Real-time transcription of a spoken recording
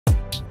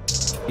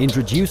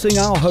Introducing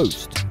our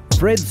host,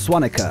 Fred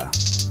Swaniker,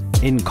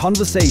 in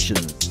conversation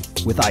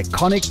with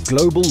iconic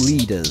global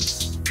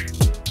leaders.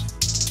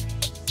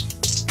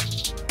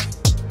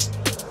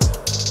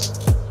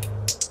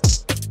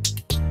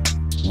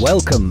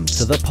 Welcome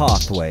to The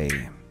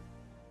Pathway.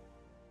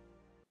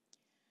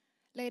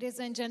 Ladies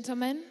and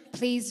gentlemen,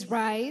 please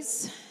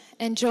rise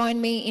and join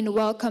me in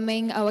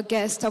welcoming our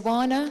guest of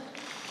honor,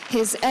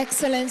 His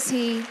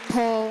Excellency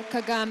Paul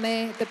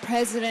Kagame, the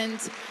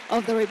President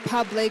of the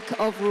Republic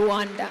of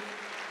Rwanda.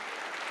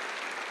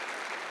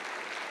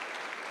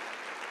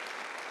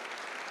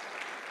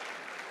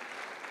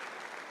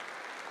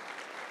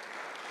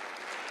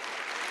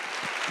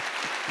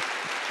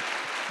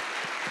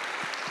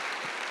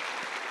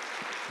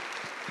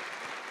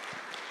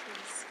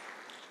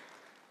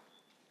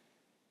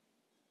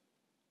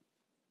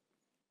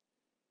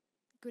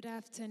 Good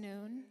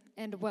afternoon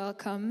and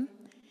welcome,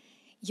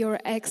 Your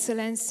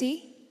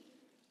Excellency,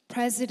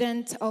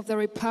 President of the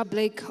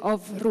Republic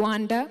of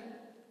Rwanda,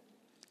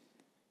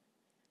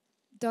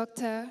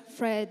 Dr.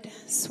 Fred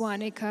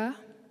Swaniker,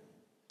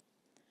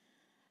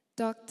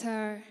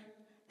 Dr.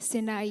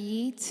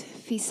 Sinait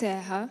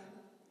Fiseha,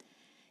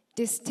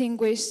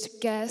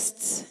 distinguished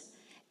guests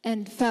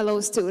and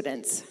fellow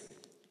students.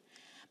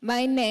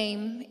 My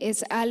name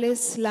is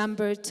Alice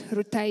Lambert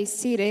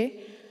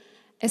Rutaisire,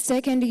 a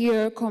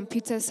second-year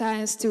computer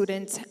science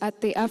student at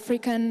the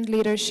African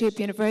Leadership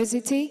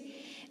University,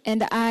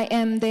 and I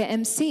am the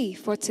MC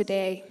for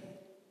today.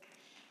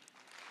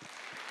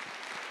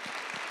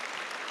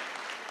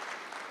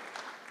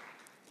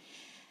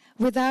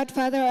 Without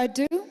further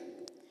ado,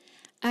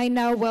 I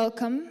now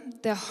welcome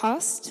the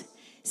host,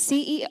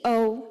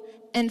 CEO,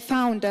 and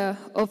founder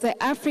of the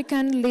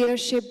African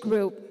Leadership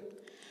Group,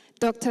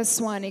 Dr.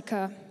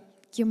 Swaniker.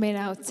 You may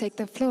now take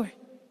the floor.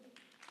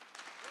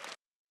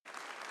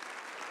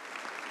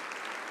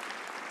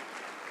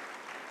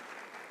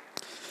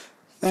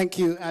 Thank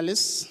you,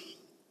 Alice.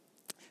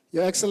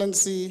 Your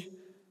Excellency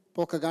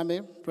Paul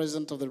Kagame,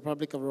 President of the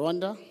Republic of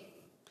Rwanda,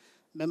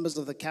 members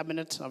of the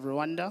Cabinet of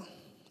Rwanda,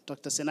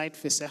 Dr. Sinait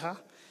Fiseha,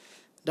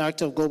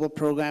 Director of Global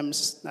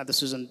Programs at the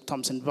Susan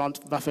Thompson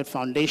Buffett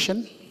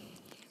Foundation,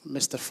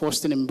 Mr.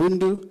 Faustin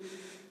Mbundu,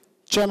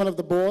 Chairman of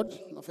the Board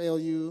of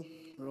ALU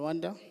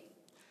Rwanda,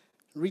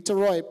 Rita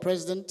Roy,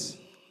 President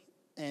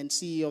and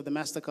CEO of the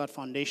MasterCard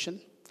Foundation,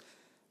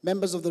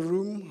 members of the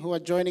room who are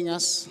joining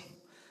us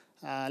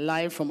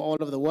live from all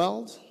over the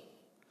world,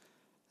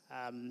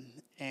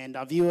 and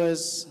our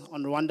viewers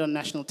on Rwanda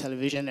National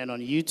Television and on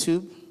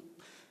YouTube,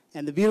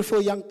 and the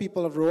beautiful young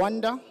people of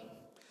Rwanda,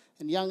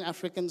 and young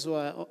Africans who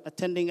are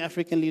attending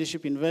African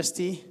Leadership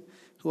University,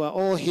 who are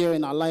all here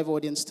in our live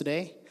audience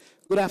today.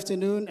 Good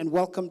afternoon and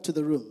welcome to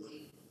the room.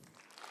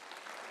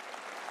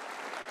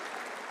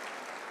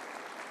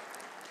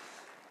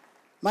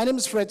 My name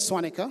is Fred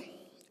Swaniker,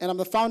 and I'm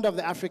the founder of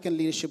the African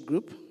Leadership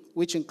Group,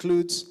 which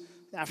includes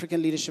the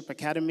African Leadership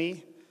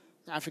Academy,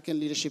 the African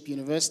Leadership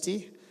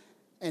University,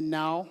 and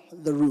now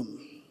the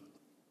room.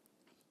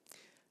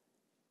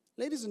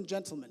 Ladies and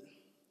gentlemen,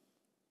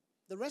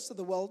 the rest of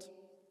the world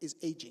is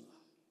aging.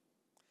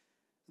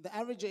 The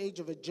average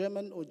age of a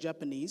German or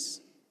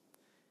Japanese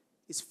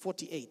is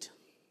 48.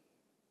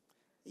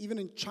 Even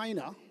in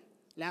China,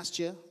 last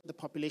year, the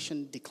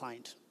population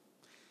declined.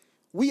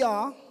 We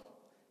are,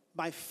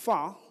 by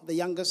far, the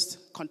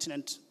youngest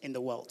continent in the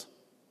world.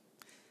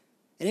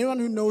 And anyone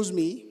who knows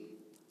me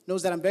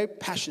knows that I'm very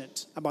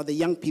passionate about the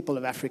young people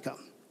of Africa.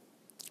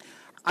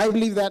 I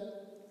believe that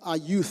our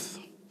youth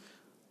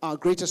are our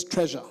greatest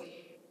treasure,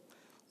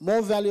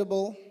 more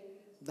valuable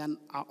than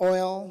our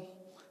oil,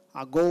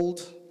 our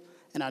gold,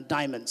 and our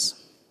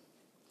diamonds.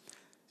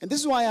 And this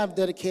is why I've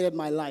dedicated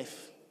my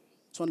life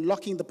to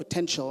unlocking the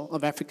potential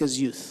of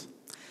Africa's youth,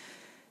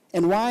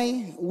 and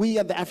why we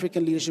at the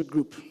African Leadership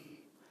Group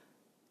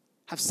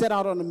have set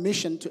out on a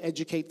mission to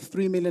educate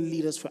 3 million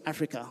leaders for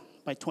Africa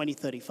by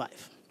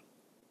 2035.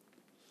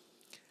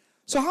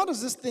 So how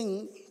does this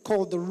thing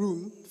called the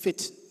room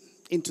fit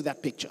into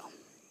that picture?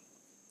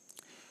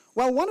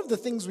 Well, one of the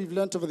things we've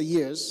learned over the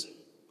years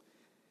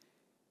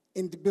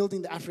in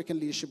building the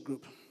African Leadership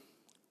Group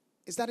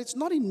is that it's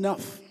not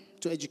enough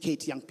to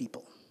educate young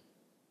people.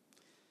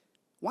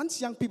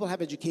 Once young people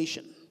have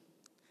education,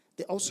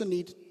 they also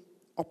need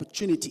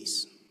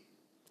opportunities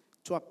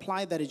to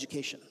apply that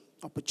education,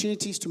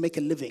 opportunities to make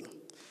a living,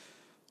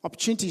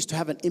 opportunities to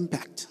have an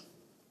impact.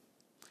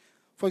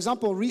 For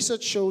example,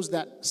 research shows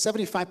that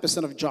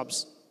 75% of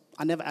jobs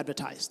are never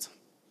advertised.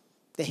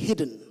 They're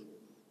hidden.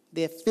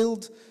 They're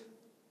filled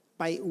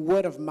by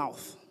word of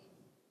mouth.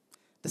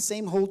 The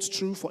same holds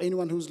true for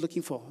anyone who's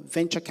looking for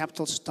venture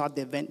capital to start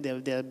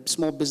their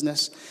small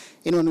business,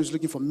 anyone who's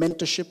looking for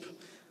mentorship,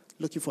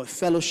 looking for a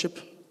fellowship.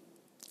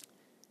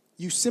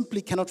 You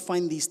simply cannot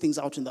find these things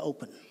out in the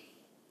open.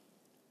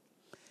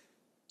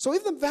 So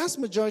if the vast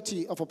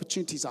majority of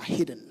opportunities are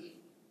hidden,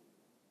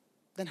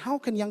 then how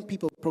can young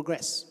people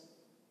progress?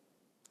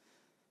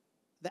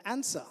 The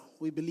answer,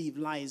 we believe,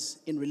 lies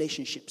in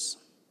relationships.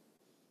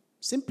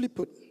 Simply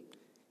put,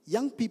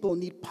 young people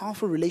need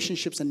powerful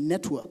relationships and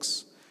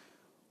networks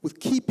with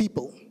key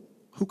people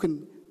who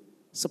can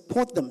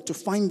support them to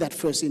find that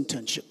first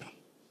internship,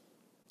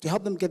 to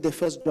help them get their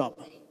first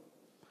job,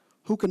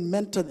 who can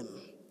mentor them,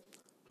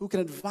 who can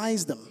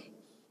advise them,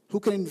 who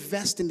can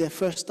invest in their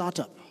first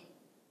startup,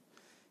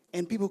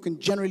 and people who can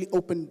generally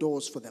open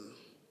doors for them.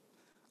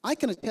 I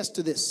can attest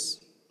to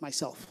this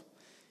myself.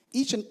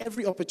 Each and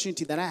every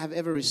opportunity that I have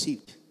ever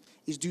received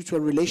is due to a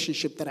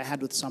relationship that I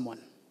had with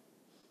someone.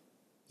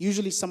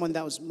 Usually someone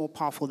that was more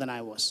powerful than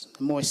I was,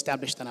 more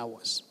established than I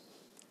was.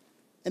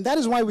 And that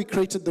is why we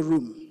created the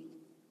room.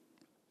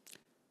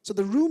 So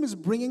the room is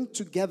bringing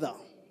together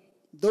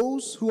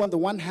those who, on the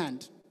one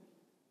hand,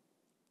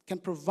 can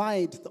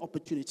provide the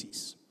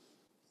opportunities,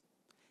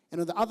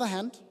 and on the other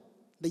hand,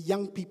 the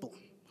young people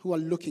who are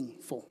looking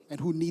for and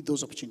who need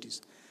those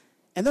opportunities.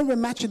 And then we're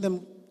matching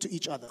them to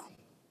each other.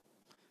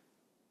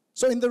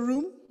 So in the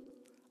room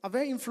are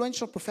very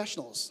influential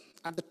professionals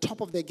at the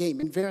top of their game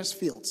in various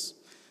fields,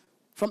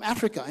 from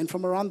Africa and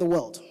from around the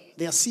world.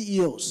 They are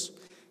CEOs,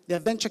 they are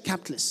venture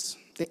capitalists,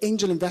 they're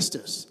angel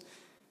investors,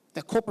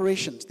 they're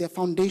corporations, they're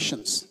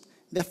foundations,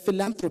 they're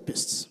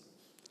philanthropists,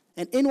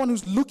 and anyone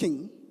who's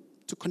looking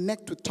to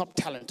connect with top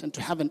talent and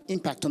to have an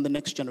impact on the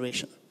next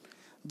generation.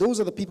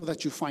 Those are the people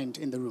that you find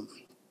in the room.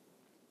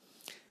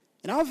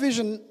 And our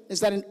vision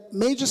is that in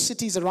major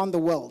cities around the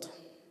world,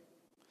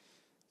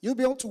 you'll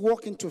be able to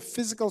walk into a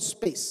physical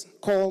space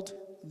called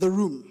the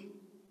room.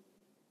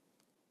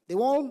 They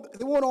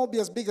won't all be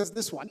as big as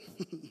this one,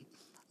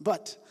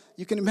 but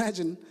you can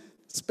imagine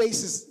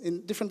spaces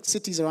in different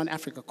cities around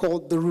Africa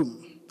called the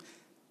room.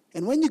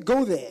 And when you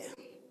go there,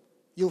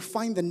 you'll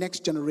find the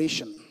next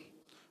generation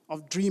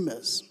of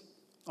dreamers,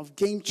 of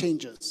game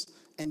changers,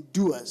 and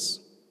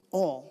doers,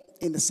 all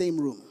in the same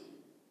room.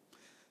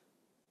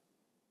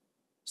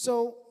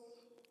 So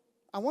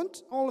I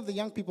want all of the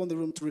young people in the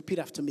room to repeat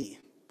after me.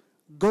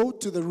 Go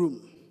to the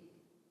room.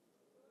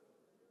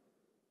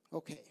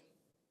 Okay.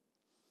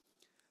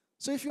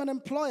 So if you're an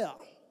employer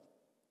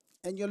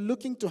and you're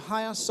looking to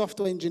hire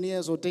software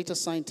engineers or data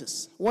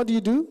scientists, what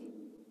do?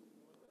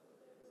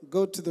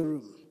 Go to the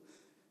room.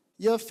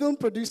 You're a film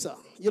producer.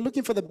 You're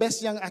looking for the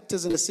best young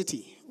actors in the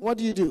city. What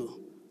do?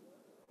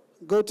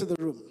 Go to the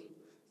room.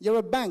 You're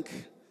a bank.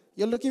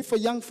 You're looking for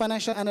young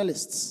financial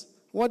analysts.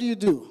 What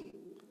do?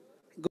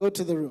 Go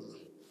to the room.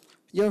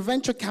 You're a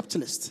venture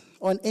capitalist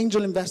or an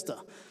angel investor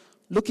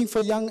looking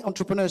for young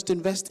entrepreneurs to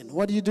invest in.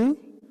 What do?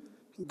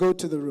 Go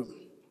to the room.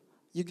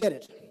 You get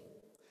it?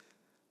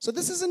 So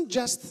this isn't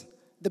just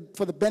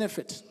for the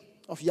benefit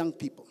of young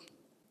people.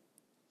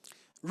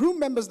 Room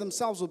members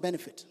themselves will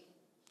benefit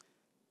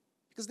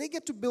because they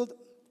get to build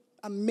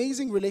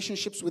amazing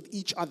relationships with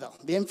each other.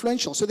 They're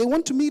influential, so they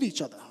want to meet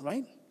each other,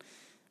 right?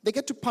 They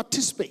get to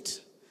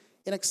participate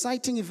in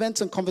exciting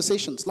events and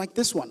conversations like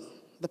this one,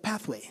 the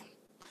Pathway.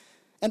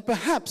 And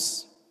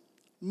perhaps,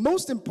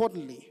 most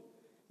importantly,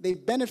 they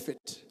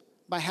benefit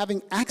by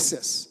having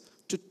access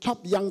to top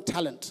young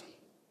talent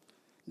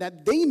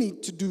that they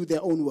need to do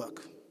their own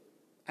work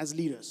as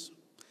leaders.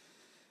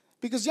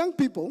 Because young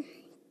people,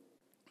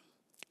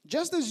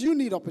 just as you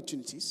need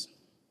opportunities,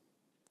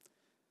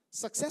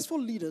 successful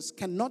leaders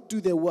cannot do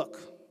their work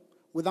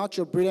without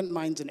your brilliant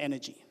minds and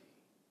energy.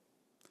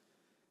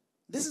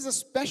 This is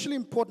especially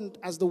important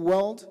as the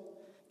world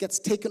gets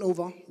taken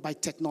over by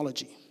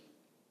technology.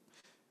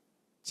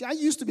 See, I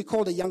used to be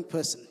called a young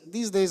person.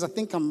 These days, I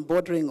think I'm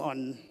bordering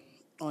on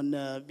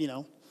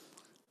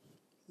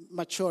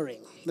maturing.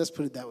 Let's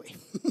put it that way.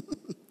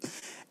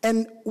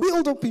 And we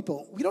older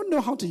people, we don't know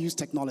how to use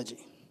technology.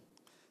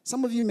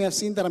 Some of you may have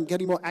seen that I'm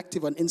getting more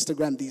active on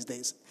Instagram these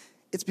days.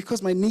 It's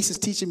because my niece is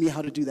teaching me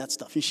how to do that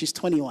stuff, and she's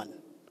 21,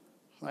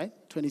 right?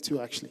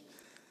 22, actually.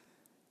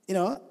 You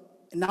know,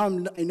 now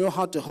I know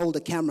how to hold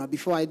a camera.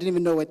 Before, I didn't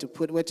even know where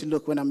to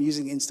look when I'm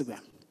using Instagram.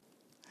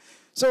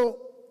 So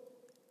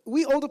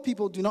we older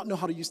people do not know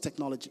how to use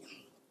technology.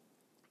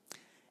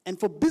 And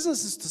for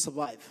businesses to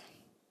survive,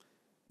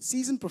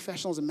 seasoned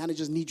professionals and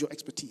managers need your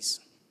expertise.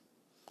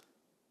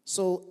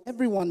 So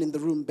everyone in the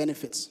room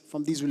benefits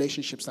from these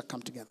relationships that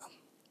come together.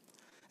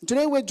 And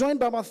today we're joined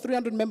by about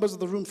 300 members of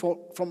the room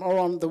from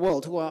around the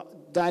world who are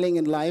dialing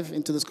in live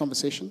into this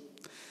conversation.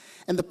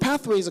 And the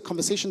Pathway is a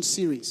conversation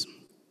series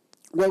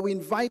where we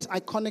invite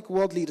iconic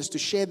world leaders to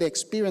share their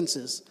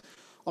experiences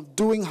of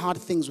doing hard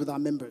things with our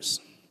members.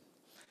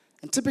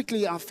 And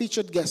typically, our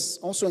featured guests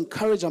also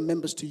encourage our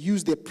members to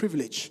use their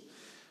privilege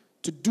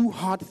to do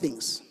hard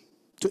things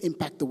to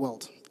impact the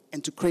world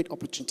and to create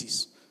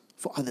opportunities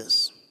for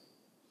others.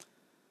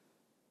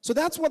 So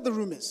that's what the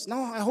room is.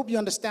 Now, I hope you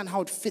understand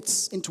how it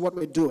fits into what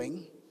we're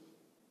doing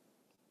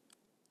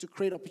to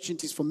create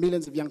opportunities for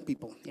millions of young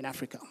people in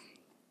Africa.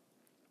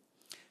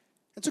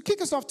 And to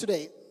kick us off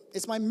today,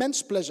 it's my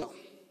immense pleasure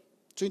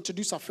to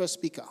introduce our first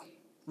speaker,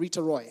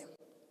 Rita Roy.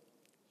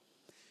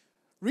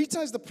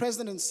 Rita is the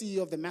president and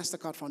CEO of the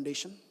MasterCard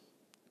Foundation,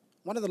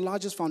 one of the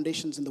largest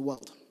foundations in the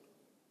world.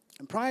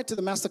 And prior to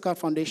the MasterCard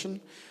Foundation,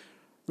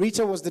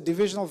 Rita was the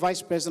divisional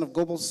vice president of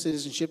global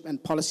citizenship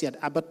and policy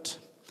at Abbott,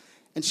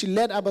 and she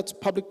led Abbott's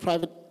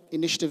public-private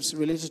initiatives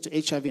related to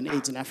HIV and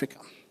AIDS in Africa.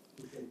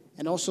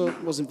 and also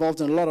was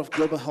involved in a lot of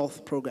global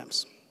health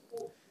programs.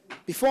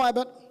 Before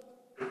Abbott,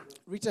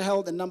 Rita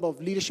held a number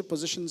of leadership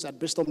positions at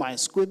Bristol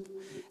Myers Squibb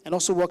and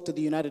also worked at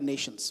the United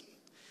Nations.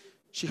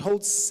 She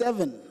holds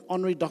 7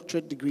 honorary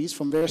doctorate degrees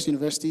from various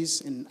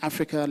universities in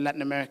Africa,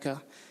 Latin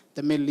America,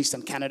 the Middle East,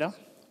 and Canada.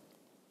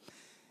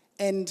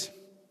 And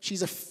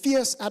she's a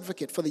fierce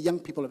advocate for the young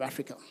people of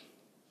Africa.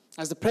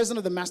 As the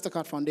president of the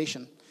MasterCard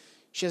Foundation,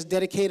 she has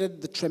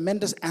dedicated the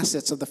tremendous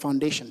assets of the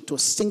foundation to a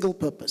single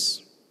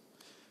purpose: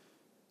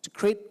 to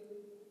create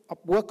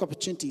work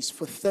opportunities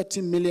for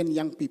 30 million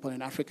young people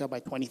in Africa by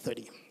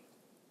 2030.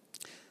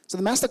 So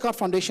the MasterCard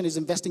Foundation is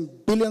investing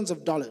billions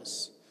of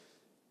dollars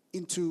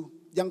into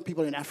young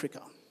people in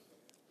Africa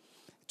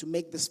to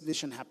make this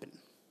vision happen.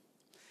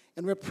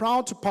 And we're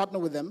proud to partner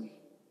with them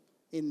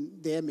in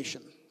their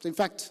mission. So in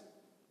fact,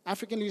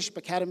 African Leadership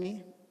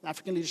Academy,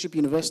 African Leadership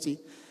University,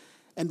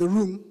 and the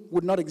room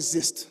would not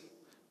exist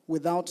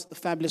without the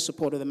fabulous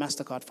support of the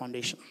MasterCard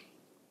Foundation.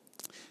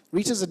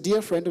 Rita's a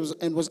dear friend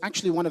and was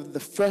actually one of the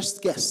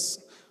first guests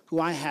who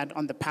I had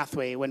on the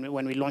pathway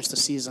when we launched the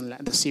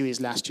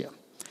series last year.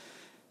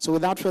 So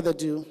without further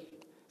ado,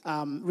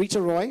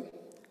 Rita Roy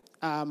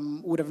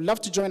would have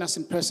loved to join us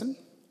in person.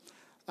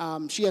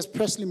 She has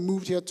personally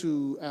moved here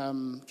to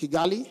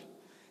Kigali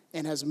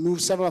and has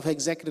moved several of her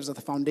executives of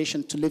the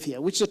foundation to live here,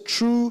 which is a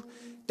true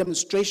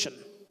demonstration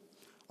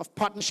of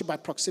partnership by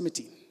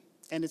proximity.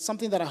 And it's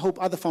something that I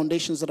hope other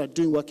foundations that are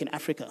doing work in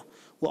Africa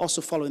will also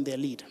follow in their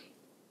lead.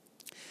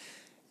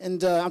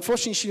 And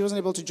unfortunately, she wasn't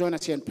able to join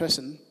us here in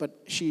person,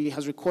 but she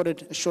has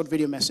recorded a short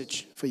video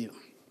message for you.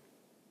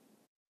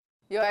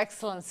 Your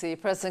Excellency,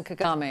 President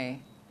Kagame,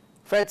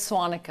 Fred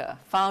Swaniker,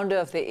 founder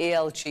of the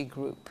ALG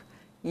Group,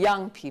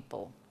 young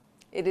people,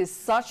 it is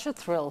such a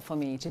thrill for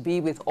me to be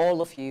with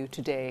all of you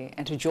today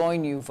and to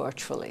join you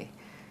virtually.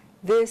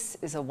 This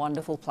is a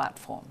wonderful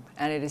platform,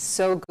 and it is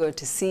so good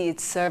to see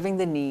it serving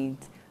the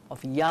needs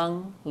of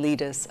young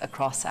leaders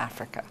across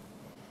Africa.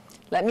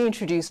 Let me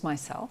introduce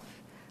myself.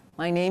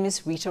 My name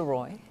is Rita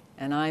Roy,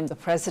 and I'm the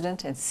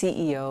President and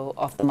CEO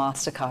of the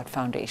MasterCard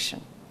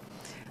Foundation.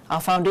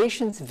 Our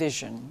foundation's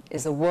vision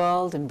is a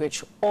world in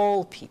which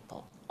all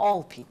people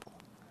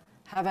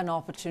have an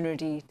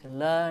opportunity to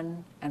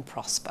learn and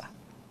prosper.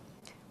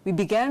 We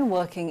began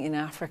working in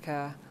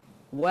Africa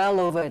well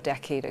over a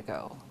decade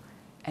ago,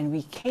 and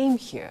we came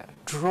here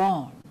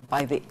drawn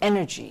by the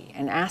energy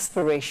and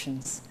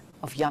aspirations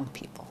of young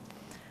people.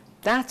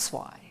 That's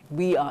why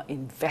we are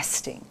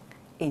investing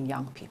in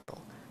young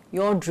people.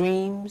 Your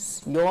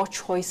dreams, your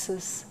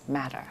choices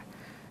matter.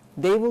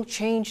 They will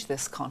change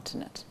this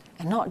continent,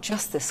 and not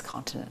just this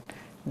continent.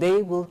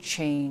 They will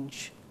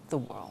change the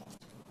world.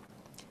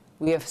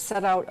 We have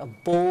set out a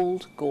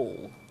bold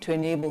goal to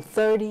enable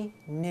 30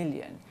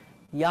 million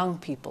young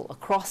people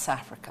across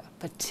Africa,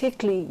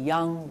 particularly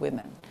young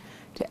women,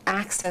 to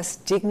access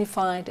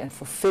dignified and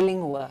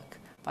fulfilling work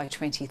by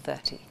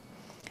 2030.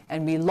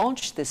 And we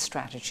launched this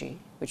strategy,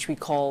 which we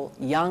call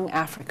Young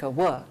Africa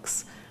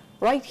Works,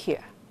 right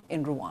here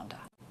in Rwanda.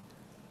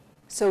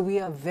 So we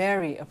are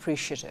very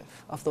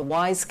appreciative of the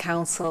wise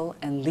counsel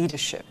and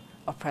leadership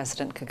of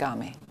President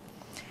Kagame.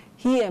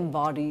 He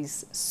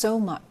embodies so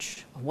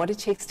much of what it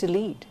takes to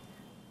lead: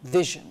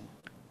 vision,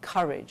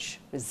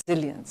 courage,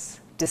 resilience,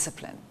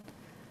 discipline.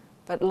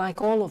 But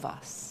like all of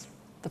us,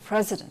 the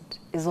president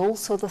is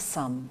also the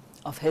sum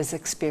of his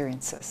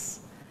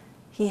experiences.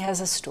 He has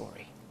a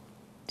story.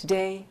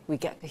 Today, we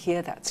get to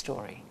hear that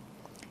story.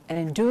 And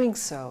in doing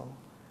so,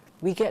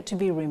 we get to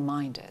be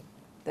reminded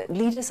that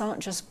leaders aren't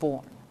just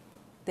born,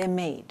 they're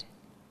made.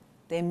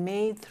 They're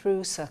made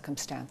through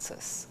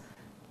circumstances,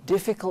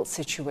 difficult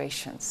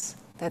situations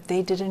that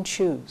they didn't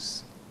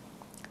choose.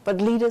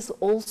 But leaders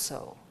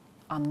also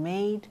are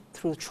made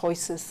through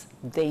choices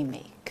they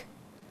make.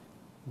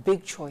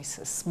 Big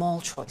choices,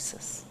 small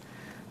choices,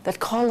 that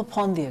call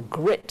upon their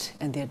grit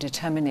and their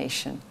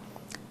determination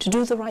to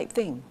do the right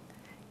thing,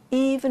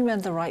 even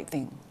when the right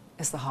thing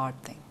is the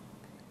hard thing.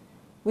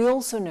 We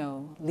also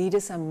know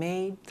leaders are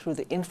made through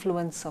the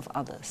influence of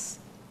others,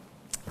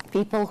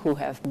 people who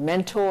have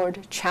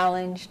mentored,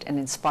 challenged, and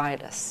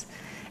inspired us,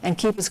 and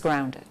keep us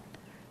grounded.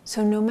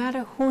 So no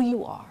matter who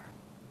you are,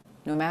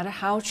 no matter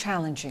how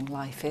challenging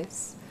life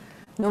is,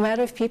 no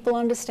matter if people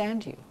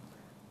understand you,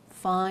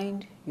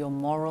 find your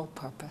moral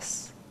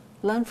purpose.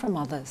 Learn from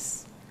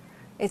others.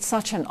 It's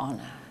such an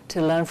honor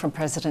to learn from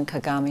President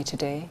Kagame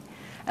today,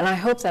 and I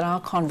hope that our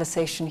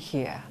conversation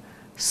here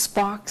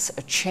sparks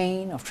a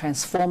chain of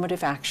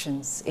transformative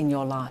actions in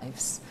your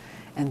lives,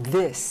 and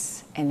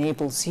this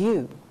enables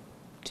you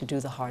to do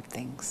the hard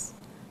things,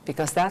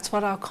 because that's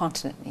what our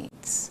continent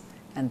needs,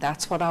 and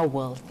that's what our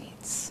world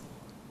needs.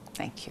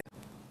 Thank you.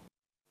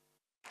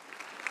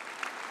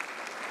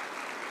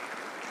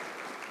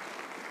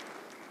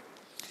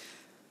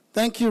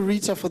 Thank you,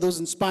 Rita, for those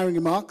inspiring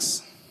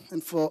remarks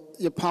and for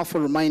your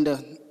powerful reminder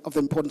of the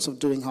importance of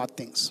doing hard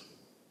things.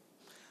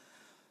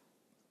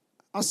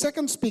 Our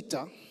second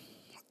speaker,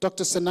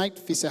 Dr. Senait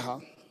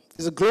Fiseha,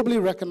 is a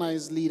globally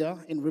recognized leader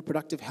in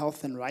reproductive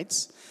health and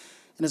rights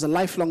and is a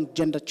lifelong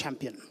gender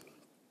champion.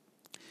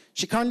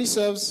 She currently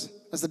serves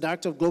as the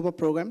Director of Global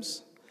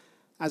Programs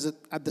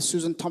at the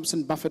Susan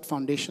Thompson Buffett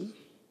Foundation,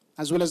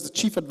 as well as the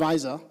Chief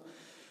Advisor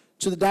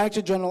to the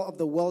Director General of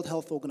the World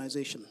Health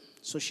Organization.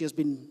 So she has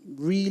been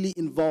really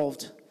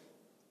involved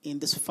in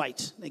this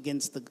fight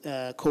against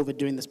the COVID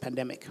during this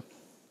pandemic.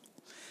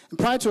 And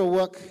prior to her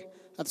work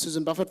at the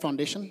Susan Buffett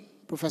Foundation,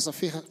 Professor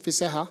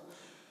Fiseha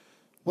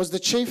was the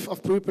Chief of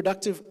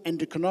Reproductive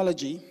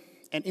Endocrinology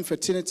and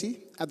Infertility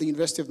at the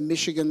University of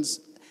Michigan's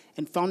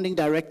and founding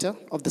director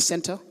of the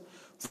Center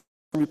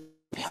for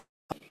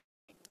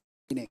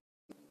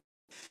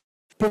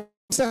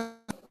Professor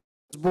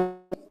was born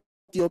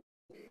in Ethiopia,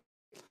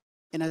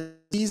 and as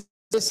these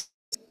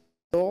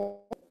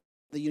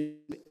the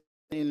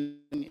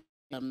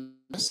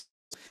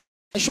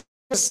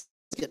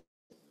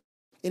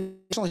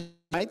international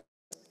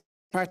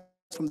rights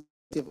from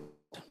the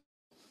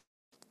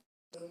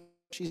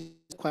she's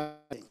quite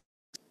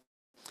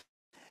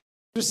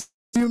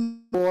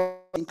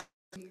more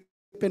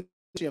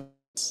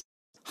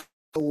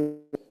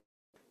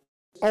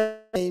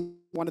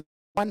one of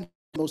the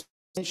most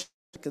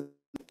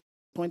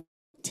point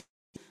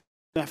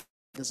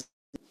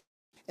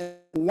and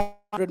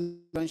 100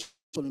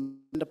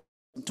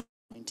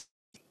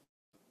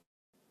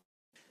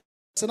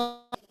 so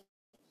now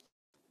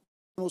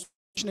most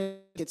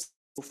gets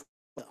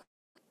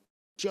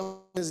she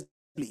always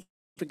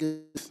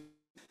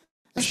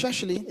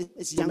especially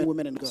it's young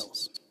women and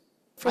girls.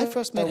 I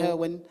first met her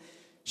when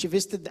she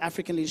visited the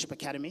African Leadership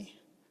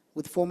Academy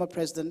with former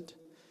President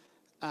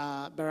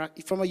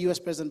former US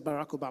President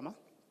Barack Obama,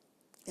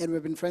 and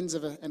we've been friends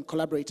and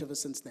collaborate ever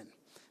since then.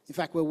 In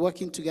fact, we're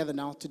working together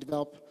now to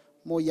develop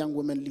more young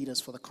women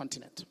leaders for the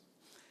continent.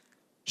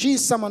 She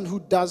is someone who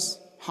does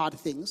hard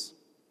things,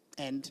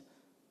 and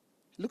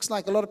it looks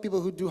like a lot of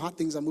people who do hard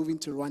things are moving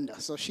to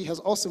Rwanda. So she has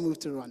also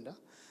moved to Rwanda,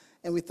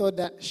 and we thought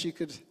that she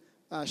could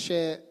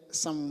share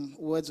some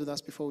words with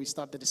us before we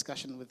start the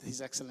discussion with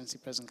His Excellency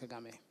President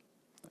Kagame.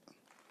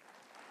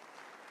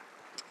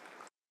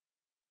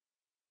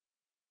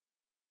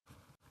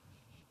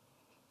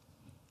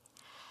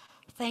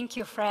 Thank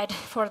you, Fred,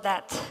 for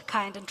that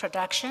kind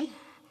introduction.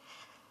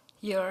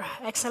 Your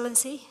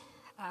Excellency,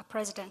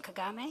 President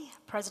Kagame,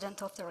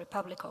 President of the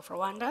Republic of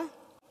Rwanda,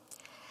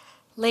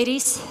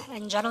 ladies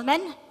and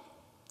gentlemen,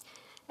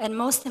 and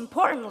most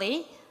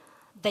importantly,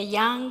 the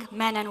young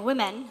men and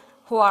women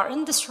who are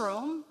in this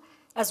room,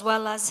 as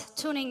well as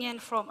tuning in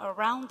from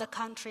around the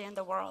country and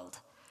the world.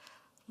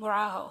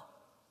 Muraho.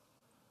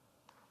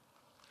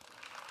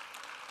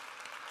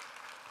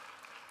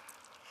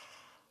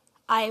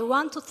 I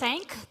want to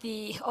thank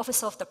the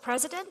Office of the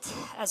President,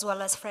 as well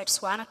as Fred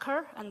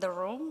Swaniker and the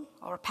room,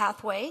 or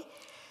Pathway,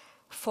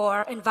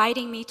 for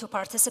inviting me to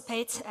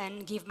participate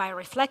and give my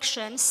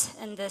reflections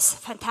in this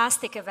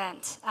fantastic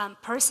event. I'm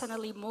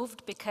personally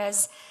moved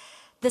because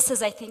this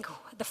is, I think,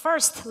 the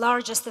first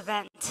largest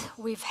event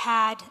we've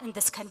had in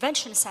this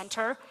convention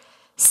center,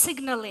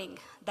 signaling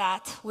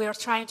that we're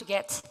trying to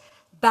get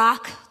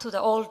back to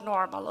the old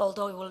normal,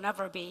 although it will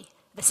never be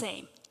the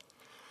same.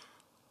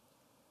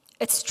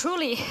 It's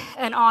truly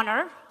an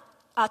honor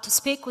to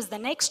speak with the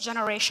next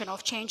generation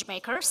of change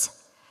makers,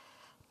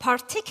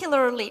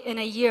 particularly in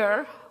a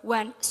year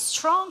when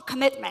strong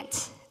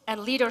commitment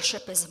and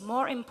leadership is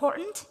more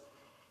important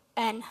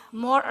and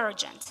more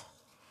urgent.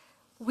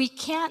 We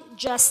can't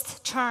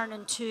just turn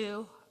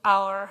into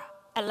our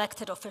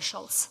elected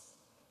officials.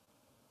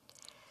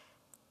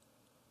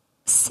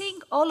 Seeing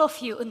all of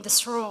you in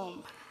this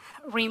room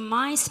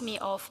reminds me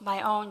of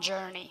my own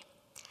journey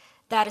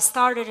that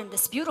started in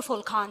this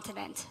beautiful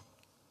continent.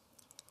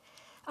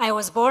 I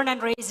was born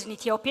and raised in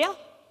Ethiopia.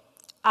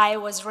 I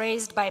was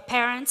raised by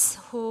parents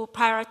who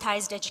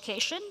prioritized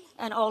education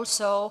and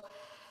also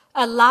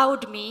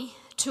allowed me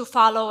to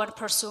follow and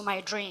pursue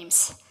my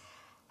dreams.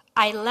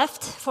 I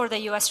left for the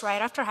US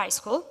right after high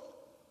school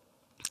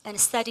and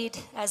studied,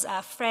 as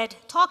Fred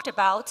talked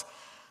about,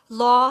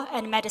 law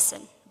and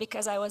medicine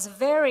because I was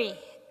very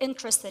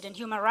interested in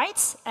human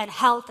rights and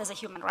health as a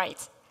human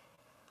right.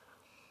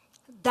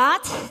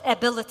 That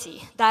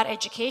ability, that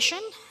education,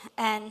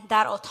 and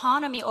that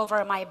autonomy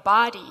over my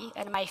body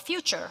and my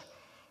future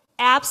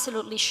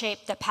absolutely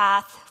shaped the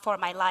path for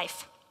my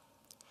life.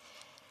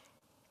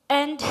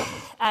 And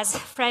as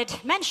Fred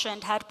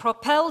mentioned, had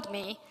propelled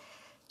me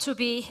to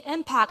be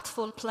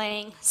impactful,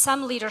 playing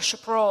some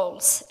leadership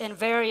roles in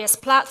various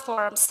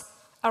platforms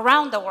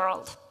around the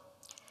world.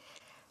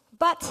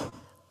 But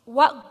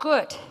what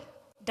good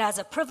does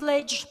a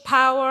privilege,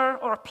 power,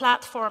 or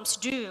platforms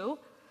do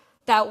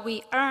that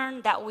we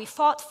earn, that we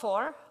fought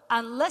for,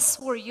 unless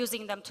we're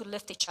using them to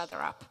lift each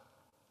other up?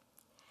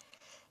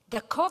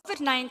 The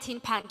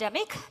COVID-19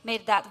 pandemic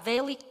made that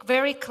very,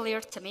 very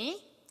clear to me,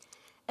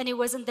 and it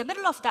was in the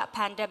middle of that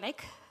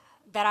pandemic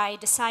that I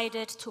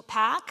decided to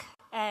pack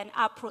and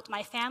uproot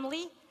my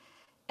family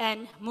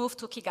and move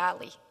to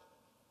Kigali,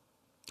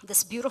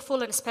 this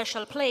beautiful and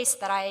special place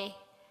that I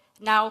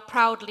now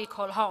proudly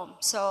call home.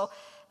 So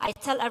I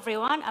tell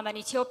everyone I'm an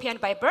Ethiopian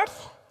by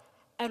birth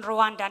and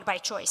Rwandan by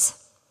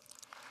choice.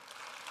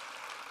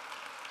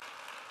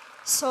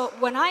 So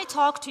when I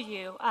talk to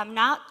you, I'm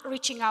not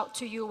reaching out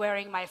to you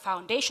wearing my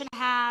foundation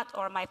hat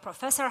or my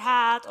professor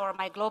hat or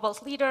my global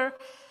leader.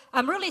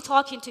 I'm really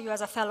talking to you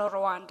as a fellow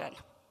Rwandan.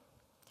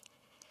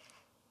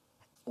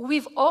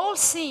 We've all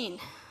seen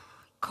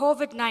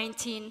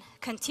COVID-19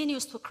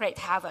 continues to create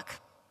havoc.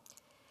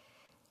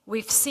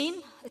 We've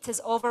seen it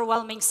is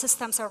overwhelming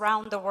systems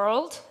around the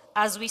world.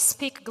 As we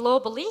speak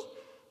globally,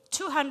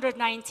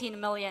 219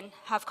 million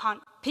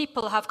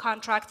people have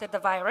contracted the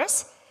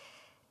virus,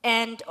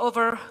 and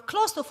over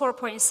close to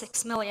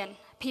 4.6 million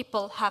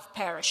people have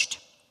perished.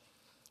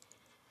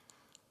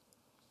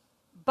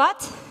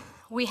 But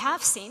we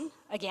have seen,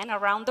 again,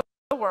 around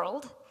the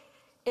world,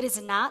 it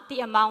is not the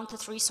amount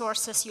of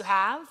resources you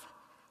have,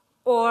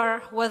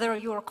 or whether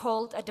you're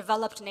called a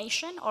developed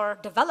nation or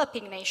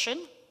developing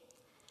nation,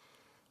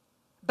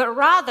 but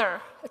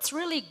rather it's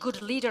really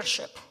good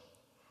leadership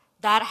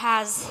that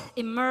has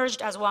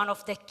emerged as one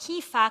of the key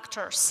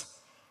factors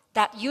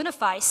that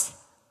unifies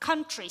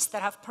countries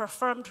that have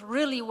performed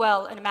really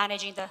well in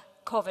managing the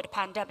COVID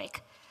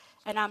pandemic.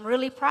 And I'm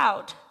really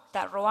proud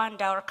that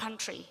Rwanda, our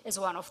country, is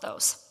one of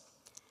those.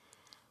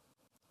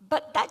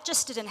 But that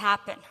just didn't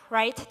happen,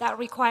 right? That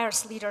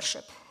requires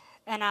leadership.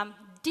 And I'm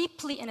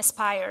deeply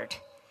inspired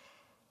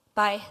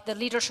by the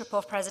leadership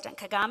of President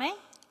Kagame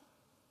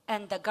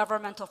and the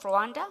government of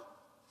Rwanda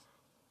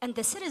and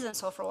the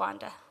citizens of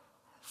Rwanda,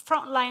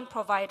 frontline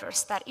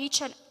providers that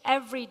each and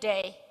every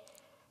day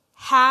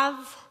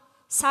have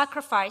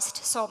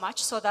sacrificed so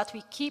much so that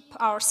we keep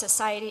our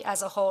society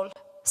as a whole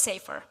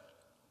safer.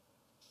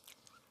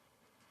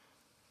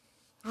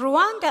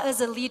 Rwanda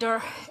is a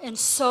leader in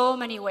so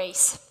many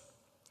ways.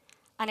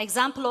 An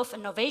example of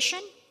innovation,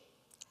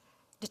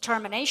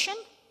 determination,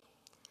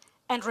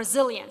 and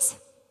resilience.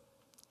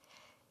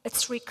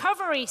 Its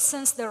recovery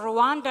since the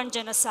Rwandan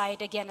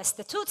genocide against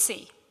the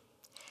Tutsi,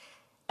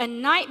 a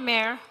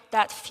nightmare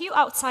that few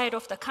outside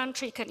of the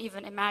country can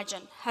even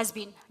imagine, has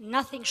been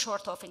nothing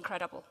short of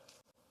incredible.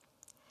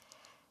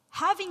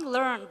 Having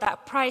learned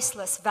that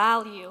priceless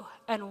value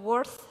and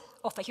worth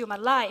of a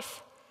human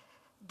life,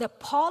 the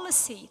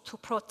policy to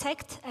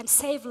protect and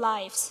save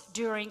lives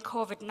during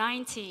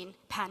COVID-19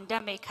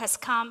 pandemic has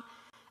come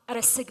at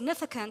a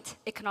significant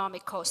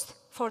economic cost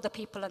for the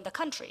people in the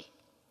country.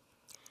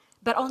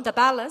 But on the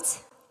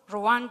balance,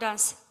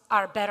 Rwandans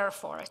are better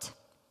for it.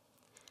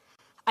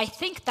 I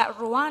think that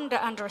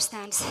Rwanda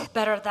understands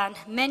better than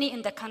many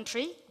in the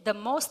country the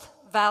most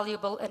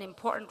valuable and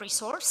important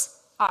resource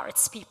are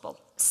its people,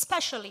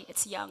 especially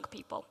its young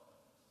people.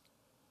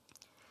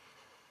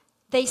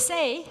 They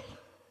say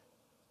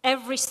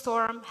every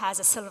storm has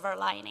a silver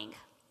lining.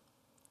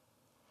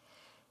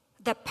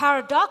 The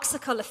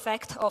paradoxical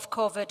effect of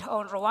COVID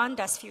on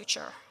Rwanda's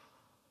future,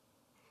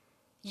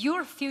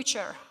 your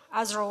future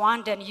as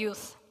Rwandan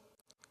youth,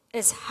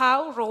 is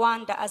how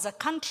Rwanda as a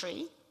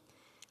country,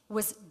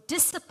 with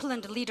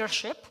disciplined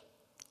leadership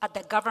at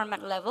the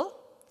government level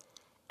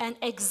and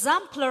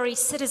exemplary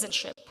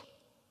citizenship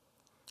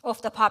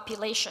of the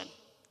population,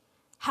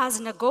 has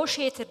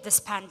negotiated this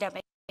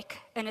pandemic,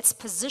 and it's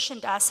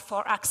positioned us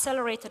for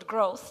accelerated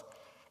growth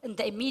in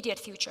the immediate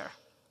future.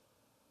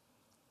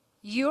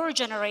 Your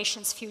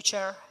generation's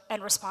future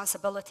and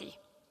responsibility.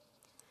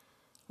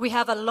 We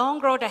have a long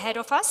road ahead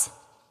of us,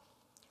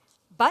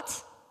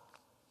 but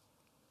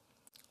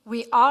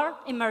we are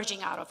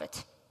emerging out of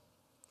it.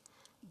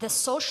 The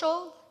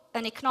social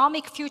and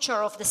economic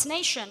future of this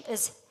nation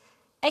is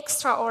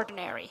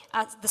extraordinary,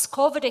 as this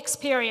COVID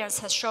experience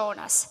has shown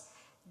us.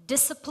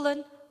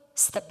 Discipline,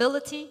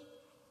 stability,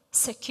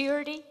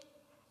 security,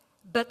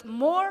 but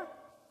more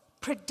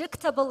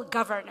predictable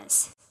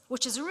governance,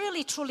 which is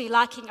really truly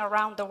lacking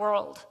around the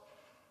world.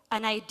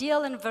 An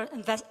ideal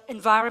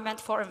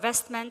environment for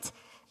investment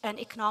and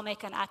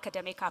economic and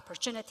academic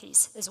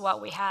opportunities is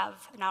what we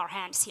have in our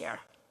hands here.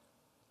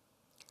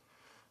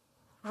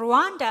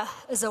 Rwanda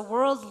is a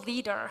world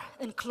leader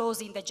in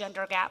closing the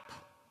gender gap.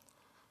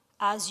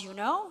 As you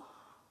know,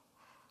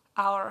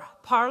 our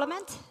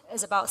parliament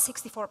is about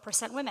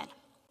 64% women.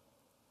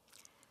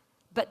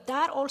 But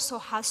that also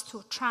has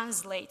to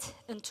translate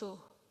into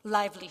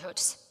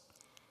livelihoods,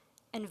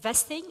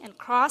 investing in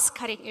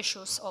cross-cutting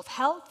issues of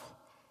health,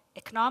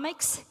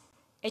 economics,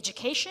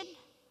 education,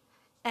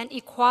 and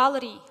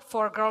equality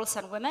for girls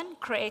and women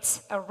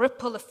creates a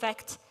ripple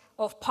effect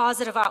of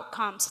positive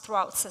outcomes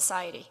throughout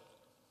society.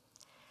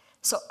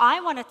 So I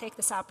want to take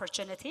this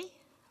opportunity,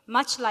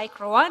 much like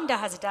Rwanda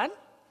has done.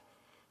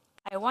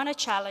 I want to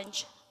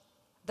challenge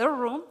the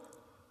room,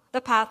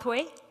 the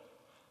pathway,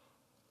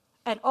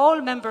 and all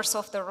members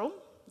of the room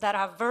that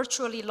are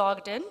virtually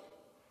logged in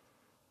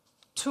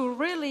to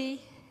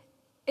really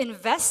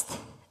invest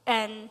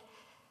and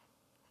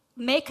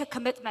make a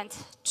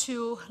commitment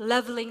to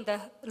leveling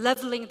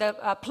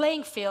the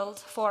playing field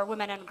for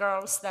women and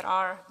girls that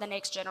are the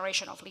next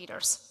generation of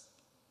leaders.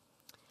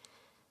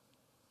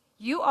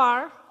 You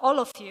are, all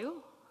of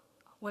you,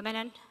 women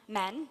and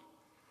men,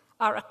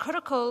 are a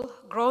critical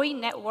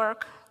growing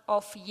network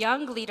of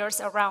young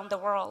leaders around the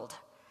world,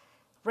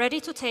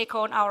 ready to take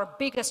on our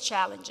biggest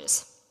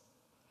challenges.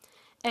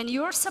 And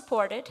you're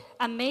supported,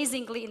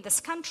 amazingly, in this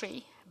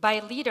country by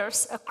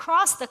leaders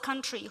across the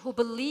country who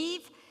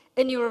believe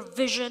in your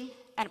vision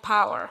and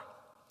power.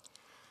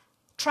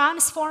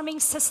 Transforming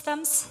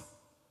systems,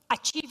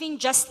 achieving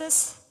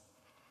justice,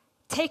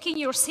 taking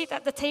your seat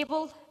at the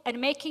table, and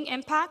making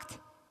impact.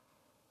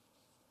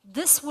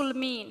 This will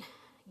mean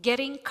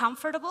getting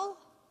comfortable,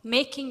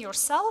 making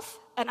yourself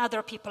and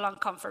other people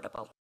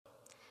uncomfortable,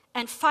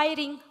 and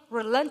fighting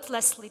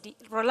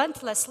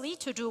relentlessly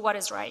to do what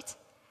is right.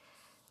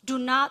 Do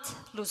not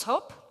lose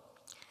hope.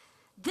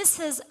 This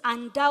is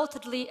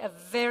undoubtedly a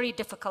very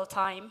difficult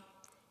time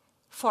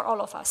for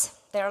all of us.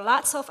 There are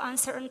lots of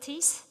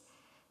uncertainties,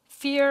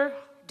 fear,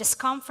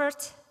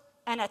 discomfort,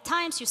 and at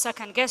times you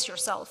second guess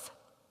yourself.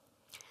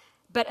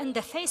 But in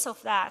the face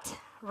of that,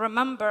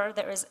 remember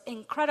there is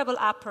incredible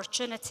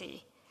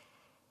opportunity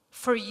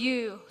for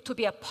you to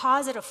be a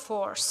positive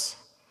force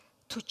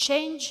to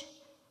change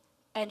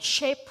and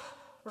shape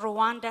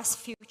Rwanda's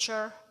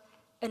future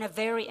in a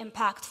very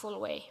impactful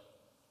way.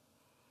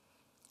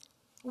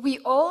 We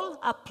all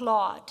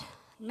applaud,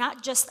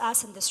 not just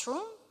us in this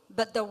room,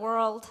 but the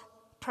world,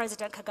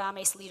 President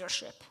Kagame's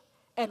leadership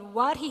and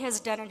what he has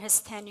done in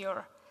his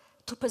tenure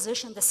to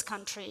position this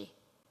country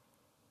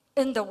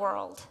in the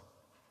world.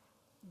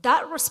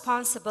 That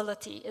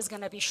responsibility is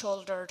going to be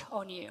shouldered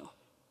on you.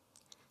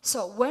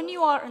 So when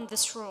you are in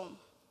this room,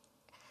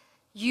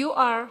 you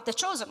are the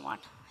chosen one.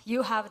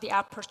 You have the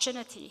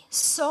opportunity.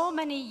 So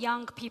many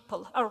young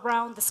people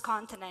around this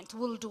continent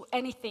will do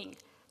anything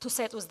to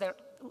sit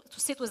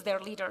with their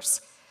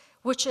leaders,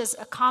 which is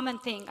a common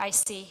thing I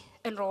see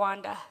in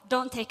Rwanda.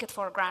 Don't take it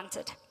for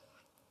granted.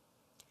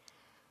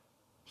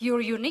 Your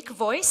unique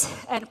voice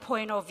and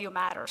point of view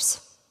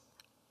matters.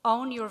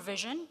 Own your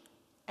vision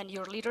and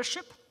your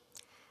leadership.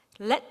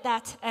 Let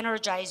that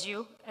energize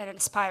you and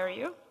inspire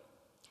you.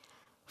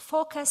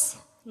 Focus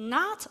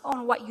not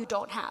on what you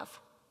don't have,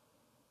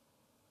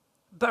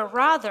 but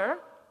rather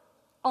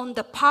on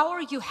the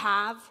power you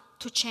have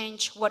to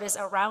change what is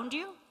around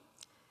you,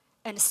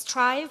 and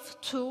strive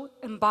to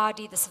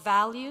embody these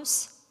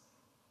values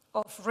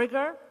of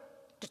rigor,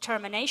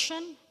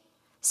 determination,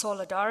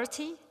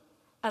 solidarity,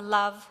 and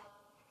love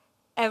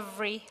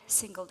every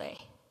single day.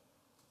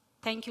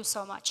 Thank you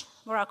so much.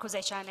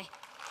 Murakoze cyane.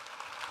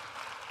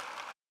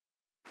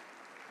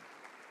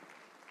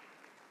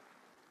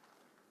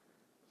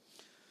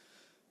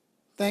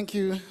 Thank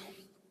you,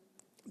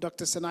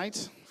 Dr.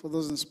 Senait, for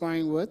those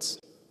inspiring words.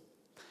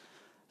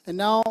 And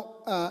now,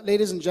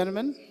 ladies and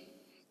gentlemen,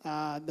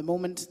 the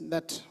moment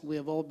that we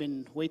have all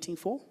been waiting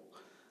for.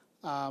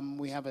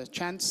 We have a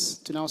chance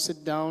to now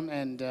sit down,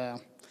 and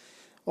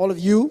all of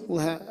you will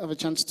have a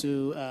chance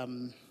to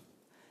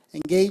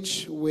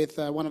engage with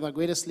one of our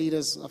greatest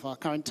leaders of our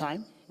current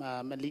time,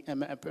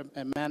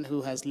 a man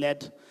who has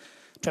led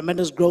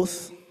tremendous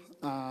growth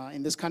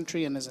in this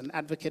country and is an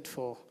advocate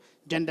for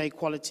gender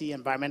equality,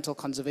 environmental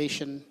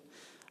conservation,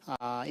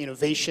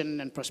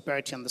 innovation, and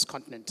prosperity on this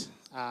continent.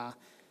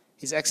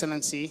 His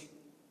Excellency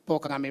Paul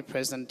Kagame,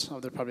 President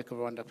of the Republic of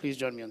Rwanda. Please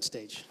join me on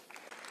stage.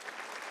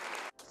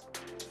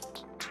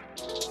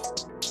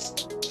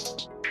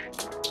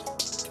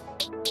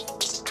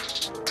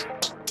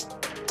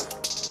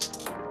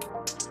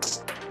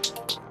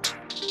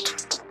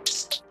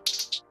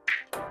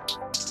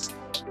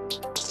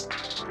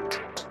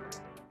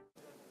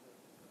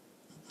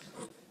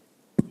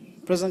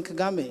 President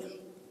Kagame,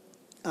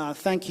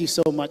 thank you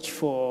so much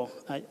for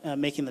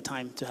making the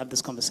time to have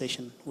this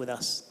conversation with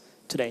us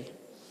today.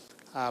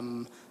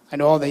 I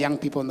know all the young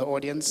people in the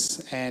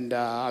audience and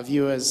our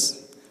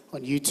viewers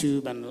on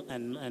YouTube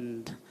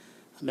and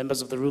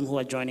members of the room who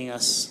are joining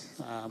us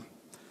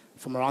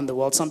from around the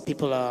world. Some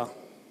people are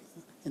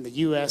in the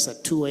US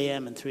at 2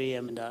 a.m. and 3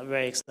 a.m. and are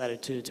very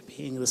excited to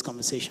be in this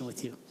conversation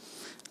with you.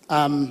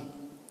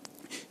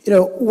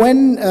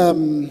 When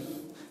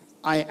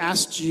I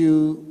asked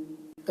you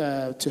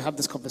to have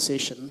this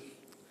conversation,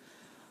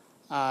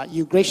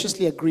 you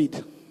graciously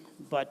agreed,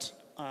 but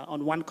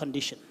on one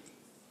condition.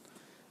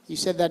 You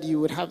said that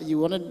you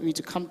wanted me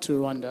to come to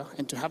Rwanda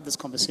and to have this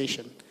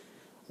conversation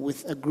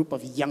with a group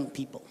of young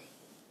people.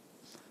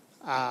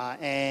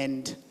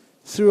 And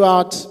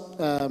throughout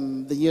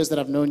the years that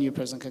I've known you,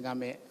 President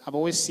Kagame, I've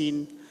always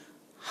seen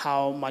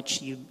how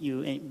much you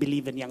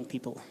believe in young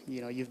people.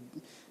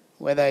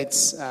 Whether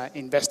it's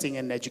investing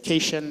in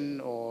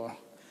education or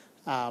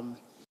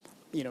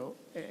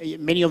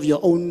many of your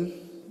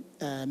own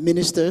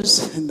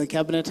ministers in the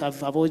cabinet,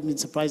 I've always been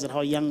surprised at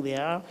how young they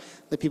are.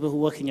 The people who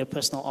work in your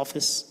personal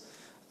office,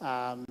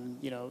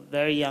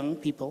 very young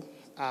people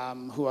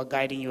who are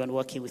guiding you and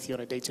working with you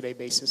on a day-to-day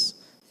basis,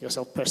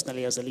 yourself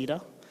personally as a leader.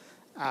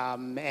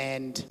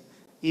 And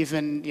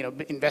even,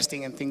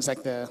 investing in things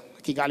like the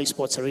Kigali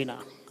Sports Arena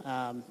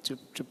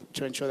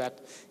to ensure that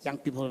young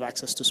people have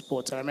access to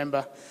sports. I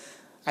remember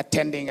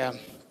attending a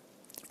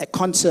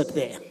concert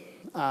there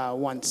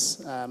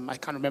once. I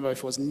can't remember if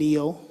it was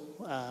Neo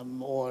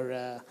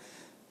or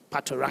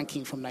Pato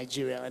Ranking from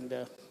Nigeria, and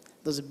there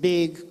was a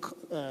big,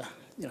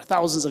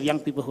 thousands of young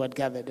people who had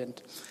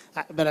gathered.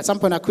 But at some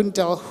point, I couldn't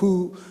tell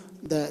who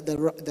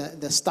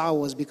the star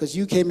was, because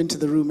you came into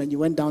the room and you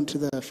went down to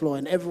the floor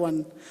and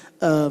everyone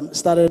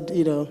started,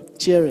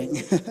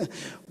 cheering.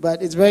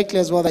 But it's very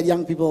clear as well that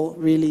young people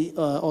really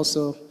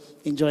also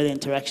enjoy the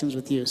interactions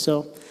with you.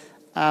 So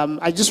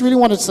I just really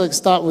wanted to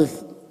start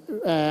with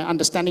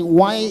understanding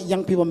why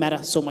young people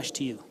matter so much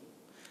to you.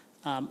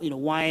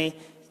 Why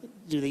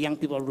do the young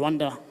people of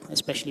Rwanda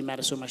especially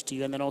matter so much to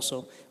you? And then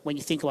also, when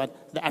you think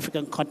about the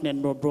African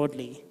continent more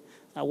broadly,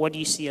 what do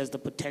you see as the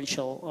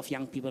potential of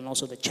young people and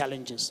also the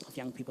challenges of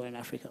young people in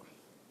Africa?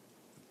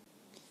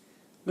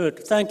 Good.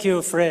 Thank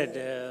you, Fred.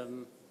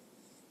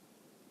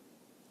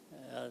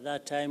 At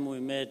that time we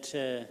met,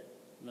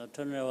 not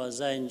only was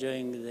I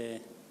enjoying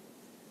the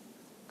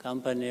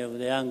company of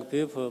the young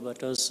people,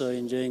 but also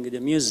enjoying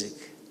the music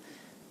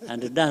and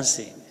the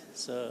dancing.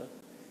 So,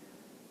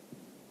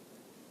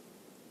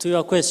 to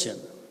your question,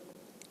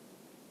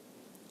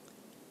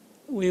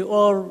 we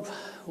all,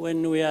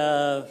 when we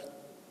are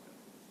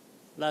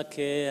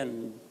lucky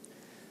and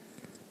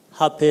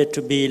happy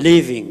to be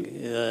living,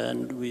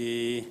 and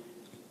we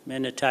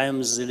many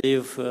times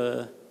live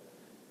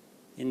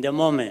in the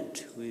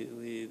moment.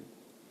 We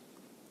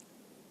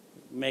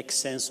make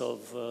sense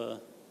of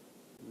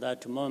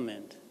that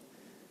moment.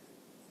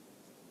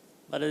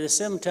 But at the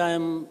same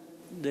time,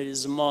 there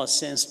is more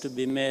sense to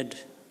be made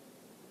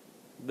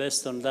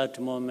based on that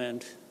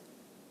moment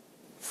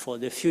for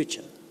the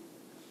future.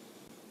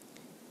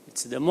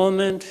 It's the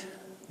moment,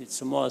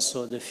 it's more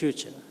so the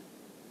future.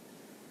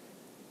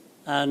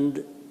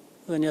 And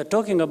when you're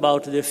talking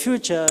about the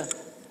future,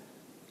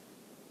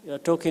 you're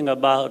talking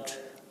about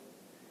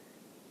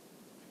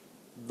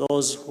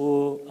those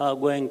who are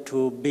going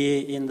to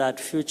be in that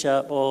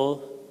future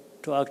or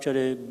to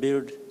actually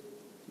build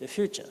the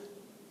future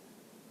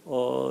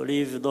or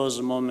live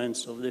those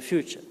moments of the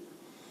future.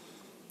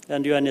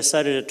 And you are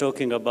necessarily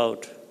talking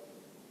about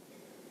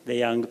the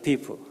young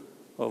people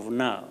of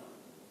now.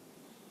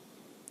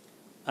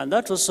 And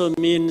that also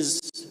means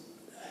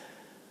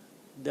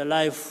the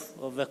life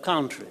of a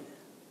country.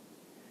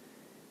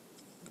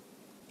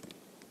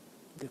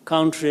 The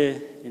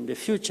country in the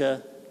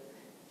future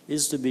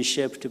is to be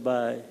shaped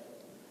by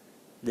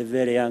the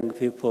very young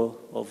people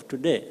of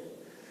today.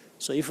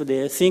 So if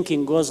their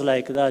thinking goes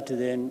like that,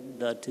 then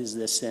that is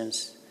the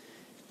sense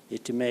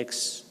it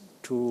makes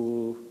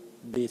to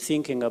be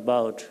thinking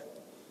about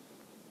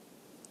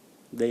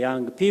the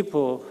young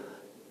people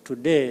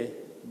today,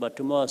 but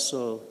more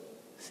so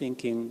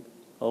thinking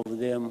of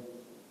them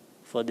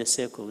for the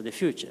sake of the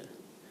future.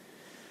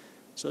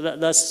 So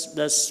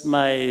that's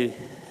my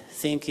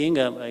thinking.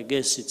 I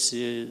guess it's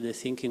the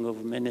thinking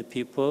of many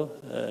people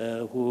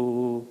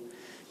who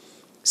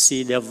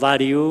see the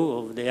value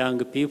of the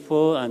young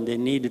people and the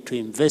need to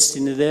invest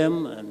in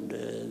them, and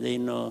they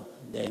know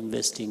they're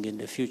investing in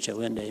the future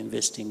when they're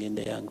investing in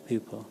the young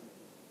people.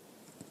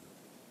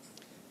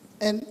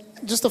 And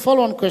just a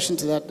follow-on question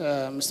to that,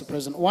 Mr.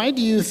 President, why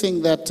do you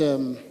think that,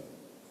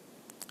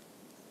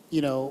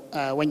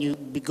 when you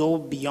go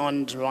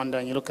beyond Rwanda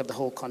and you look at the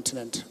whole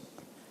continent,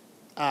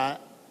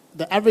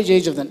 the average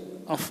age of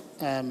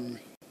an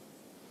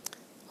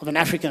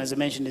African, as I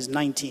mentioned, is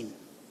 19.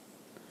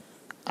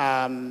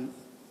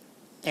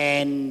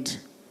 And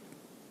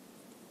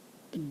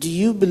do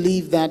you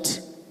believe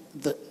that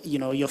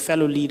your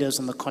fellow leaders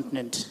on the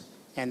continent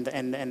and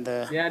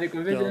whether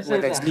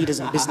it's leaders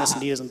in business,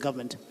 leaders in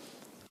government,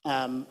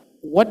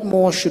 what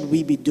more should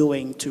we be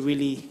doing to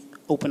really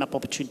open up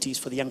opportunities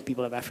for the young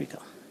people of Africa?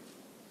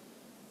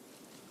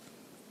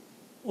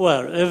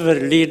 Well, every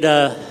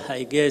leader,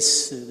 I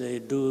guess, they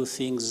do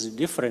things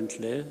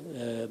differently,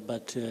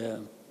 but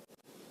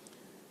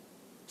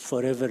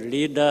for every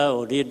leader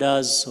or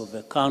leaders of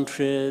a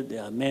country,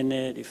 there are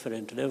many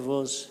different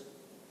levels.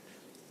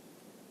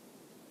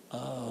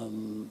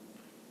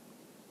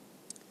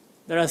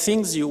 There are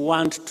things you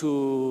want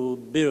to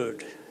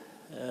build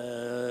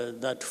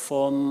that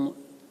form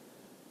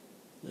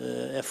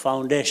a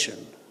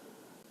foundation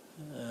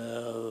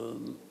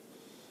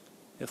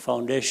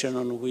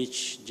on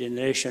which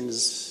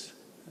generations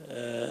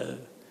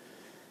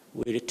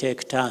will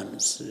take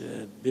turns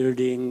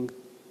building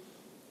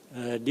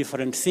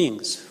different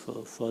things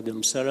for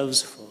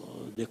themselves,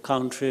 for the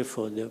country,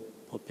 for the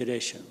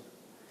population.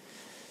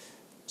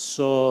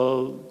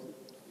 So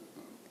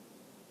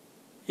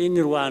in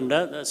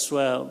Rwanda, that's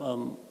where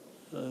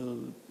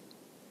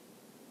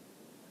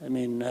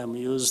I'm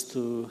used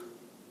to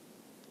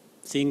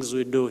things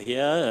we do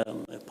here.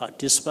 I'm a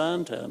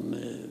participant.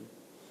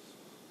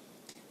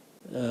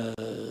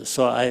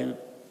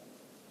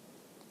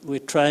 We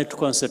try to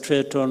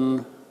concentrate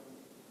on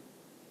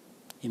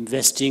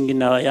investing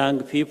in our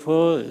young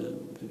people,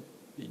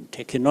 in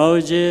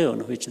technology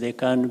on which they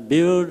can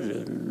build,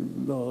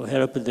 or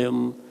help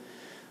them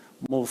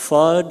move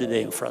forward,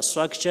 the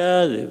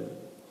infrastructure, the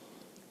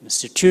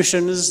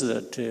institutions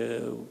that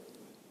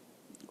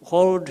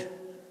hold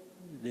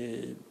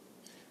the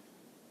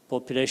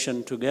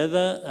population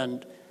together.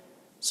 And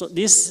so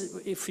this,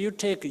 if you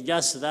take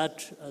just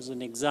that as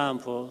an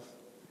example,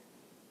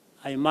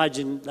 I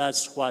imagine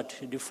that's what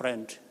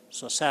different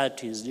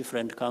societies,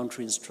 different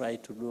countries try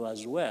to do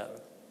as well.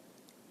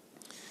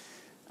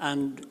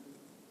 And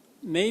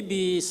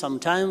maybe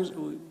sometimes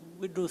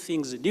we do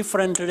things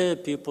differently.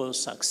 People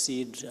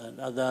succeed and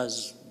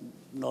others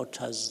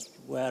not as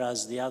well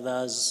as the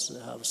others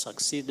have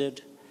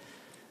succeeded.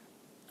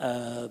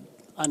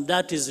 And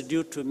that is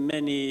due to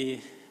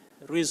many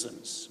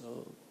reasons,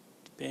 so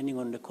depending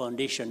on the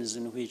conditions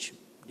in which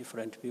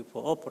different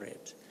people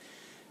operate.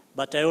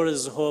 But I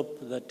always hope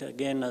that,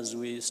 again, as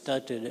we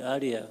started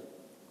earlier,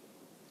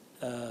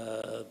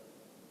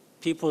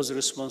 people's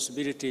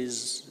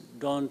responsibilities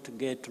don't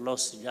get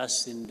lost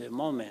just in the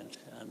moment,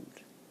 and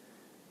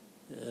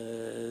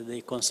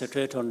they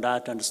concentrate on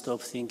that and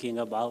stop thinking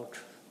about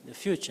the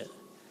future.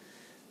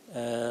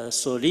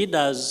 So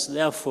leaders,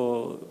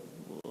 therefore,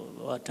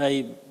 what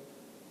I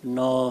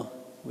know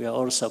we are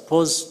all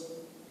supposed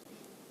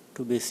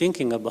to be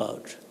thinking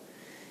about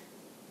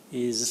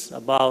is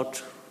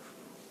about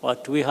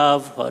what we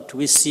have, what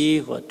we see,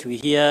 what we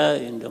hear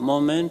in the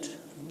moment,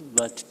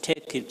 but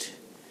take it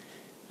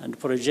and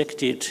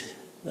project it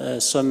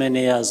so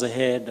many years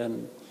ahead.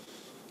 And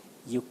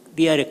you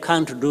really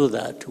can't do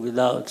that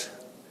without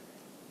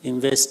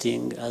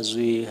investing, as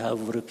we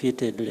have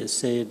repeatedly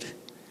said,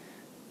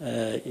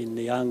 in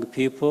the young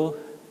people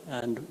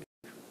and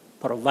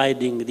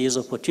providing these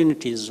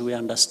opportunities we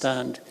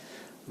understand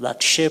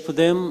that shape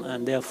them,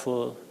 and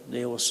therefore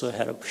they also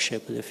help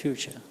shape the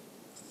future.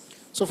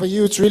 So for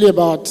you, it's really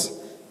about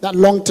that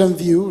long-term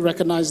view,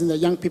 recognizing that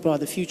young people are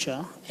the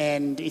future,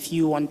 and if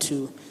you want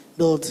to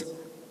build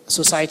a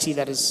society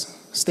that is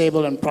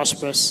stable and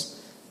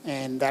prosperous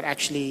and that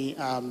actually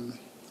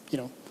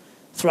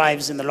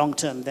thrives in the long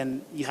term,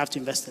 then you have to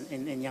invest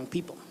in young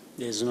people.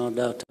 There's no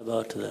doubt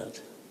about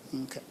that.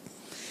 Okay.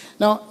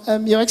 Now,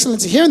 Your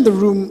Excellency, here in the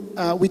room,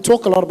 we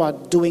talk a lot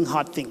about doing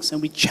hard things,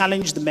 and we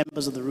challenge the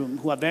members of the room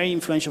who are very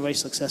influential, very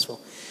successful,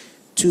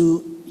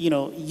 to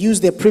use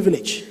their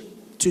privilege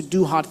to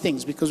do hard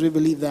things, because we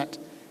believe that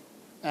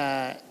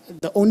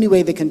the only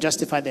way they can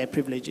justify their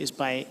privilege is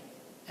by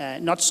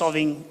not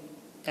solving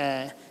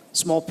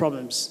small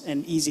problems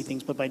and easy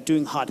things, but by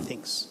doing hard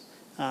things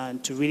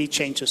to really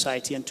change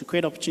society and to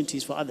create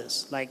opportunities for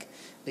others, like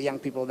the young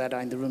people that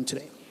are in the room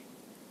today.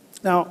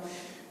 Now,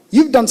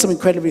 you've done some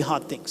incredibly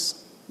hard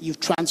things. You've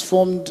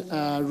transformed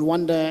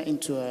Rwanda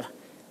into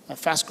a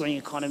fast-growing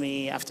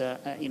economy after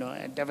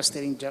a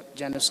devastating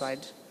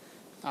genocide.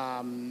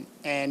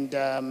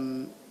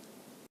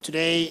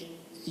 Today,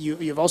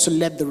 you've also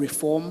led the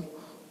reform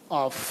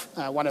of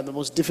one of the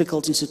most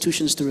difficult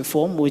institutions to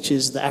reform, which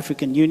is the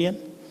African Union.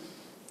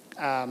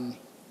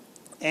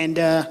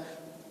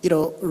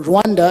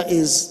 Rwanda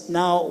is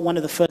now one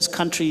of the first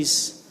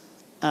countries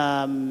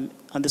on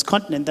this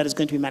continent that is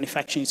going to be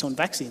manufacturing its own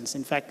vaccines.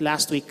 In fact,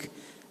 last week,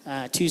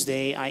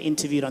 Tuesday, I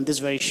interviewed on this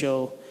very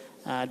show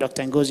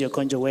Dr. Ngozi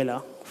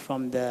Okonjo-Iweala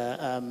from the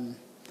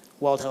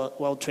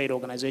World Trade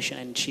Organization,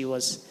 and she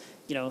was,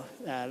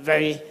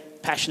 very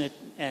passionate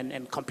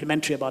and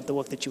complimentary about the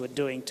work that you were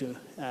doing to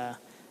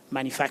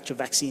manufacture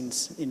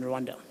vaccines in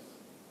Rwanda.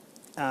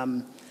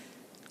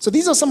 So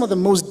these are some of the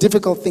most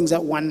difficult things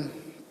that one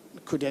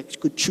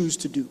could choose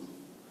to do.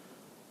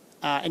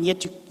 And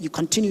yet you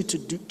continue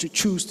to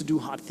choose to do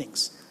hard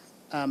things.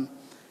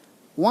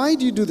 Why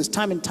do you do this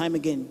time and time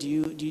again? Do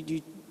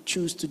you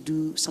choose to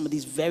do some of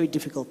these very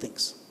difficult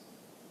things?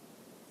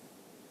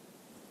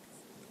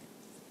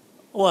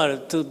 Well,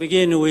 to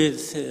begin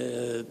with,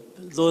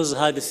 those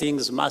hard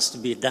things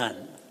must be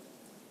done,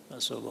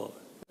 first of all.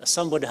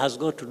 Somebody has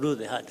got to do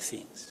the hard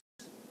things.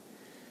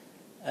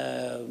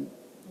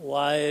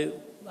 Why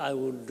I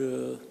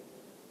would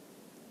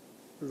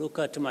look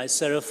at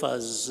myself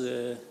as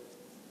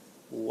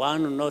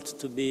one not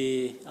to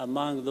be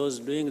among those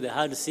doing the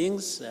hard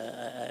things,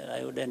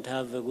 I wouldn't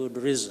have a good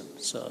reason,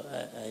 so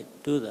I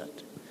do that.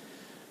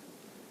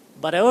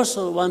 But I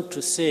also want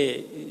to say,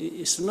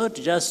 it's not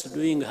just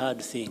doing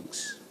hard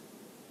things.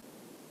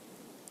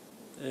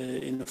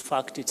 In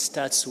fact, it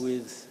starts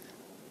with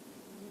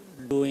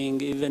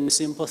doing even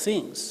simple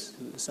things.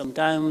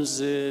 Sometimes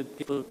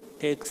people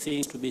take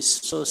things to be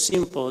so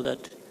simple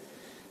that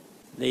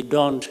they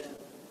don't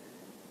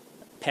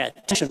pay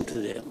attention to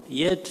them.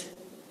 Yet,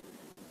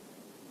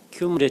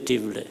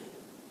 cumulatively,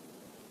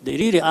 they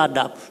really add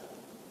up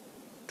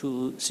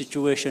to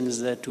situations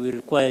that will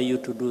require you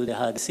to do the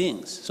hard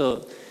things.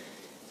 So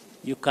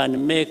you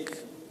can make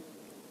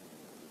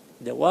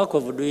the work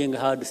of doing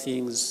hard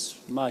things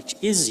much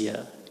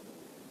easier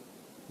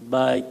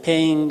by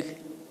paying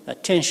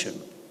attention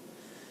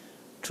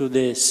to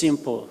the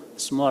simple,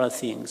 smaller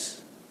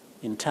things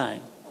in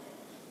time,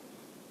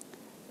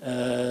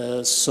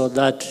 so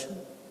that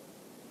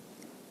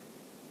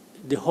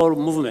the whole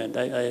movement,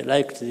 I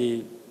liked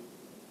the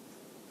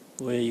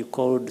way you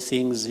called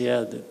things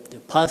here, the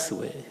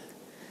pathway.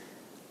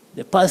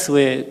 The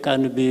pathway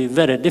can be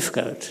very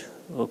difficult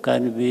or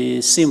can be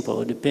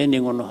simple,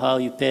 depending on how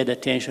you paid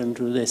attention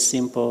to the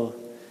simple,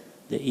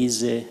 the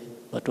easy,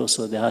 but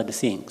also the hard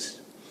things.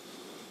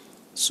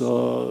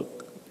 So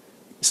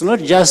it's not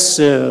just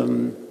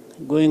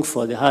going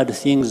for the hard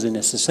things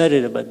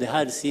necessarily, but the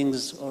hard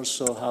things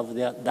also have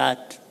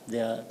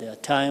their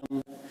time,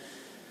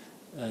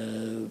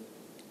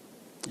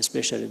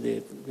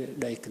 especially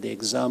like the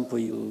example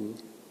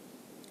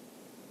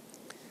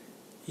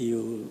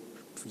you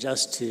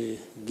just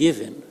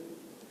given.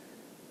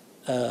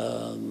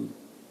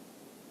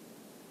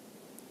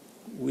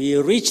 We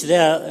reach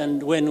there,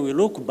 and when we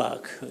look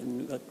back,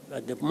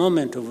 at the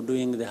moment of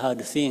doing the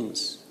hard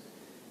things,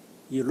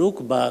 you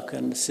look back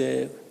and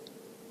say,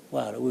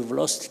 well, we've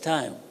lost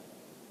time.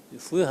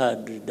 If we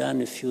had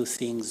done a few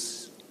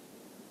things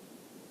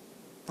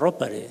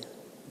properly,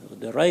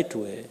 the right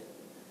way,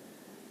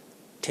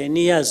 10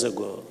 years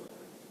ago,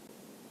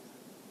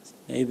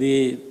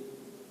 maybe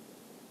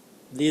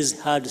these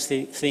hard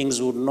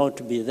things would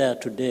not be there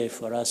today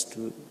for us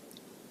to,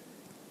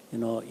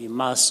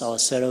 immerse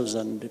ourselves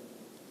and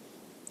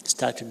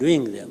start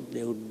doing them.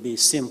 They would be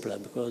simpler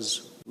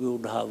because we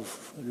would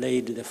have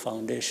laid the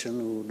foundation,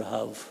 we would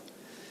have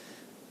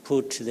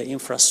put the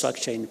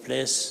infrastructure in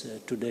place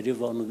to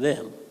deliver on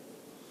them.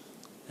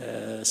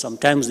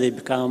 Sometimes they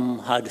become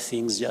hard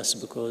things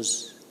just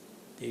because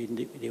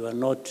they were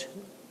not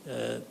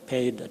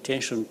paid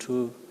attention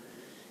to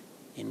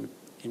in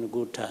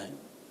good time.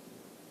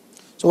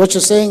 So what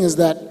you're saying is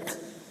that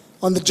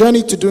on the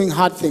journey to doing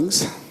hard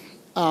things,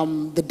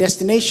 the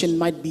destination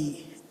might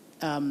be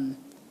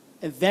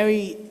a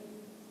very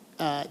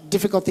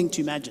difficult thing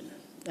to imagine,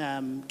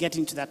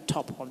 getting to that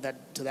top of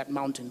that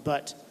mountain.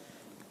 But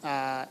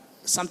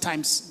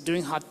sometimes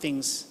doing hard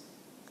things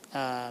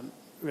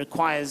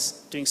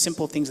requires doing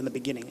simple things in the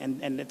beginning,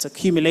 and it's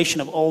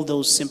accumulation of all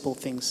those simple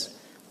things.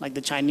 Like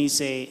the Chinese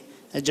say,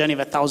 a journey of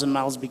 1,000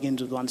 miles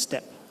begins with one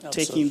step.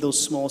 Absolutely. Taking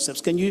those small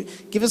steps. Can you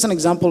give us an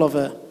example of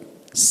a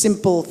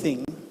simple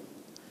thing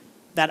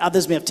that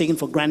others may have taken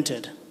for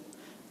granted,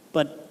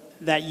 but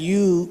that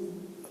you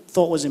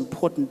thought was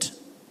important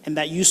and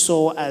that you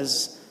saw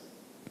as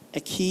a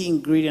key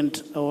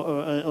ingredient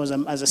or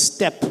as a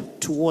step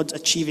towards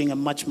achieving a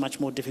much, much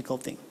more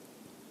difficult thing?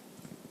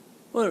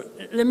 Well,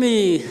 let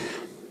me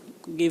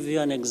give you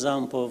an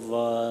example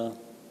of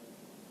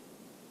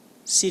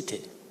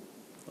city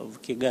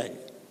of Kigali,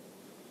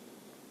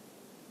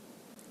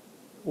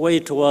 where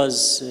it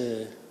was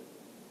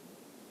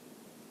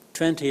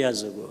 20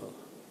 years ago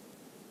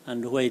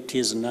and where it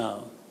is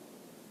now.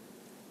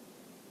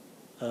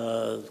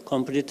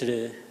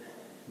 Completely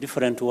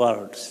different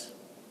worlds.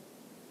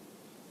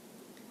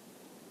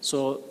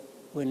 So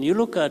when you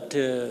look at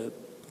the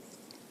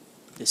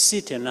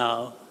city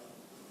now,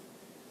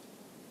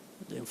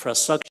 the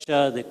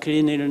infrastructure, the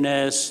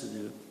cleanliness,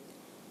 the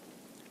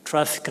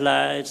traffic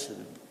lights,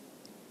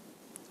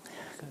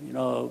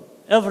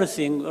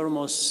 everything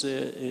almost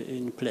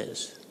in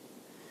place,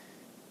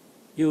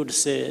 you would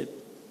say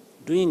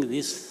doing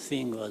this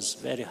thing was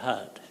very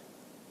hard,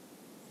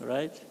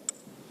 right?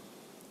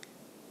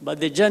 But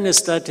the journey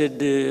started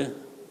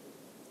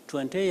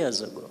 20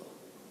 years ago.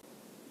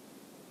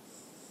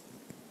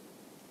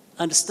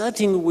 And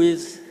starting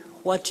with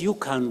what you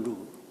can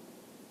do,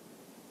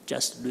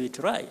 just do it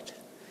right.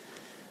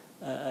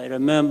 I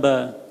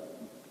remember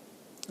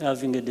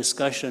having a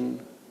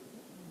discussion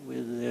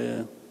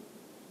with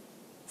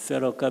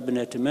fellow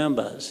cabinet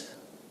members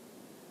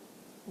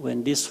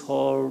when this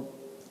whole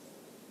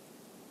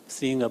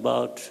thing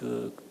about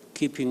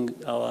keeping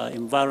our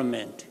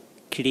environment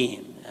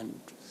clean and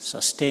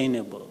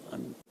sustainable.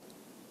 And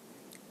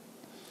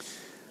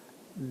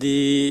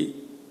the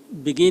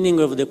beginning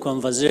of the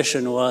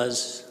conversation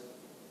was,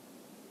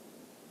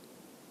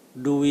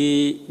 do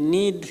we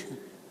need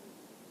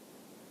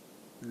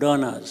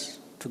donors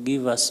to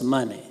give us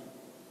money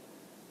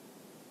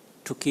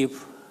to keep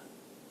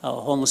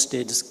our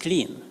homesteads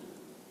clean,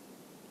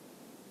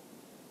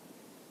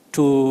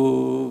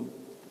 to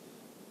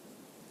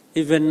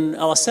even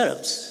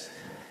ourselves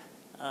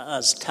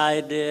as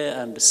tidy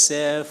and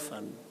safe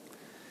and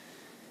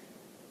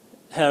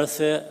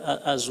healthy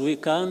as we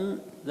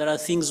can? There are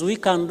things we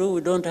can do.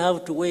 We don't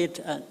have to wait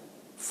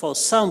for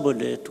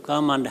somebody to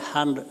come and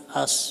hand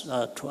us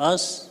to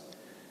us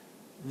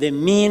the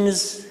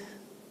means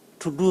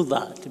to do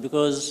that,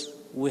 because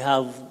we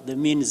have the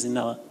means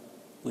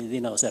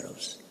within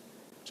ourselves.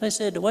 So I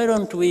said, why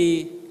don't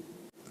we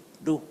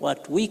do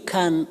what we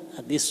can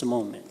at this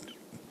moment?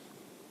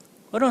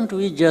 Why don't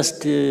we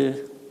just,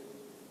 pick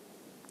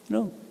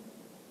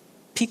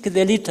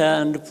the litter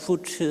and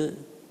put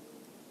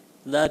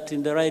that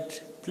in the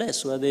right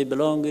place where they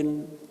belong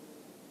in.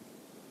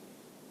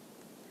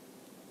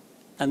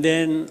 And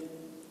then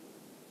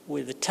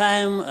with the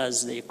time,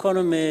 as the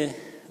economy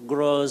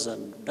grows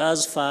and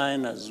does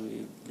fine, as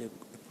the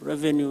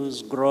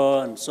revenues grow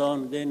and so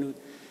on,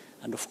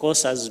 and of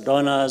course as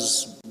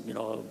donors,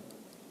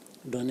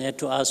 donate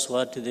to us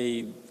what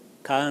they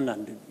can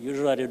and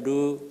usually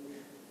do,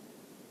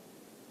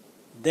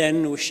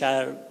 then we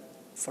shall,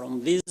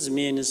 from these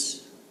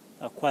means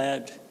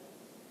acquired,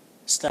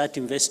 start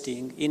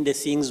investing in the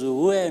things we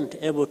weren't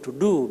able to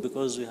do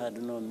because we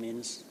had no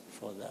means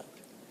for that.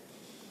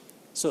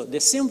 So the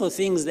simple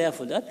things,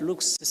 therefore, that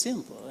looks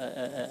simple.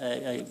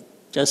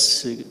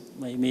 just,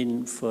 I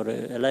mean, for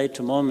a light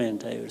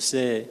moment, I would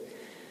say,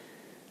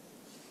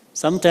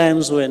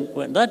 sometimes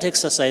when that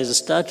exercise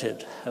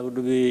started, I would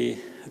be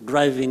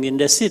driving in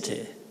the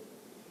city.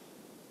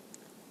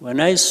 When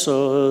I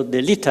saw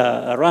the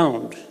litter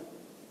around,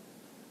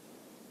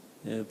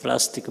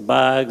 plastic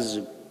bags,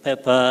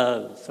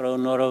 paper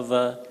thrown all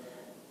over,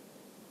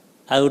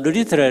 I would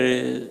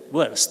literally,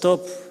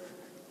 stop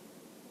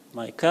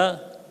my car,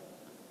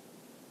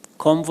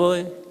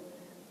 convoy,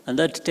 and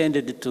that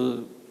tended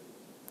to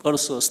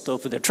also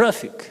stop the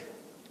traffic.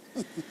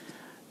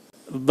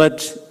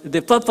 But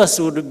the purpose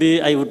would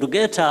be I would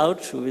get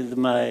out with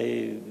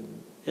my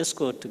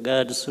escort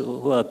guards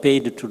who are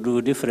paid to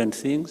do different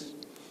things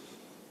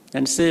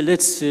and say,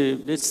 let's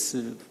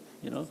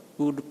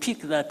we would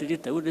pick that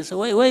litter. We would say,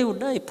 why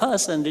would I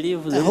pass and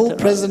leave the litter? A whole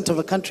president of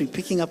a country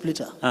picking up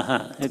litter.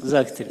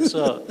 Exactly.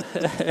 So,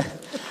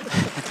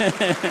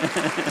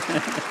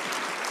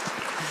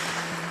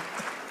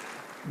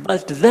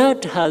 but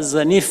that has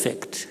an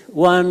effect.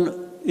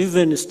 One,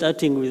 even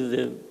starting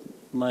with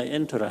my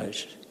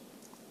entourage,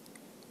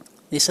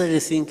 they started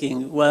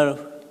thinking, well,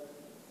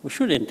 we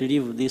shouldn't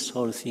leave this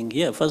whole thing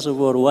here. First of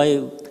all,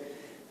 why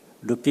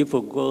do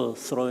people go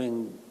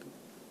throwing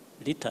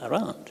litter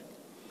around?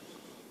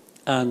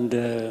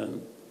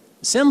 And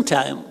same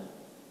time,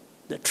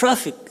 the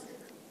traffic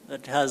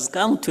that has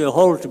come to a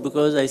halt,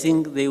 because I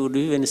think they would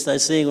even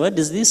start saying, what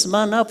is this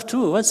man up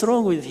to? What's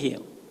wrong with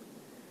him?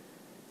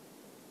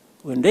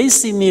 When they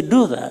see me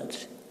do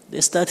that,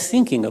 they start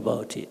thinking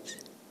about it.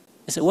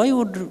 They say, why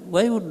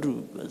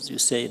would, as you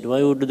said,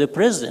 why would the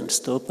president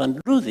stop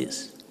and do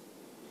this?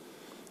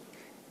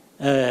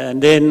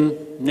 And then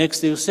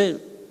next you say,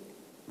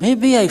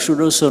 maybe I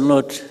should also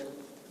not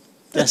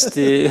just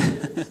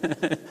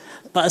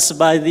pass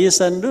by this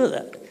and do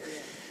that.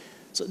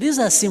 So these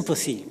are simple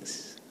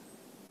things.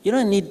 You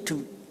don't need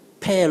to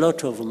pay a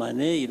lot of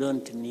money. You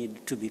don't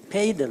need to be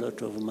paid a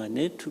lot of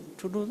money to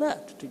do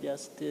that, to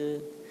just,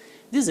 this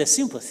is a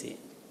simple thing.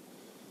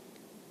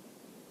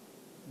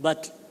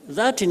 But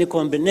that in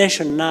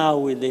combination now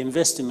with the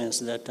investments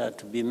that are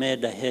to be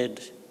made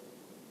ahead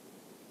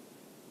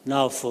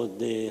now for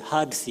the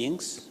hard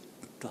things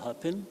to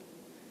happen,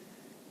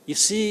 you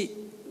see,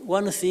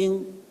 one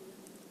thing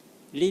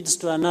leads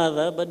to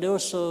another, but they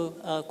also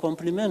are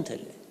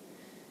complementary.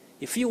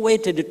 If you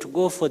waited to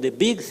go for the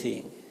big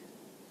thing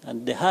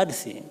and the hard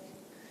thing,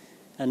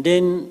 and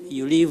then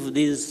you leave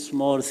these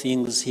small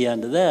things here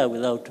and there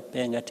without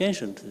paying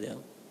attention to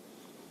them,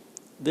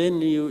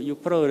 then you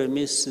probably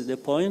miss the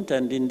point,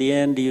 and in the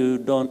end you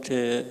don't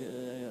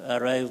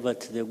arrive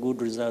at the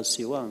good results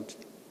you want.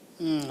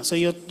 So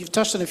you've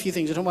touched on a few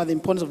things. You're talking about the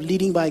importance of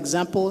leading by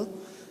example,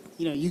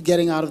 you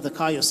getting out of the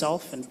car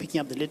yourself and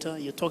picking up the litter.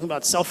 You're talking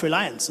about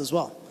self-reliance as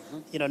well.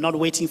 Not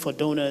waiting for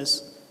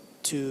donors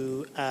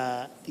to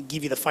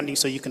give you the funding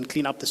so you can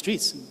clean up the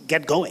streets.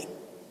 Get going.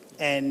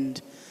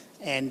 And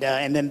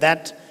then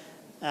that,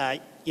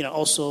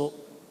 also,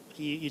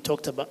 you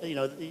talked about,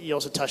 you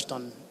also touched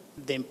on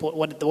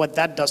what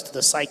that does to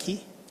the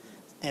psyche,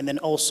 and then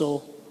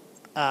also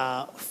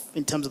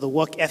in terms of the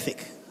work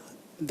ethic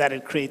that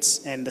it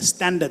creates and the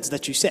standards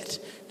that you set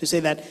to say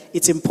that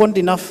it's important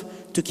enough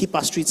to keep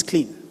our streets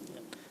clean.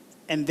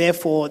 And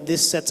therefore,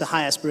 this sets a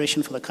high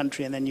aspiration for the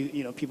country, and then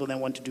people then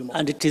want to do more.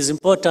 And it is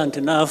important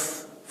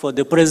enough for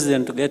the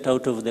president to get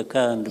out of the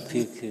car and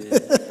pick.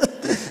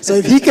 So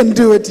if he can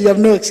do it, you have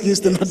no excuse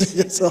to not do it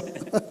yourself.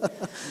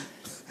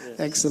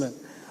 Excellent.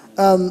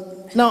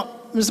 Now,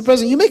 Mr.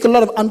 President, you make a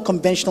lot of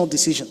unconventional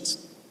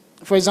decisions.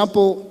 For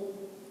example,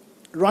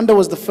 Rwanda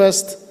was the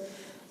first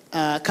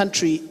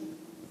country,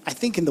 I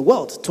think, in the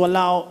world to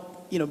allow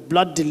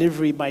blood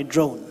delivery by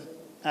drone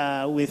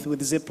with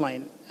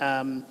zipline.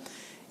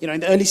 In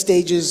the early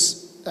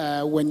stages,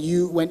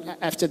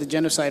 after the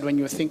genocide, when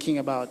you were thinking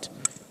about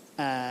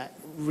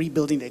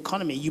rebuilding the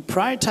economy, you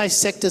prioritized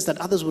sectors that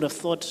others would have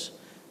thought,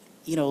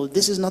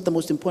 this is not the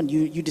most important.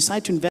 You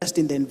decide to invest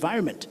in the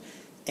environment,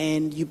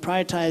 and you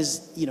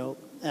prioritize,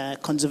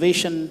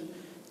 conservation,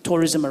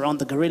 tourism around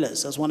the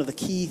gorillas as one of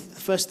the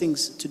first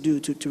things to do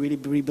to really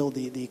rebuild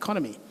the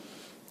economy.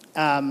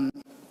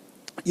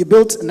 You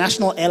built a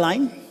national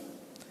airline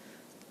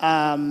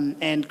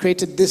and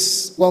created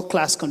this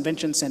world-class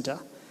convention center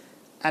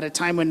at a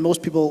time when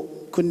most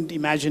people couldn't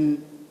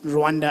imagine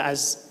Rwanda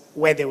as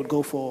where they would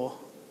go for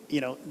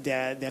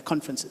their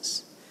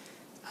conferences.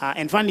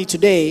 And finally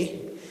today,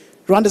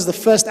 Rwanda is the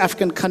first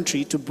African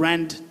country to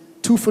brand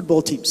 2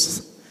 football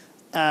teams,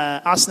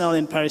 Arsenal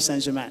and Paris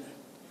Saint-Germain.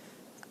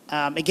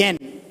 Again,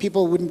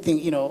 people wouldn't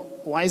think,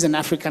 why is an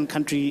African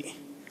country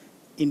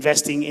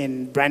investing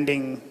in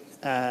branding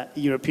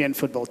European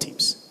football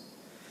teams?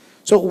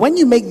 So when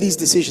you make these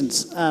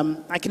decisions,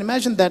 I can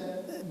imagine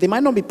that they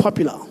might not be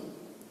popular,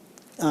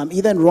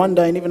 either in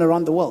Rwanda and even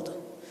around the world.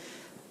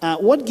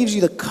 What gives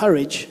you the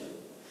courage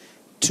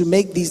to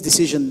make these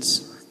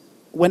decisions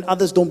when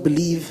others don't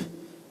believe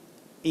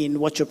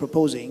in what you're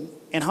proposing?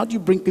 And how do you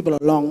bring people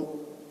along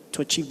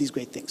to achieve these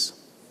great things?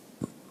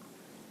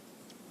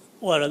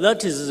 Well,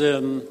 that is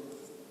the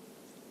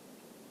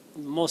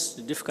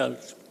most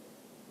difficult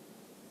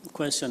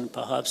question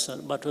perhaps,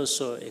 but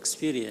also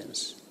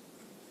experience.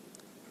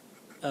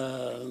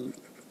 And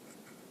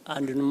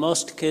in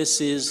most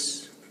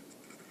cases,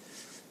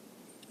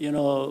 you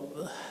know,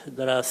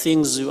 there are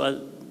things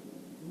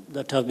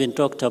that have been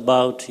talked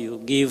about. You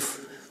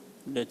give,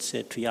 let's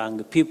say, to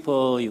young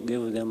people, you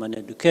give them an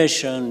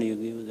education, you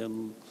give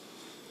them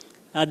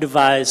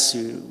advice,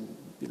 you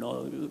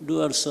know, you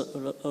do all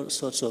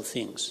sorts of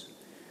things.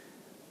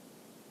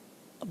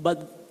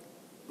 But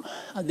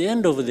at the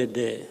end of the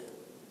day,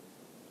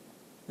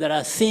 there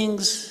are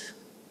things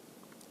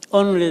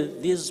only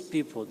these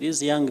people,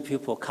 these young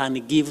people, can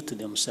give to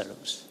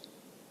themselves.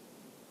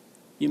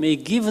 You may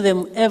give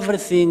them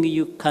everything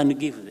you can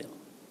give them.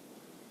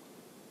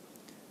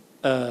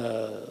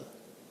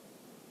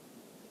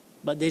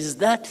 But there is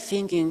that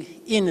thinking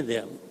in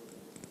them.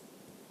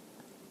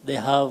 They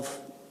have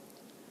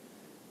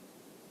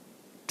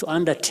to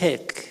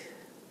undertake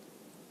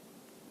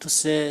to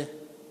say,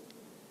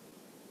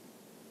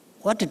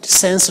 what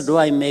sense do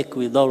I make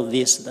with all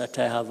this that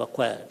I have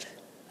acquired?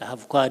 I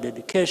have acquired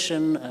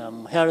education,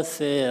 I'm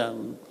healthy,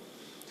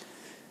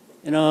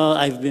 you know,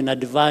 I've been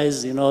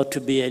advised, you know,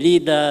 to be a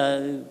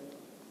leader.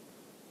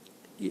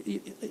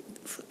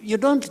 You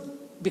don't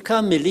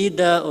become a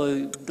leader or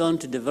you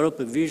don't develop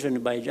a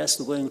vision by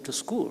just going to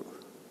school.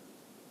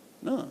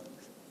 No.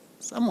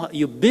 Somehow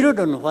you build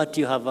on what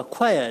you have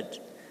acquired,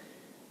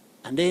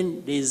 and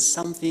then there's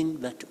something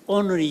that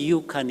only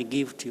you can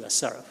give to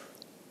yourself.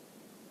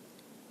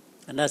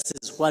 And that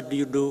is, what do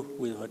you do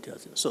with what you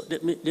have? So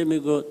let me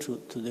go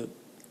to the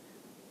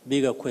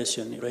bigger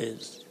question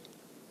raised.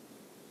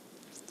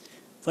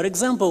 For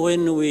example,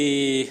 when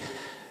we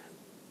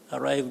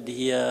arrived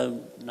here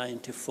in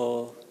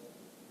 94,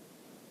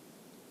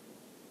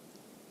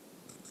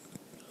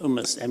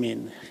 almost, I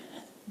mean,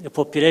 the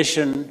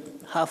population,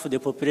 half of the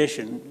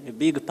population, a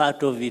big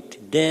part of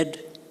it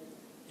dead,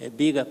 a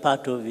bigger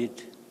part of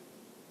it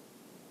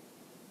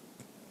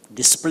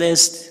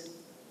displaced,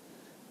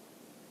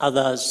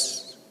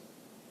 others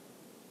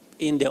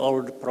in the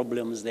old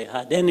problems they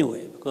had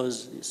anyway,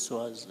 because this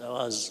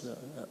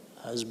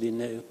has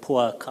been a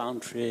poor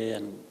country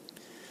and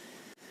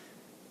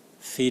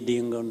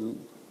feeding on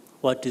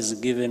what is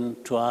given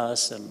to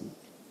us and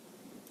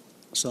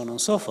so on and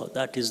so forth.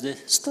 That is the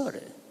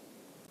story.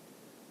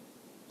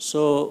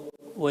 So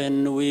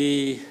when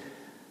we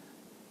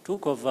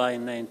took over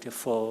in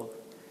 94,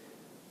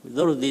 with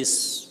all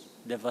this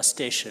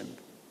devastation,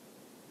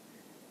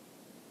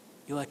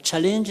 you are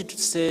challenged to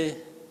say,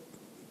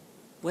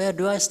 where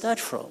do I start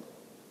from?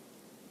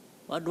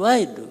 What do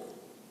I do?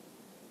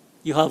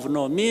 You have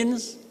no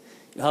means,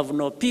 you have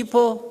no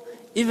people.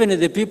 Even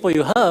the people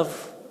you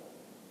have,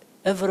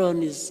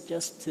 everyone is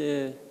just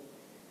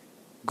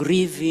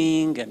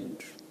grieving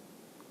and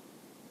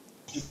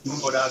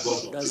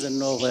doesn't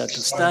know where to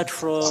start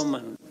from.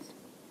 And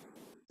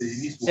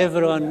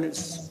everyone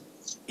is,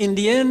 in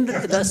the end,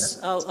 that's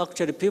how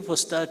actually people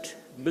start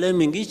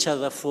blaming each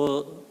other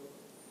for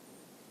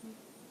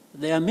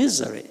their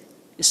misery.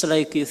 It's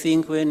like you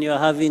think when you're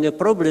having a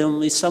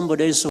problem, it's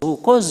somebody else who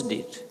caused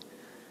it.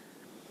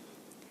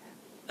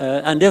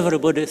 And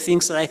everybody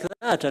thinks like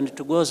that, and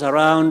it goes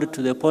around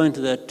to the point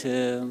that...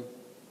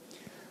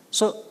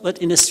 but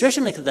in a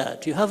situation like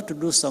that, you have to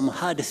do some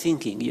hard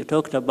thinking. You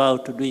talked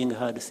about doing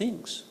hard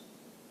things.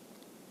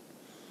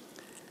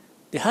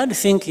 The hard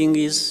thinking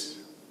is,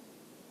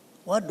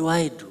 what do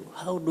I do?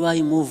 How do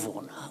I move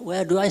on?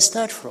 Where do I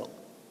start from?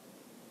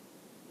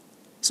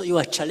 So you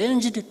are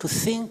challenged to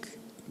think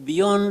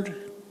beyond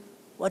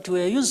what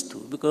we are used to,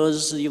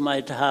 because you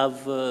might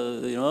have,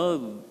 you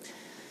know,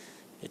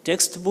 a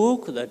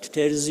textbook that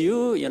tells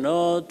you, you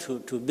know,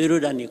 to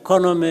build an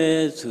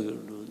economy, to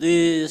do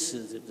this,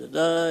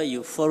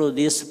 you follow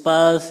this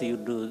path, you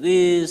do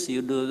this,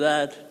 you do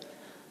that.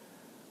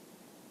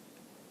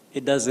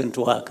 It doesn't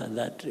work in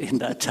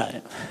that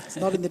time. It's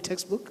not in the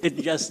textbook? It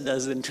just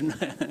doesn't.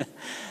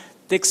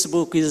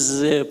 Textbook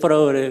is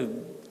probably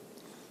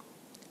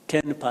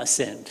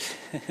 10%.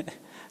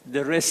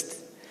 The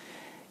rest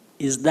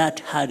is that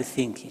hard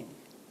thinking.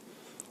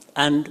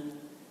 And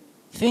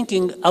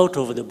thinking out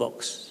of the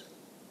box.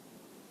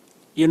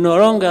 You no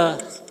longer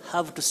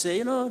have to say,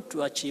 you know,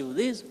 to achieve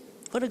this.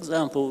 For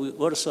example, we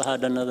also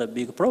had another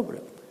big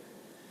problem.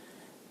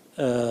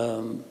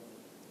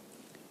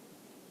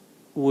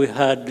 We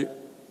had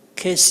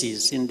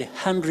cases in the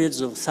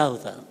hundreds of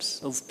thousands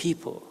of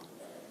people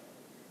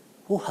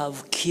who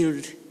have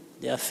killed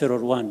their fellow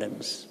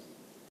Rwandans.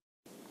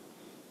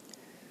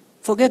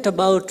 Forget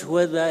about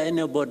whether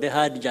anybody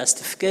had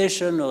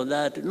justification or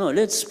that. No,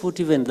 let's put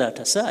even that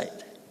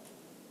aside.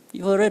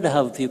 You already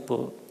have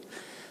people.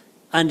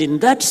 And in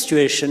that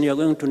situation, you're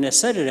going to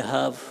necessarily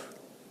have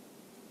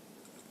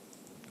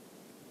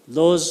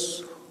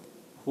those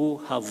who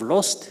have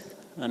lost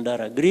and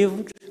are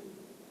aggrieved,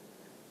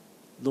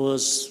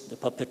 the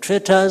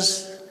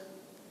perpetrators,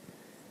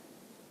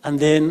 and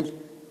then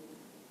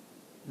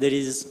there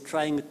is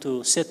trying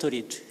to settle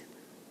it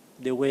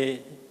the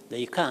way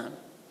they can.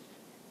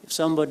 If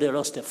somebody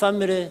lost a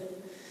family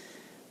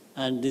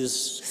and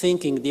is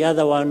thinking the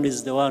other one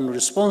is the one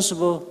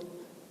responsible,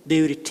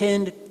 they will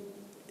tend,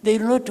 they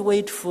will not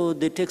wait for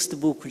the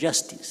textbook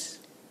justice.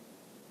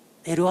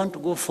 They want to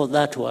go for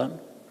that one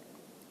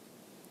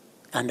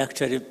and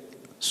actually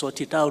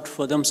sort it out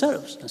for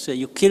themselves and say,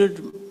 you killed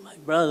my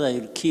brother,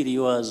 I'll kill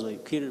yours, or you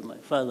killed my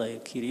father, I'll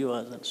kill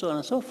yours, and so on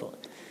and so forth.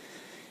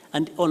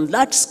 And on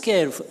that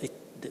scale,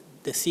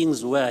 the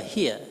things were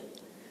here.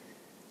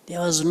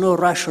 There was no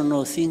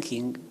rational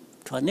thinking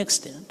to an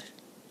extent.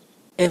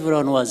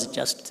 Everyone was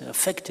just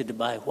affected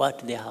by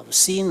what they have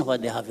seen,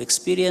 what they have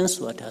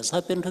experienced, what has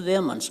happened to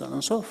them, and so on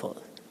and so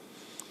forth.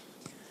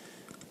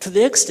 To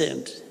the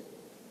extent,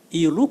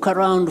 you look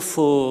around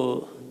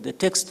for the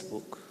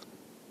textbook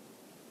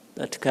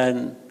that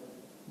can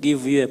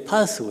give you a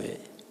pathway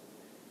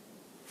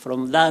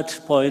from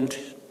that point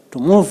to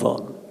move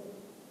on,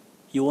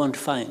 you won't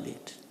find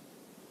it.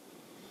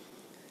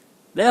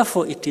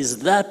 Therefore, it is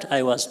that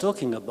I was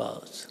talking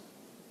about.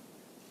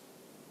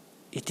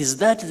 It is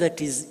that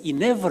is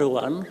in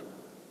everyone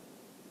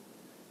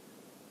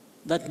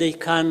that they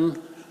can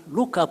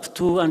look up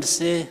to and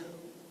say,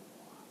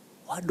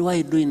 what do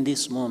I do in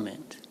this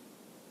moment?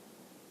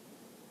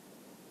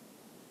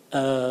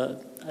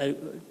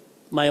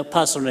 My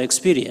personal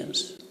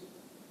experience.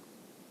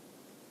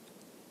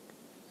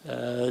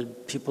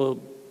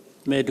 People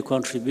made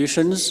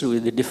contributions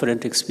with the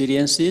different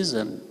experiences,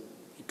 and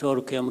it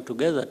all came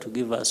together to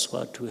give us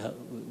what we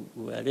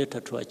were later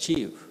to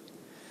achieve.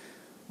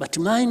 But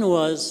mine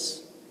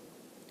was,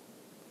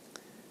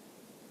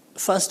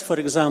 first, for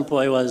example,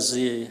 I was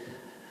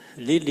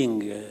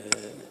leading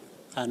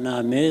an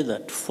army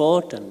that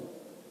fought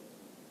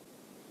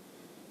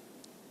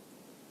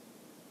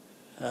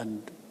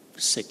and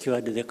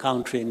secured the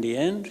country in the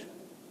end.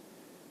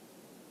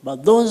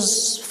 But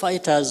those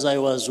fighters I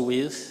was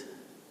with,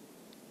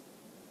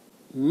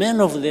 many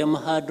of them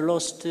had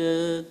lost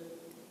their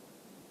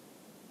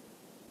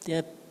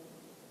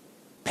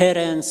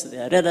parents,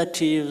 their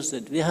relatives,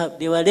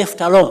 they were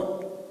left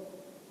alone.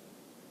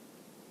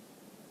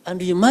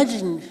 And you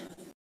imagine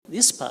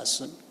this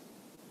person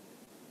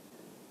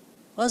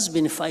has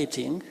been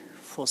fighting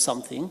for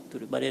something to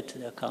liberate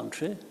their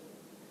country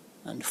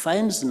and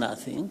finds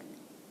nothing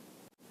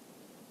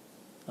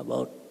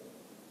about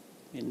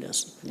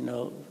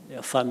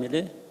their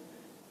family.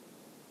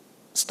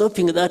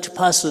 Stopping that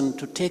person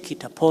to take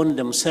it upon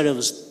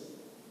themselves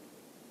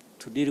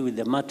to deal with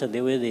the matter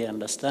the way they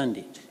understand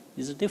it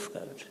is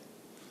difficult.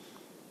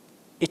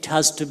 It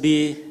has to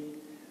be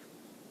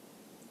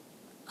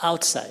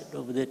outside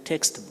of the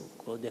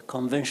textbook or the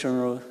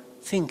conventional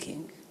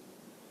thinking.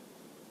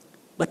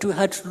 But we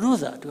had to do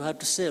that. We had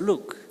to say,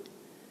 look,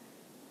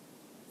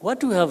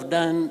 what we have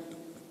done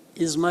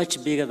is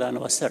much bigger than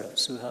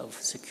ourselves. We have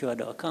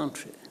secured our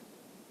country.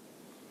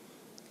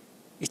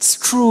 It's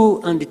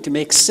true and it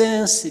makes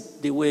sense,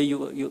 the way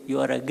you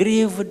are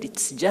aggrieved,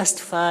 it's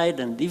justified,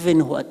 and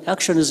even what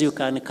actions you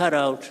can carry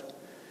out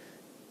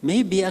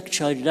may be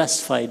actually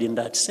justified in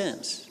that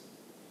sense.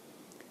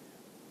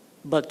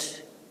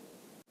 But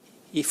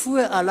if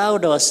we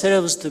allowed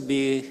ourselves to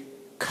be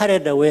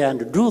carried away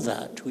and do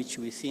that, which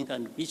we think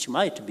and which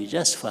might be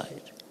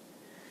justified,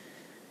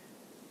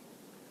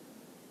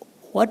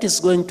 what is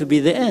going to be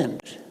the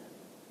end?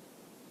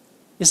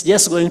 It's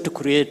just going to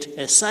create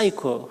a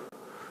cycle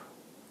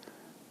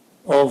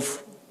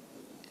of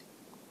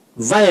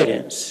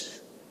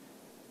violence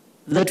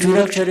that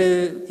will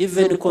actually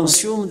even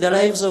consume the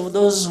lives of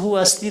those who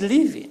are still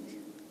living,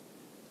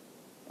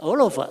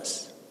 all of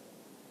us.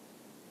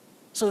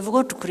 So we've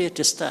got to create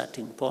a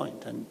starting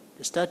point, and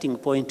the starting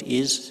point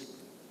is,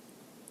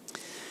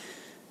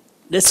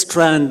 let's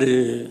try and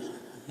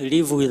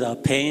live with our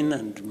pain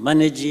and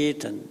manage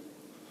it, and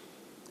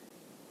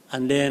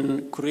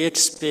then create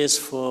space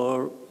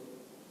for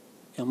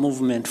a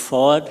movement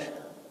forward,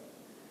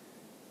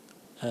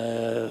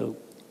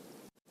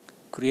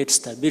 create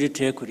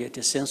stability, create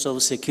a sense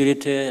of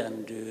security,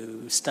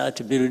 and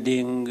start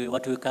building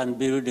what we can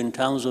build in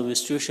terms of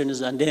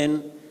institutions, and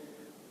then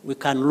we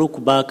can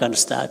look back and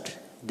start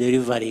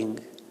delivering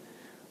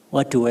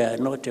what we were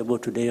not able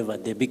to deliver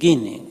at the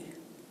beginning.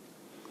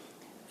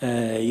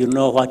 You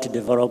know what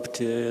developed,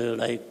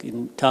 like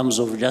in terms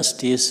of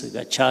justice,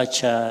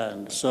 Gacaca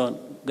and so on.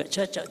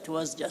 Gacaca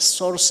was just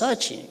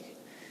soul-searching,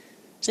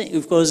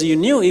 because you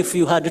knew if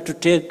you had to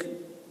take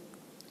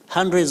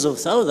hundreds of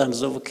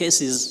thousands of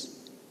cases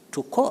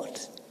to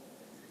court.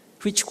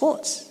 Which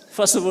courts?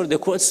 First of all, the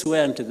courts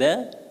weren't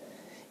there.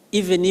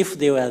 Even if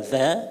they were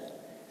there,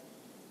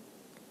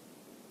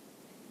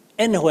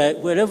 anywhere,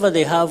 wherever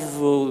they have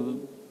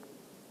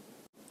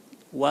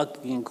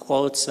working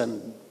courts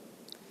and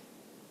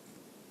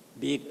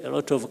a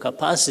lot of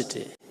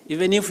capacity,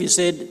 even if you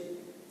said,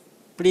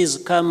 please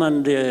come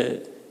and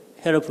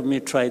help me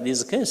try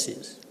these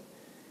cases,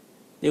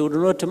 they would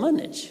not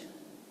manage.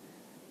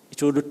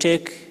 It would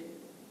take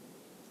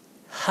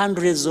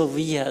hundreds of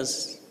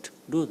years to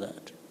do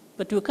that.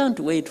 But we can't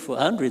wait for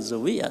hundreds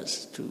of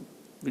years to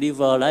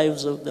live our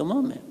lives of the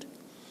moment.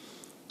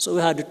 So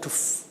we had to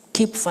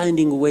keep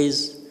finding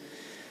ways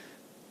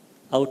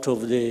out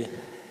of the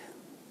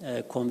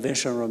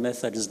conventional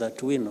methods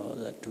that we know,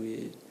 that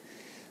we...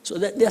 So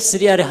that's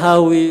really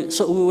how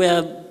so we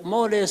were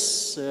more or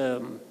less,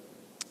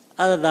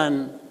 other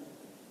than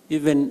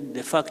even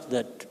the fact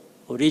that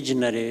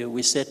originally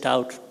we set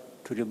out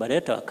to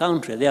liberate our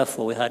country,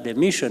 therefore we had a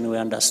mission we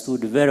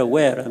understood very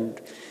well,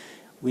 and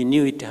we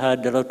knew it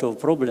had a lot of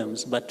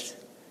problems, but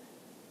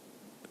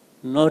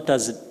not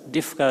as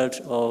difficult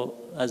or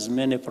as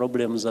many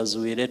problems as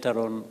we later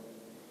on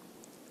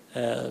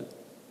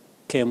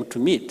came to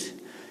meet.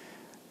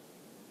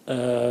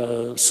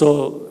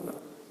 So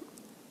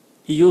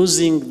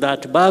using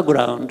that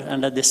background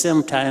and at the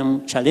same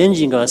time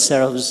challenging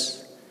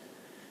ourselves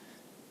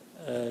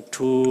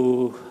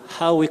to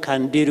how we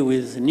can deal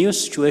with new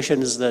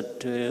situations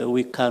that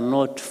we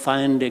cannot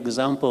find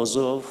examples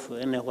of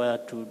anywhere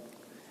to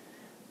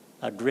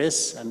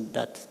address, and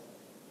that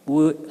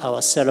we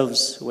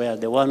ourselves were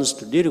the ones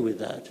to deal with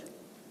that.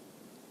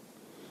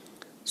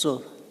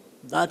 So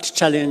that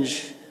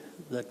challenge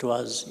that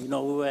was, we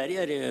were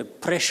really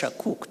pressure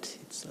cooked.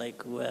 It's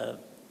like we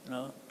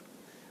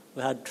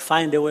had to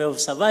find a way of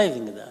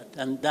surviving that,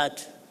 and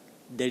that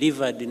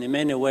delivered in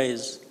many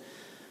ways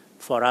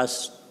for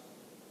us,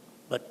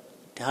 but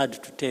it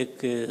had to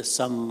take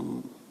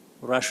some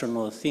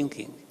rational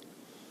thinking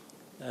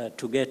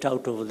to get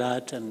out of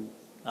that and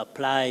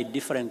apply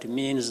different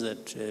means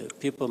that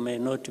people may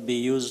not be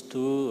used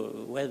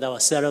to, whether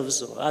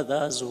ourselves or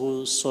others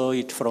who saw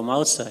it from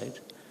outside,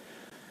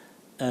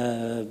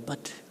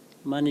 but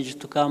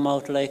managed to come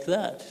out like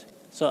that.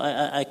 So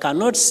I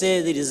cannot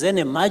say there is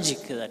any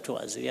magic that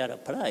was here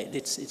applied.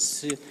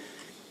 It's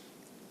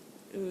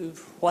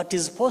what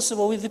is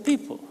possible with the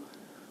people.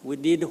 We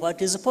did what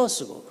is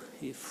possible.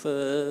 If,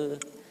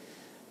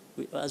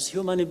 as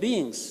human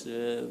beings,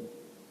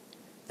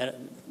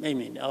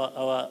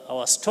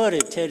 our story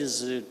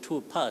tells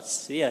two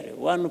parts here.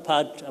 One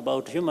part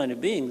about human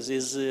beings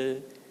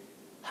is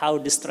how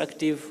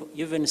destructive,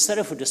 even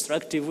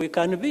self-destructive we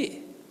can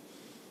be.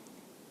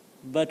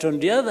 But on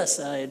the other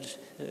side,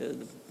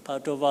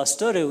 part of our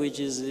story, which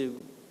is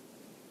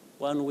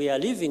one we are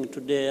living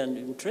today and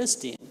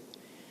interesting,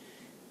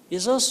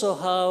 is also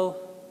how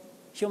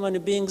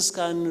human beings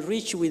can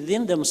reach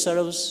within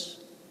themselves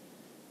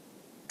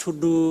to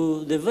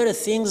do the very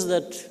things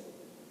that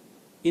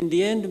in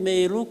the end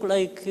may look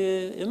like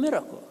a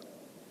miracle.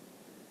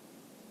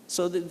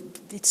 So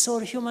it's all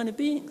human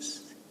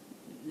beings.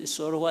 It's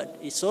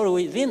all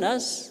within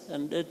us,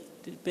 and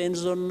it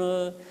depends on,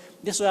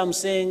 this is why I'm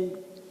saying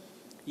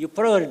you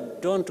probably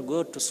don't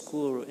go to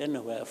school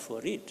anywhere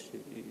for it,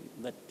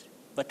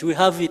 but we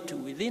have it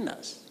within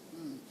us.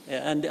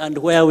 And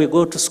where we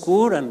go to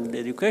school and the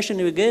education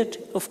we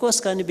get, of course,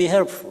 can be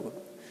helpful.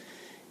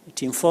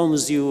 It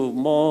informs you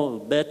more,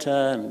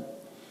 better,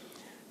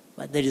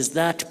 but there is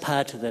that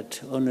part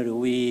that only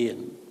we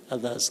and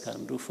others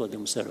can do for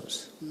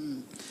themselves.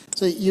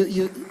 So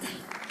you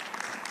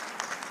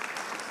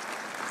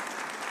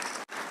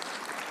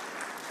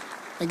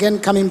again,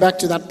 coming back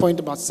to that point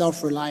about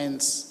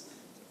self-reliance,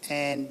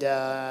 and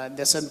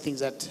there's certain things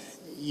that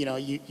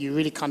you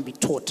really can't be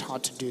taught how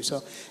to do.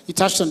 So you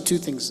touched on two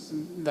things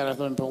that I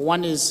thought important.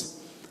 One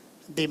is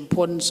the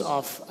importance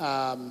of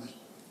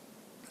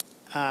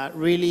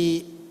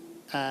really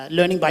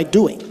learning by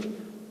doing,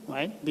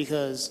 right?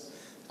 Because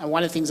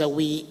one of the things that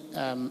we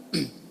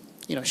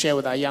share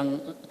with our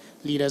young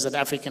leaders at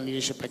African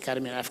Leadership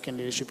Academy and African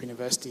Leadership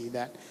University,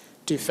 that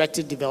to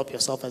effectively develop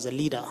yourself as a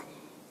leader,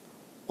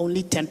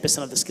 only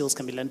 10% of the skills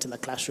can be learned in the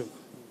classroom.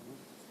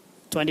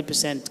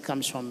 20%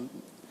 comes from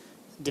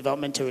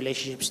developmental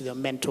relationships with your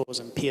mentors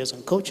and peers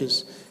and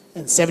coaches,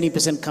 and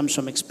 70% comes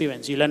from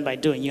experience. You learn by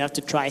doing. You have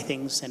to try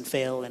things and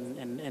fail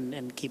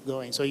and keep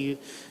going. So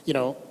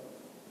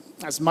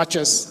as much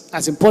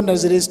as important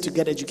as it is to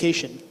get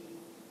education,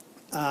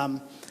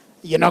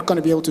 you're not going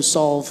to be able to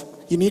solve.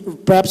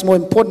 Perhaps more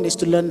important is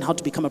to learn how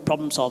to become a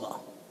problem solver.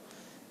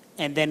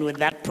 And then with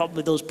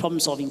those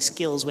problem-solving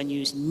skills, when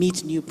you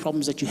meet new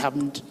problems that you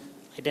haven't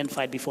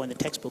identified before in the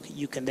textbook,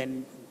 you can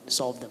then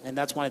solve them. And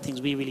that's one of the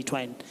things we really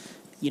try and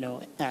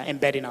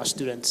embed in our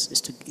students, is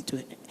to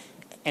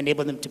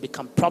enable them to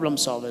become problem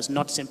solvers,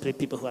 not simply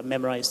people who have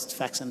memorized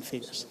facts and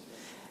figures.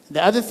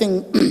 The other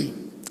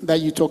thing that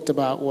you talked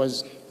about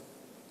was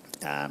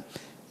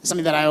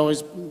something that I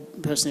always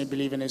personally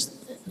believe in, is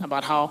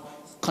about how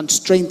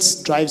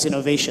constraints drives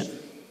innovation.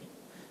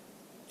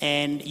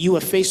 And you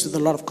were faced with a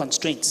lot of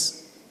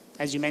constraints.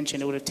 As you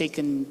mentioned, it would have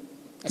taken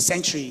a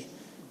century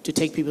to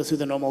take people through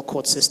the normal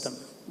court system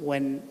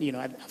when,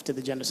 after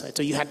the genocide.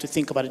 So you had to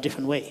think about a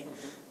different way.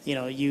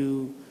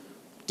 You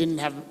didn't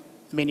have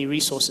many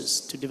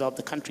resources to develop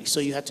the country, so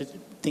you had to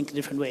think a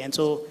different way. And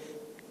so,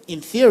 in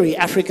theory,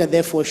 Africa,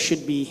 therefore,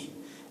 should be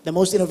the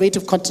most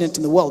innovative continent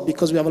in the world,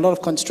 because we have a lot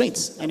of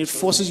constraints, and it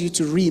forces you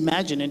to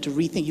reimagine and to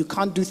rethink. You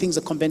can't do things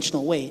a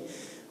conventional way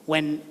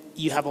when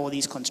you have all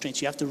these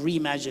constraints. You have to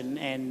reimagine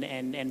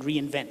and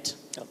reinvent.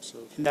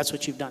 Absolutely. And that's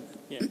what you've done.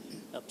 Yeah,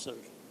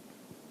 absolutely.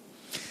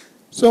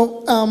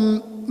 So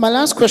my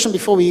last question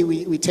before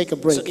we take a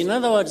break. So in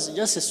other words,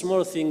 just a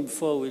small thing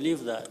before we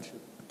leave that,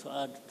 to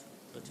add to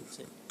what you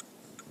said.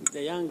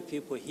 the young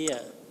people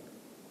here,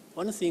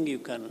 one thing you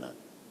can learn,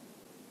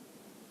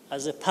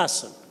 as a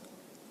person,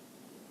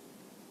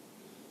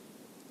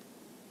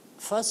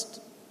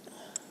 first,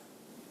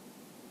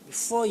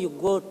 before you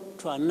go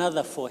to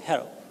another for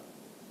help,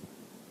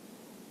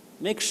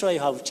 make sure you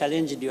have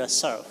challenged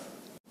yourself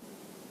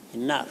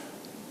enough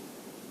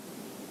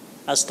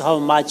as to how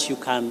much you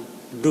can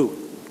do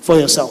For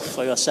yourself.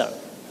 for yourself.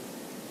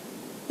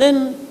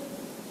 Then,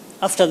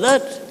 after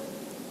that,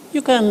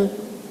 you can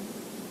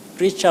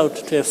reach out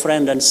to a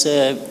friend and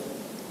say,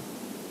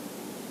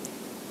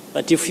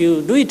 but if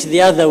you do it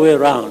the other way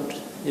around,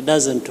 it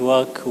doesn't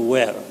work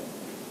well.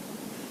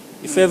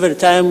 If every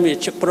time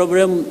it's a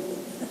problem,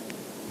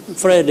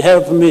 Fred,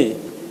 help me,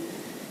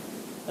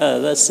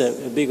 that's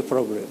a big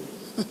problem.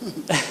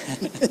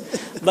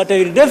 But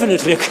I will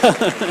definitely come.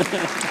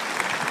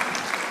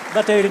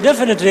 But I will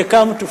definitely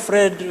come to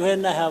Fred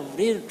when I have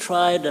really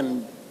tried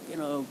and,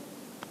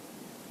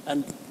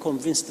 and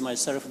convinced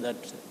myself that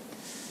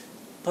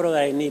probably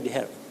I need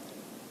help.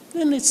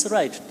 Then it's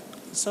right.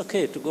 It's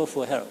okay to go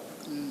for help.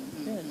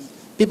 Yes.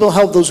 People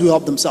help those who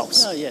help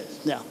themselves. Oh, yes.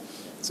 Yeah.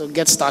 So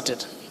get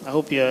started. I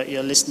hope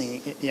you're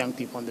listening, young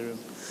people in the room.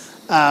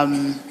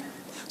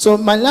 So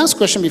my last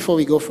question before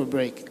we go for a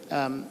break.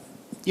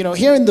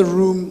 Here in the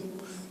room,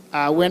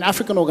 we're an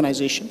African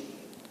organization,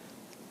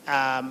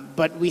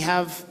 but we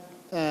have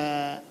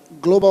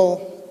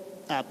global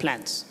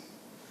plans.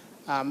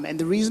 And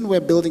the reason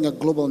we're building a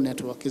global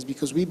network is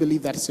because we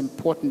believe that it's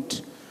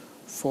important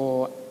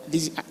for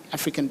these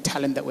African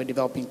talent that we're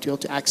developing to be able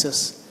to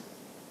access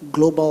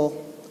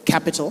global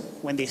capital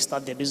when they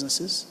start their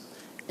businesses,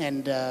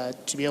 and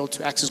to be able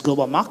to access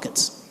global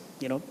markets,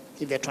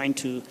 if they're trying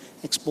to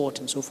export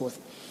and so forth.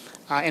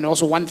 And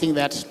also one thing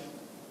that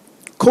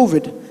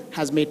COVID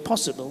has made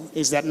possible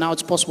is that now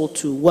it's possible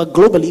to work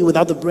globally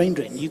without the brain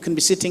drain. You can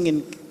be sitting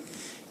in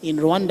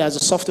Rwanda as a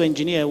software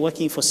engineer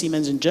working for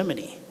Siemens in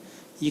Germany.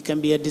 You can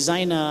be a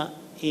designer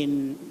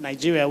in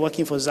Nigeria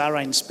working for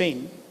Zara in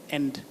Spain.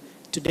 And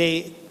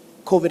today,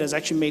 COVID has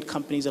actually made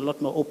companies a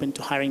lot more open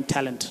to hiring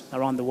talent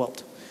around the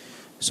world.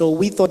 So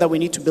we thought that we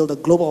need to build a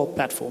global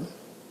platform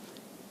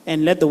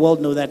and let the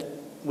world know that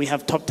we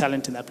have top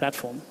talent in that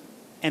platform.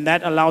 And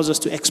that allows us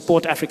to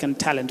export African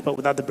talent, but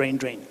without the brain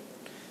drain,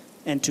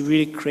 and to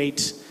really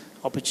create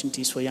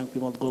opportunities for young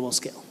people on the global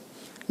scale.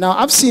 Now,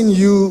 I've seen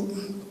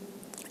you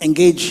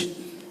engage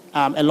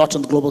a lot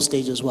on the global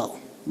stage as well.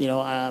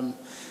 I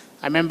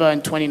remember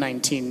in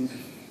 2019,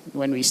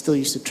 when we still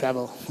used to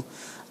travel,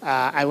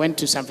 I went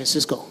to San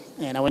Francisco,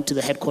 and I went to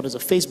the headquarters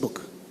of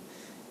Facebook.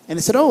 And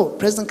they said, oh,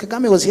 President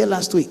Kagame was here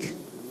last week.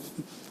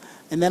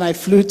 And then I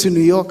flew to New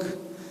York,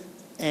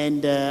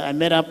 and I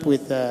met up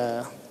with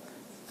a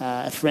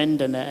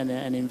friend and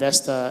an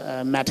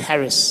investor, Matt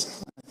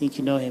Harris. I think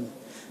you know him.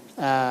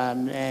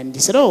 And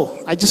he said,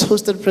 oh, I just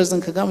hosted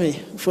President Kagame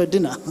for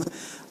dinner.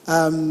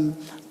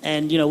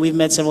 And we've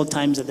met several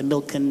times at the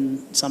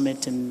Milken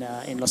Summit in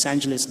Los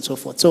Angeles and so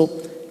forth. So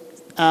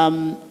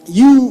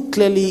you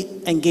clearly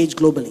engage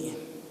globally,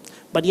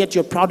 but yet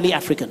you're proudly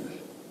African.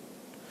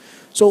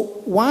 So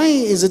why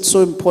is it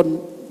so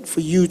important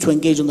for you to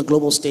engage on the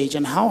global stage,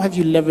 and how have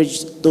you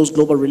leveraged those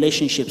global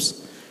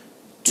relationships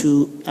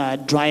to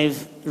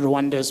drive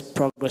Rwanda's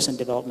progress and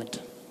development?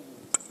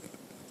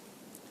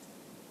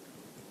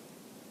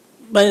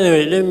 By the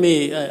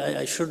way,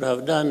 I should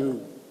have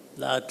done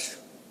that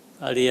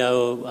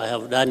earlier. I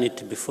have done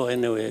it before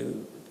anyway.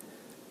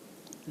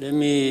 Let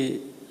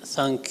me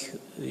thank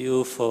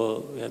you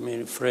for,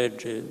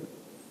 Fred,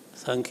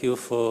 thank you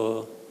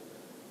for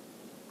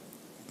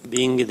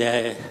being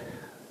the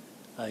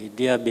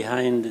idea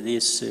behind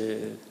this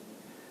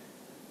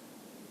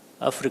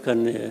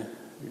African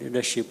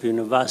Leadership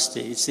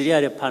University. It's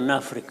really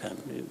Pan-African.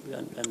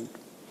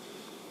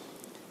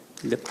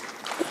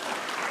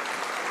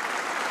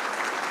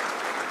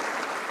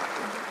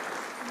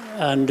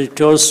 And it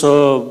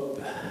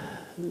also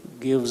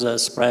gives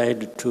us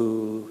pride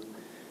to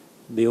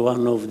be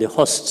one of the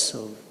hosts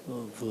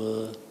of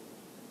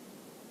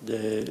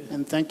the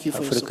and thank you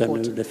for African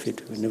your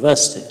Leadership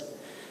University.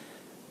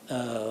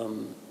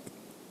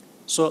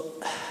 So,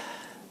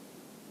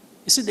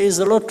 you see, there is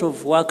a lot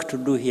of work to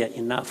do here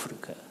in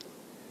Africa.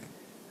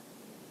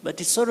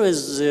 But it's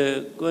always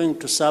going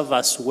to serve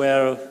us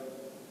well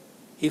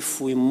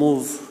if we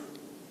move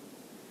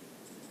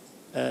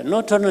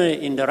not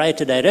only in the right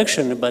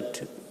direction,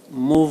 but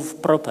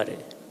move properly,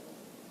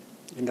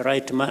 in the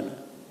right manner.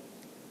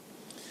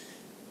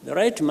 The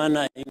right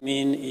manner,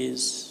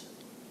 is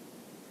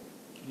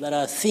there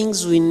are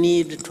things we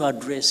need to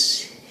address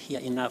here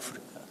in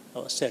Africa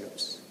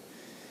ourselves.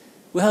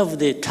 We have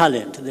the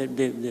talent,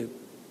 the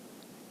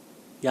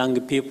young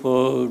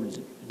people,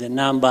 the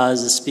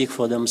numbers speak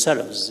for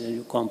themselves.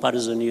 In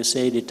comparison, you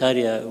say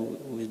Italia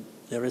with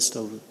the rest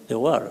of the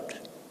world.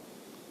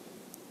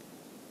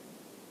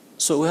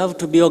 So we have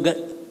to be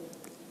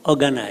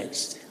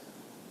organized.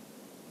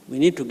 We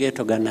need to get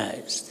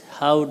organized.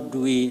 How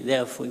do we,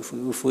 therefore,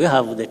 if we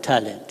have the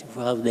talent, if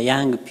we have the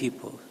young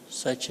people,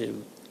 such a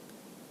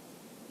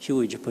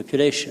huge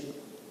population,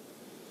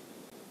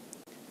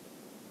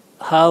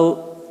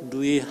 how do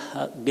we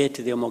get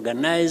them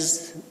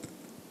organized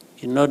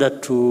in order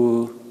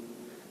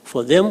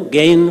for them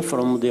gain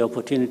from the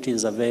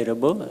opportunities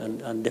available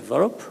and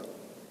develop,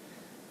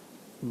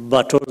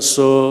 but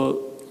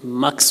also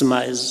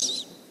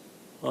maximize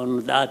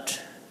on that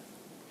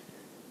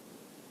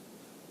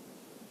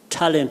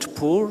talent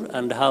pool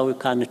and how we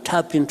can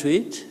tap into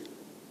it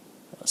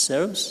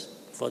ourselves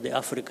for the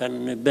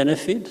African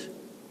benefit.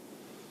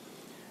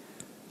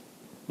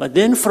 But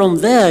then from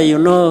there,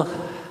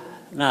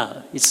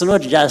 now it's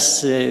not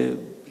just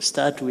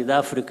start with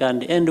Africa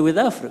and end with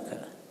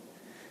Africa.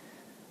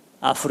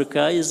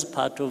 Africa is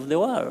part of the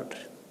world.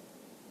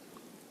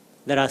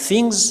 There are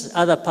things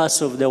other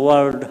parts of the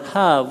world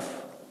have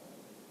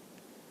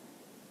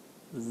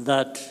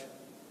that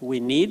we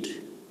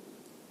need,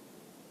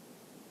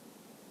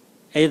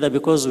 either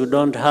because we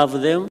don't have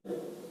them,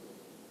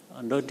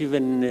 and not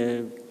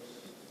even,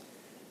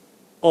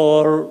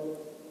 or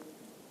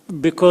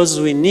because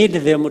we need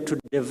them to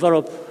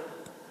develop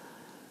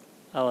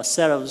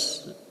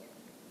ourselves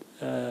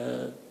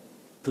to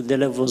the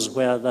levels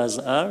where others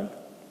are.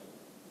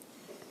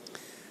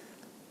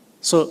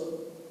 So,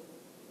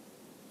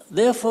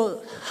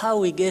 therefore, how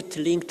we get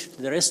linked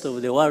to the rest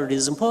of the world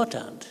is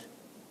important.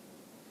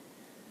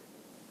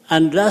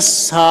 And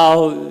that's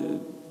how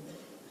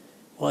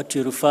what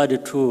you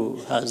referred to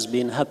has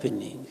been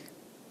happening.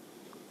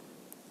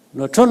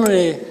 Not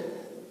only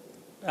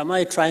am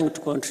I trying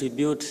to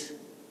contribute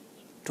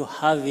to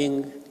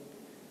having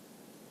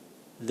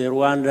the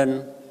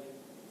Rwandan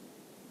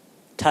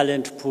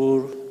talent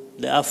pool,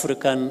 the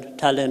African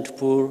talent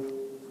pool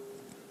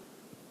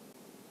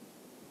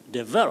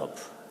develop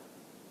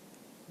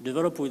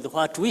with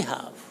what we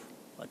have,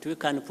 what we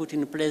can put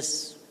in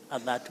place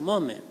at that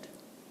moment,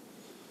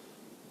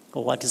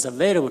 or what is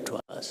available to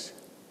us.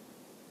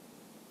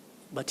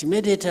 But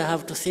immediately I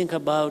have to think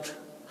about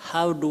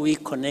how do we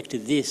connect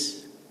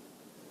this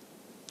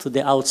to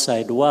the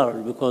outside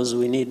world, because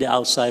we need the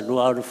outside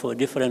world for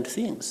different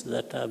things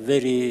that are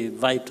very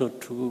vital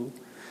to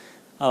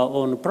our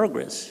own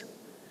progress.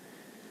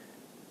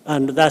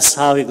 And that's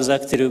how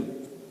exactly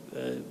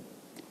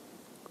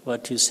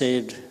what you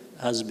said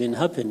has been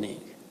happening.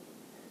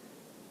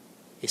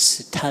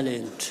 It's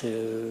talent,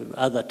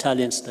 other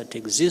talents that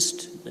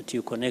exist that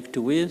you connect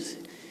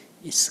with.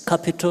 It's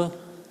capital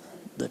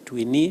that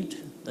we need,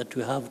 that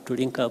we have to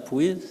link up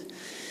with.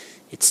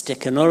 It's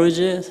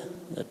technology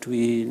that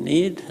we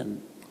need.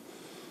 And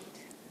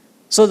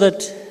so that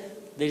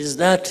there is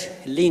that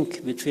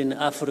link between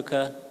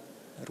Africa,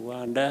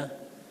 Rwanda,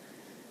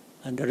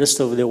 and the rest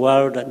of the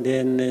world, and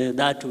then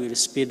that will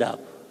speed up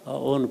our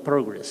own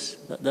progress.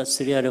 That's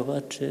really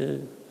what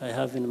I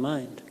have in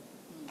mind.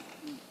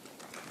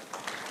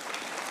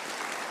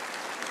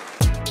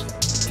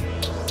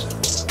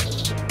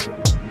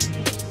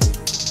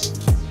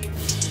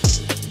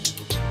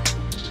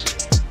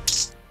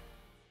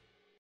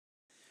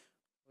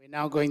 We're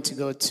now going to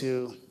go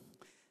to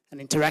an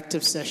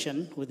interactive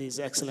session with His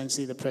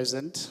Excellency the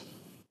President.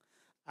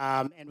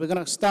 And we're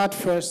going to start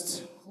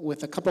first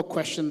with a couple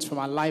questions from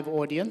our live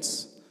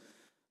audience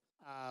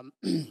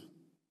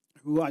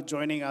who are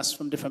joining us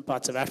from different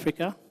parts of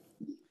Africa.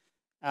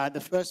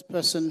 The first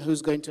person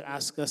who's going to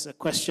ask us a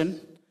question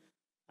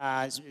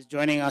is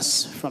joining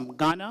us from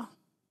Ghana.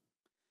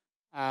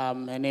 Her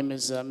name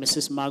is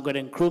Mrs. Margaret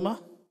Nkrumah.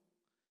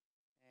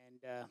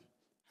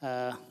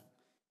 And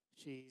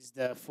she's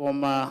the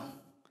former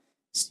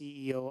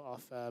CEO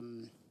of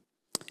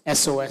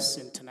SOS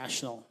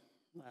International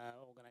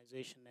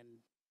organization, and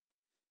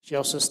she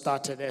also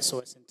started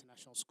SOS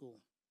International School.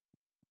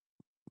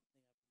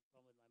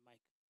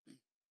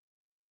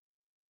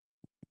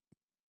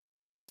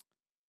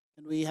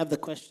 Can we have the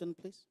question,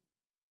 please?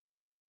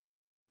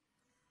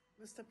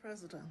 Mr.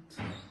 President,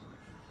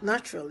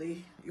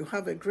 naturally, you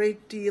have a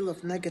great deal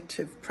of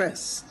negative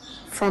press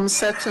from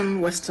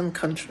certain Western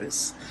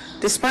countries,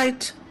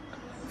 despite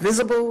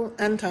visible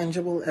and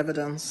tangible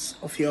evidence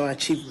of your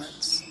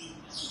achievements.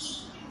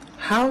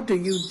 How do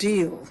you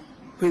deal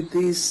with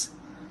these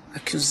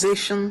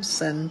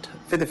accusations and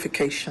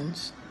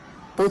vilifications,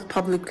 both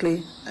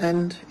publicly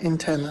and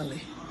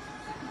internally?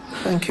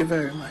 Thank you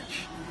very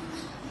much.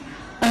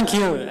 Thank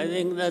you. I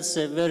think that's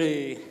a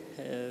very,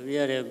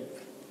 really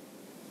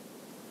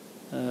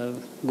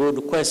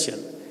good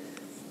question.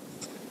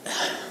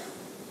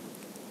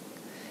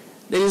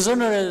 There is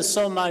only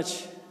so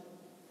much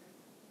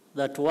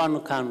that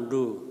one can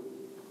do.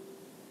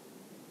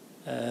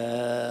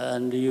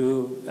 And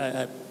you,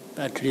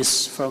 at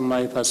least from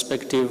my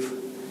perspective,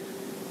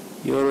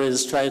 you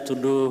always try to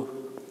do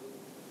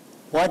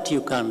what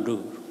you can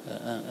do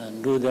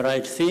and do the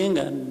right thing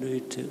and do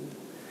it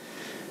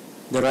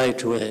the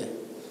right way.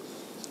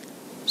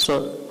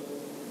 So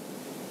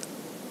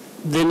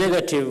the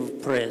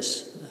negative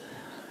press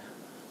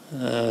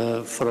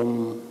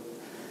from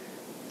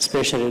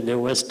especially the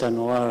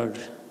Western world,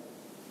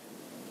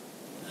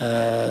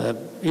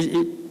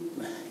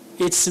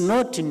 it's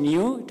not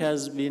new. It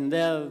has been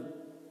there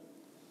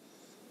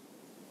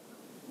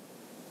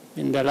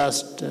in the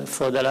last,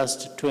 for the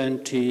last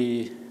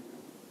 20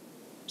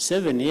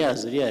 7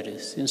 years really,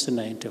 since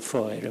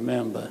 94, I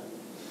remember.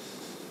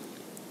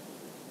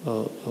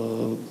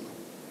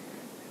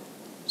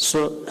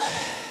 So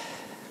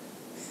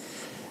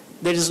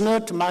there is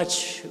not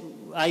much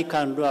I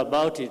can do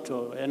about it,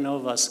 or any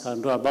of us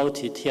can do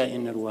about it here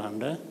in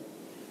Rwanda,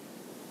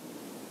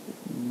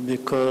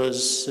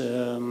 because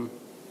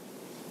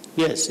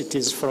yes, it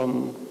is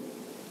from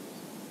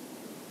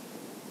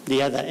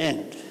the other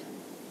end.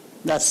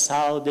 That's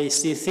how they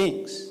see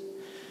things.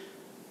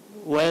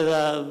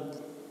 Whether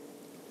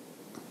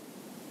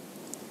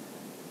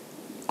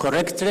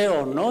correctly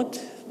or not,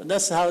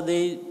 that's how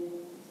they,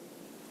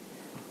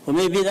 or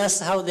maybe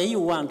that's how they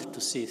want to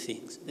see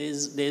things.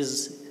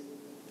 There's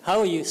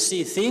how you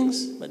see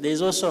things, but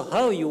there's also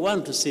how you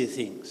want to see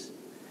things.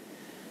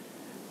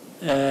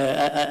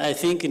 I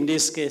think in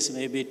this case,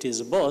 maybe it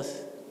is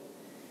both.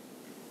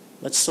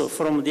 But so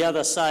from the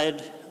other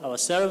side,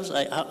 ourselves,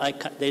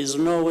 there is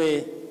no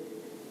way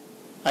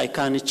I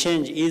can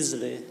change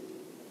easily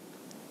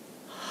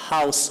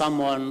how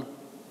someone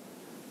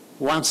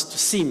wants to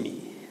see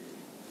me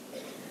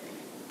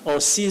or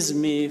sees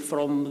me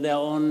from their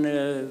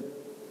own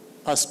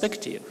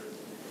perspective.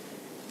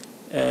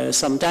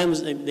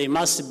 Sometimes they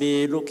must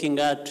be looking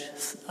at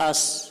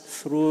us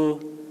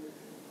through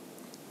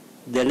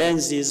the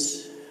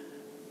lenses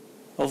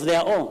of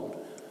their own,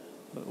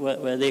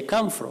 where they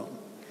come from,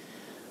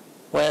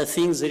 where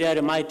things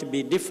really might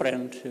be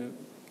different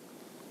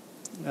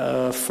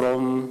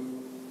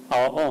from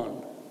our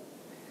own.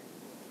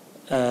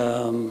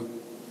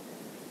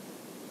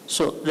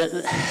 So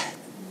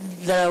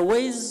there are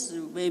ways,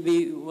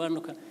 maybe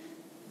one can.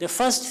 The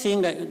first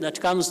thing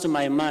that comes to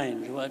my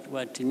mind,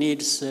 what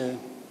needs,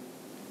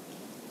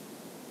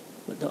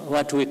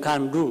 what we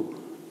can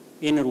do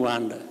in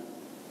Rwanda,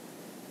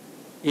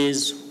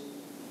 is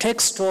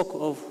take stock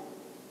of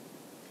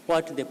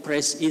what the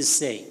press is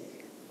saying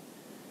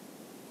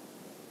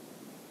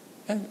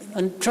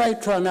and try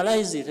to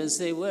analyze it and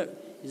say, well,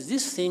 is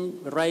this thing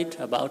right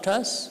about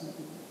us?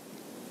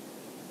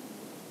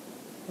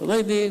 Or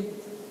maybe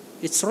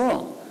it's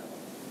wrong.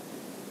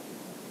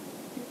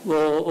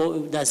 Or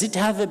does it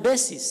have a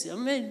basis? Or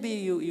maybe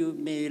you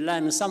may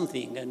learn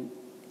something and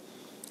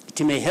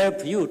it may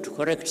help you to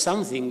correct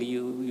something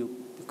you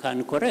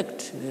can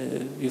correct.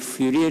 If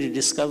you really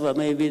discover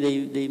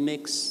maybe they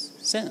make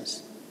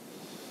sense.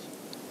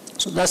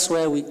 So that's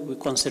where we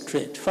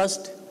concentrate.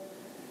 First,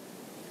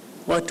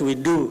 what we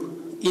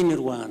do in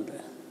Rwanda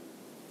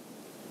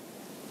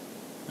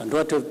and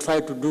what we've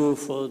tried to do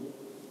for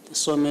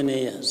so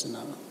many years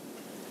now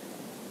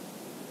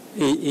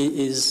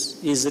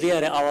is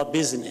really our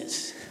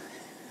business.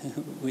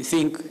 We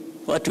think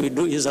what we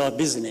do is our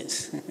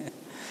business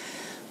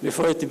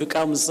before it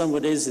becomes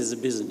somebody else's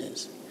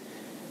business.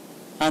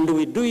 And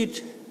we do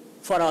it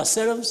for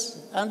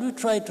ourselves, and we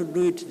try to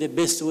do it the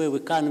best way we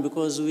can,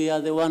 because we are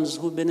the ones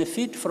who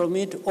benefit from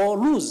it or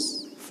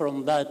lose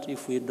from that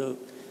if we do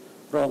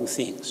wrong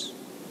things.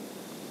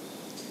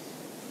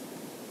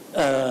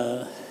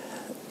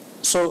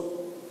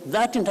 So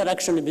that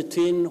interaction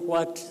between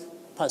what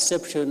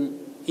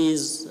perception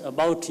is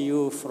about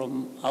you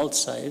from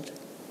outside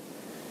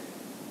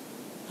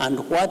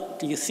and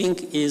what you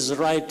think is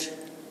right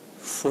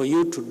for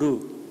you to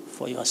do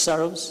for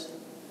yourselves,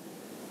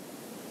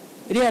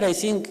 really, I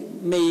think,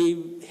 may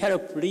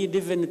help lead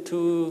even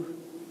to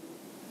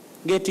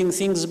getting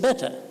things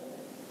better.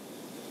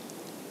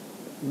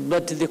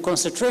 But the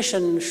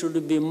concentration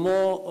should be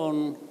more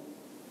on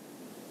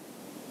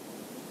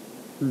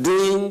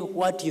doing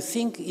what you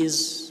think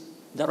is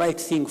the right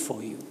thing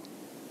for you.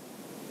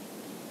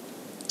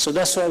 So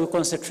that's why we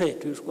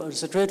concentrate. We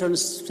concentrate on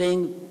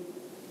saying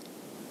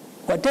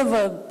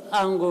whatever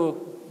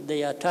angle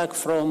they attack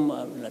from,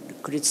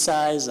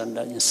 criticize and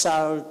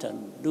insult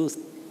and do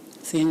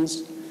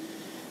things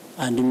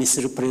and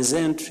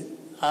misrepresent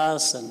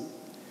us, and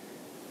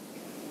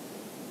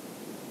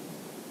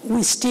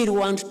we still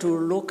want to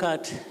look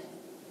at,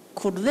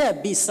 could there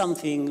be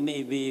something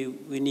maybe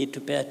we need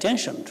to pay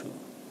attention to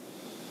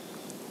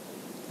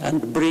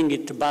and bring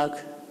it back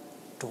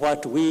to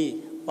what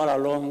we all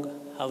along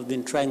have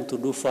been trying to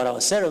do for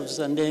ourselves,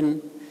 and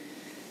then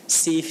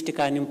see if it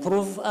can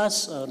improve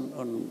us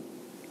on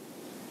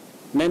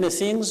many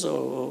things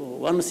or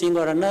one thing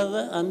or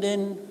another, and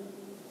then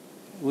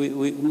we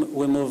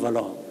move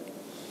along.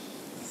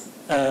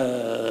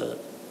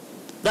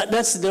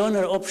 That's the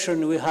only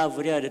option we have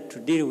really to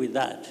deal with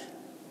that.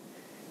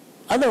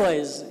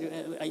 Otherwise,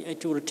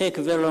 it will take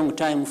a very long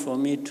time for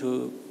me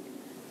to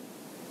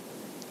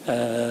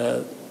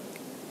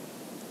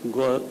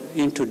go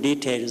into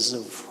details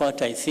of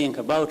what I think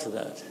about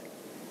that.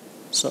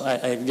 So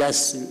I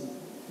just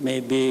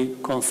maybe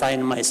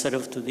confine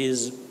myself to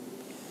these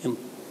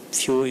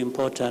few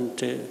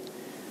important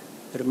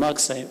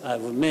remarks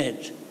I've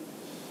made.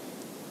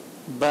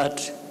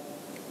 But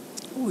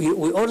we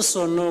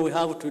also know we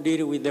have to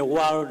deal with the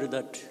world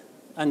that,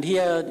 and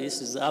here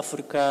this is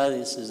Africa,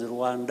 this is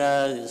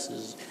Rwanda,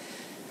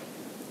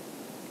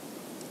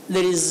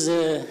 there is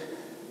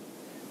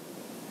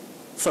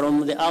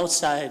from the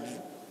outside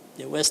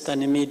the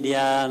Western media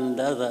and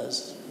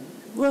others,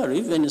 well,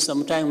 even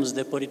sometimes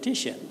the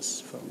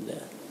politicians from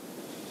there,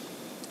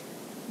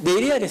 they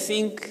really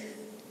think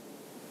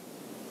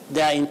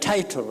they are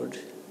entitled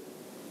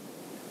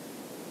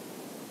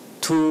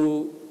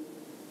to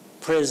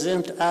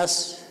present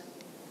us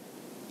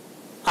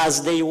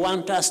as they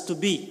want us to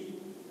be,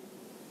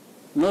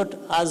 not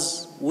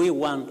as we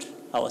want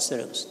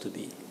ourselves to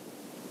be.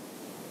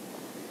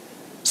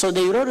 So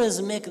they will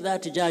always make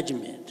that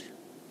judgment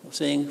of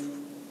saying,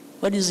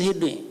 what is he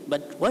doing?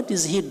 But what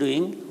is he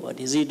doing? What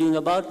is he doing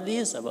about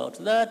this,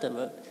 about that,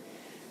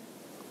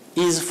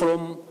 is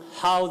from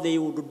how they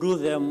would do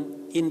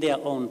them in their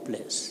own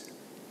place.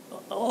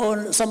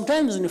 Or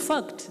sometimes, in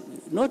fact,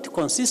 not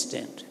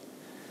consistent.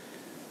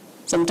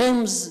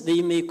 Sometimes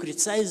they may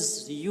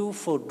criticize you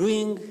for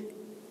doing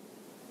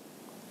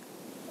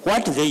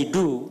what they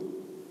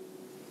do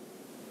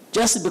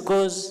just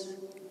because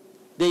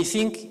they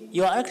think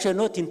you are actually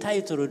not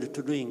entitled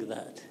to doing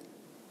that.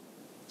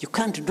 You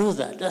can't do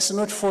that. That's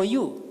not for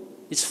you.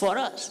 It's for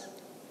us.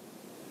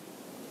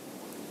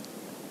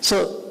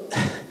 So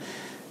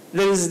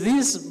there is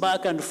this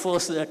back and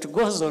forth that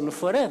goes on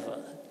forever.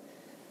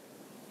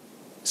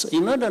 So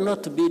in order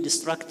not to be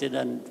distracted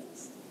and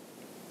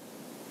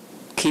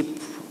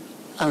keep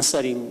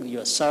answering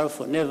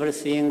yourself on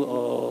everything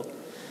or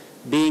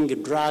being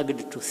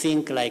dragged to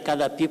think like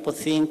other people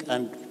think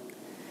and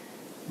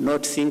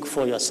not think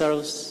for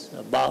yourselves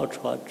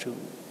about what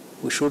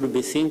we should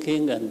be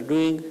thinking and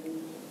doing,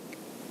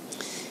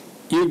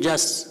 you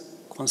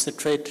just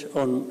concentrate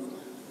on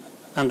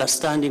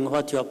understanding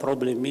what your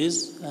problem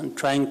is and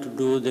trying to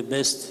do the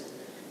best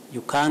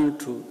you can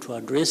to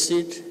address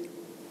it,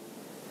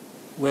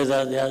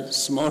 whether they are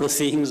small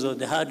things or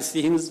the hard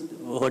things,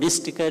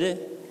 holistically.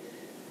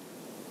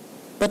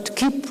 But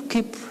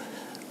keep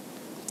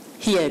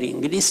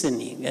hearing,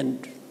 listening,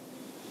 and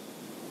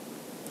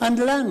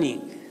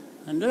learning.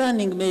 And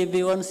learning may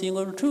be one thing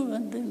or two,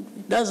 and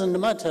it doesn't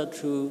matter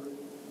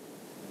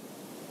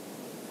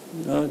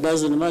it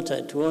doesn't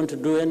matter to want to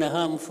do any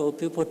harm for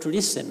people to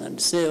listen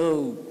and say,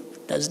 oh,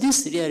 does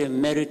this really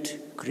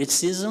merit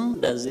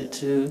criticism? Does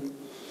it?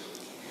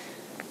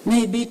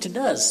 Maybe it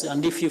does.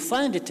 And if you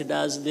find it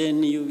does,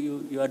 then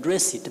you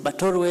address it,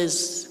 but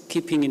always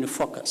keeping in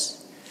focus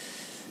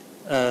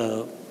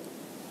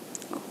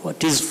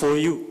what is for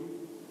you.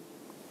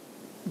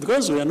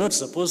 Because we are not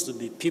supposed to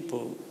be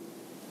people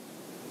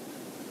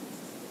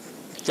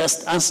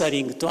just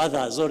answering to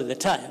others all the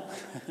time,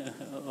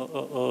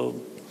 or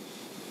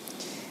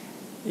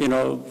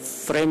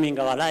framing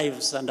our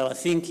lives and our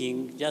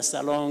thinking just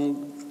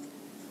along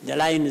the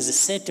lines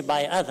set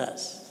by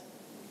others.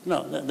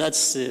 No,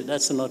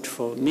 that's not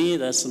for me.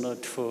 That's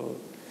not for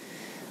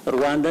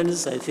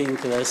Rwandans. I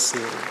think that's.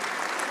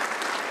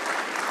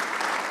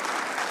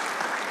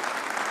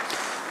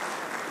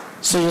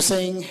 So you're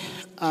saying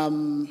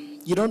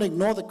you don't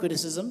ignore the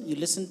criticism. You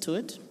listen to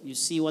it. You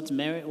see what's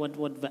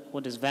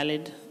what is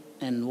valid,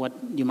 and what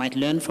you might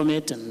learn from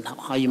it, and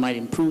how you might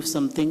improve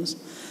some things.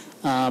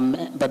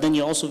 But then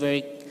you're also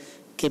very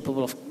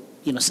capable of,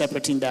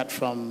 separating that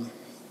from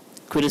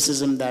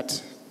criticism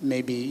that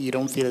maybe you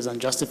don't feel is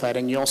unjustified,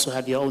 and you also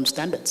have your own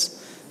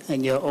standards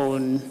and your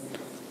own,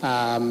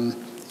 and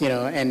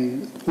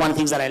one of the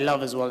things that I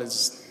love as well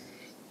is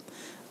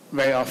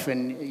very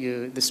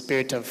often the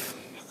spirit of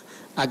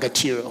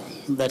agaciro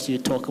that you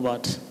talk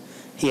about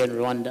here in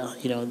Rwanda,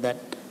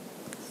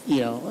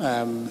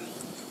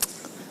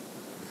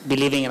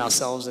 believing in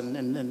ourselves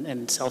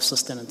and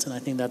self-sustenance, and I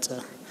think that's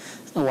a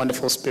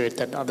wonderful spirit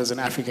that others in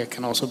Africa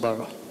can also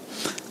borrow.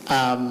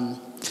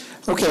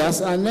 Okay,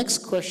 our next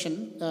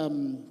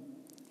question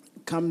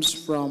comes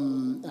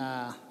from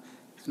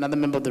another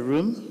member of the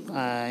room,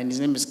 and his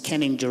name is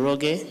Ken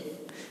Njoroge.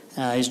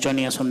 He's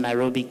joining us from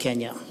Nairobi,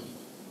 Kenya.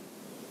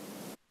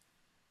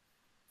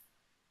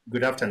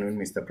 Good afternoon,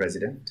 Mr.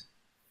 President.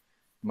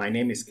 My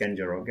name is Ken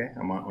Njoroge.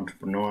 I'm an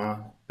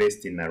entrepreneur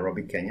based in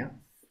Nairobi, Kenya.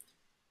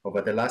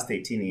 Over the last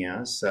 18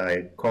 years,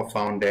 I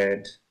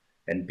co-founded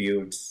and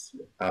built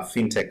a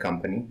fintech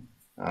company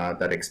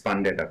that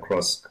expanded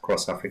across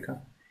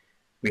Africa.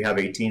 We have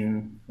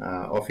 18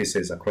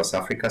 offices across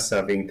Africa,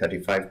 serving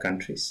 35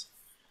 countries.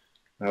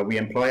 We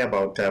employ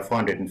about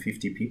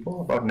 450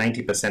 people. About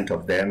 90%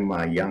 of them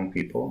are young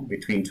people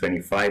between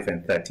 25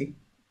 and 30.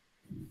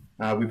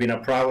 We've been a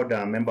proud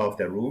member of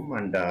the room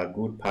and a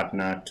good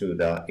partner to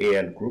the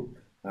AL group.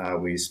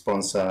 We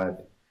sponsored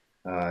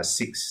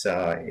 6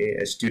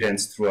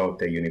 students throughout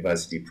the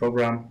university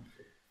program.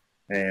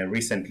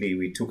 Recently,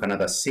 we took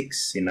another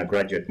 6 in a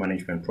graduate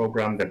management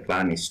program. The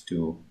plan is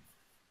to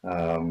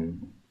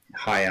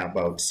hire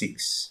about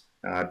 6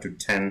 to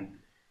 10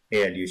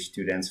 ALU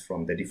students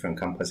from the different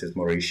campuses,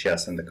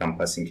 Mauritius and the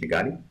campus in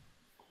Kigali.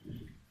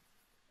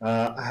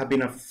 I have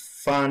been a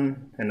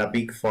fan and a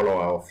big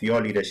follower of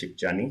your leadership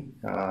journey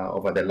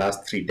over the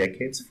last 3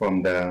 decades,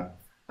 from the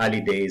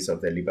early days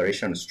of the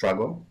liberation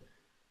struggle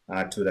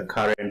to the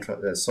current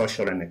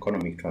social and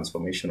economic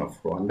transformation of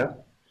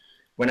Rwanda.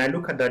 When I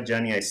look at that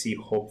journey, I see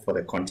hope for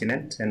the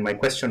continent. And my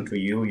question to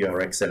you,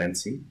 Your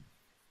Excellency,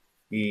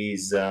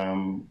 is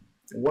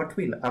what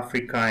will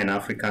Africa and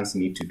Africans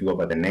need to do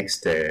over the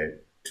next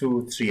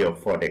 2, 3, or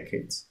 4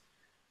 decades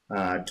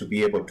to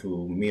be able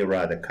to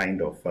mirror the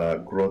kind of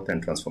growth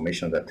and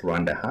transformation that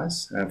Rwanda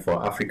has, and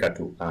for Africa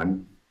to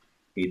earn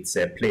its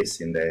place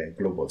in the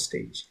global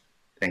stage?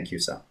 Thank you,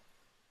 sir.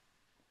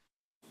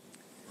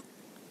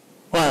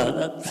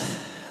 Well,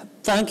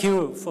 thank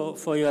you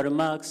for your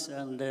remarks.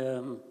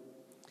 And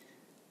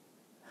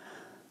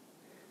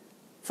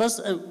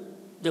first,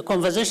 the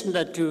conversation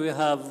that we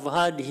have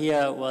had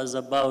here was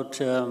about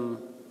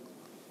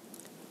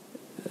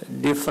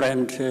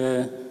different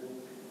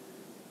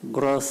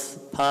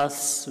growth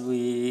paths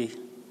we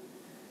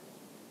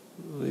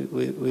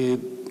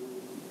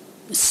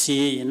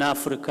see in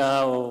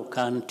Africa or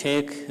can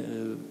take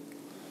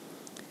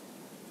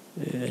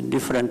in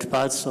different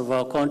parts of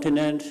our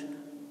continent.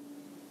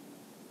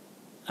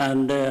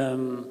 And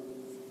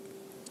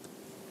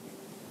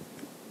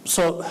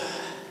so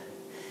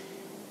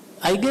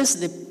I guess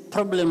the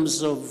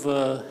problems of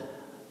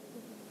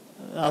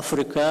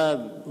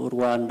Africa,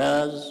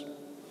 Rwanda,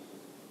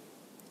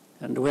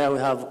 and where we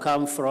have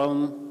come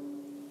from,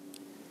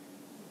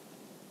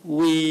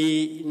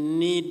 we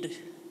need,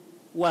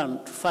 one,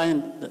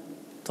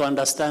 to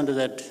understand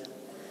that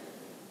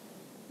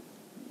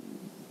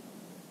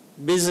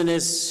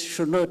business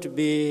should not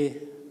be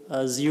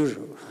as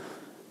usual.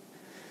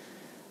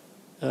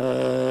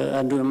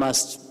 And we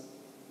must,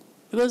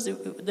 because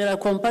there are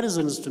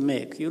comparisons to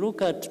make. You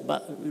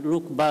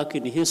look back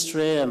in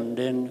history and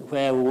then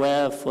where we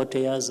were 40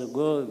 years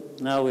ago,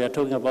 now we are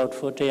talking about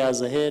 40 years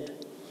ahead,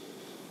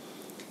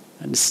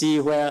 and see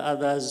where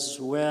others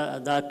were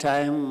at that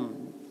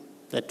time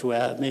that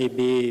were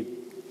maybe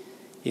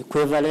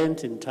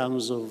equivalent in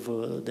terms of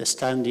the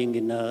standing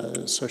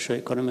in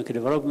socio-economic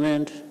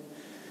development.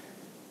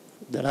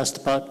 The last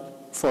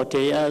 40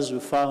 years, we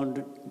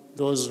found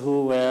those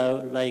who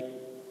were like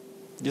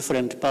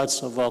different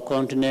parts of our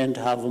continent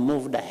have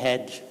moved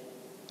ahead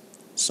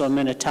so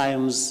many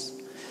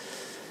times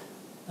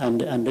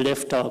and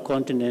left our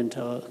continent,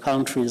 our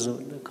countries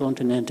of the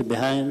continent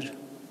behind.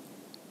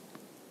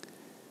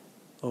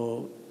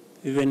 Or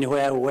even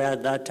where we were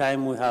at that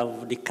time, we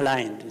have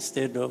declined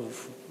instead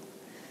of.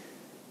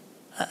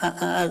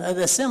 At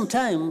the same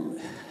time,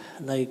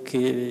 like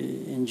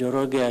in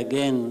Njoroge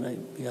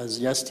again, he has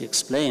just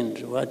explained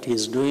what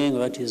he's doing,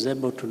 what he's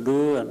able to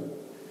do, and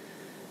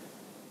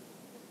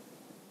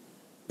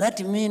that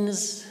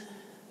means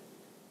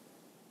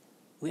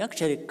we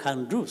actually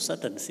can do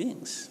certain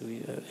things. We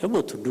are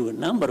able to do a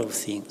number of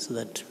things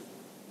that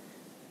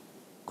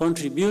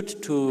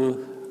contribute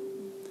to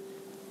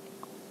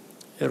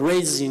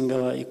raising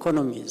our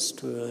economies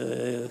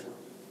to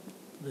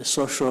the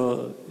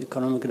social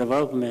economic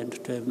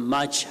development to a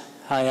much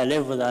higher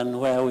level than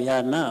where we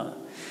are now.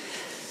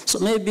 So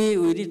maybe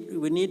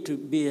we need to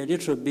be a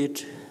little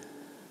bit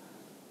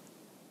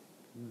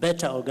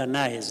better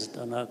organized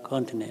on our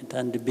continent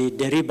and be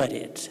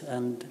deliberate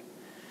and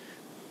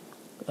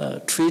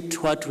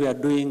treat what we are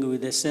doing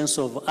with a sense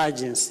of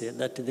urgency,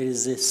 that there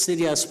is a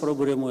serious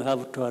problem we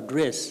have to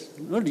address,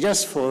 not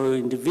just for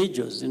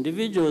individuals.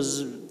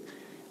 Individuals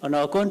on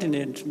our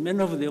continent, many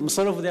of them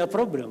solve their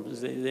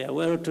problems. They are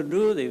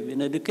well-to-do, they've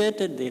been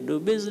educated, they do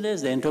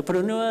business, they're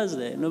entrepreneurs,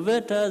 they're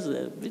innovators.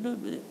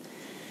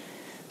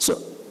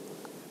 So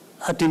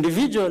at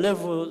individual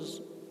levels,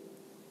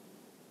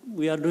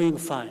 we are doing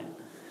fine.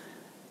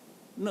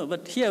 No,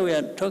 but here we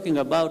are talking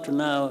about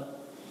now,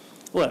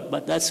 well,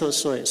 but that's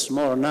also a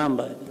small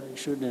number. It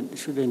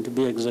shouldn't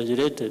be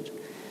exaggerated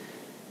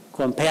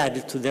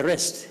compared to the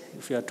rest.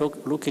 If you are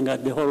looking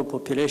at the whole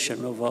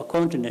population of our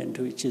continent,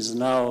 which is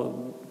now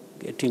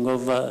getting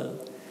over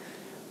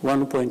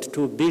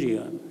 1.2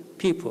 billion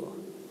people.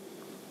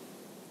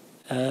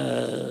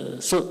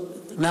 So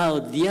now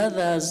the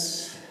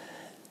others,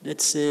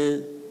 let's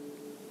say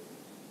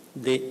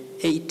the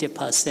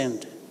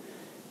 80%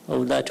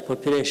 of that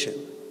population,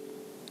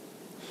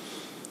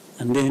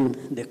 and then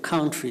the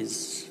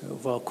countries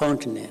of our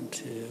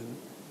continent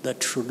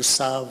that should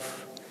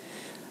serve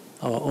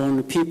our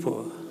own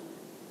people.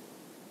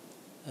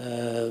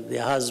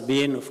 There has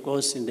been, of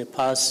course, in the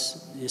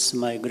past, this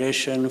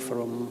migration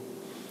from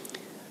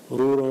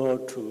rural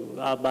to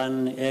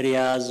urban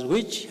areas,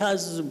 which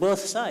has both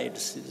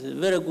sides. It's a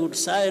very good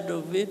side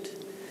of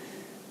it.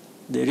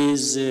 There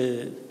is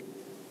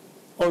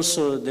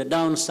also the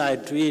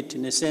downside to it,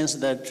 in the sense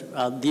that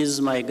these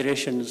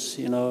migrations,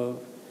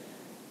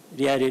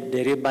 really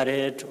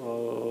deliberate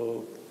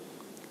or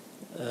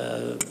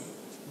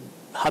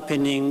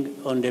happening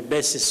on the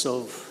basis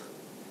of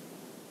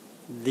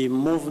the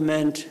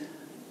movement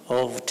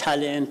of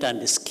talent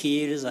and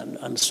skills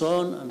and so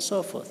on and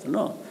so forth.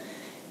 No.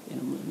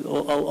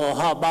 Or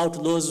how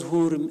about those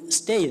who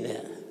stay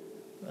there?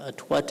 At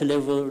what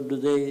level do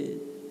they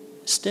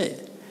stay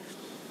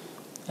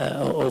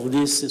of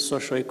this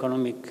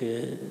socio-economic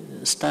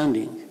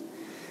standing?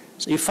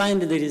 So you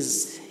find there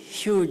is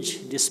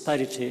huge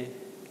disparity.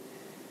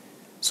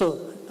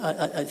 So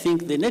I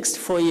think the next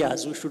 4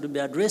 years we should be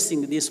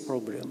addressing this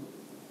problem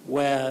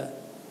where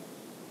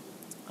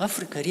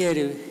Africa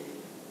really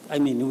I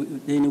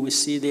mean, then we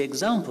see the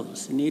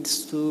examples. We need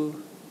to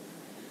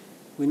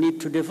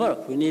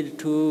develop. We need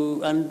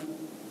to, and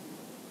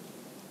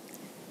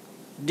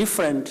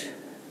different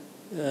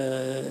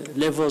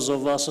levels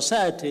of our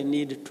society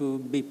need to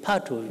be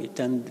part of it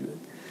and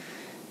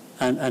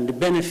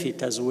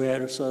benefit as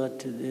well, so that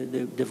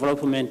the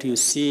development you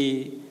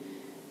see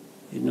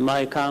in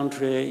my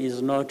country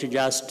is not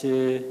just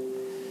the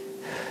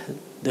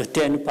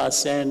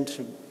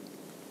 10%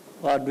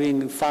 who are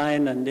doing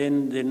fine and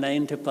then the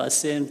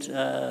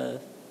 90%,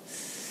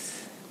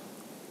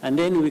 and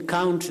then we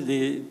count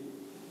the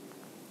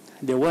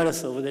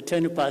wealth of the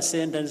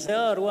 10% and say,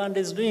 oh, Rwanda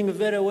is doing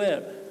very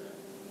well.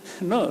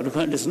 No,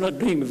 Rwanda is not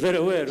doing very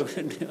well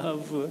when you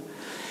have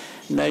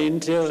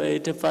 90 or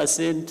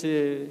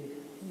 80%,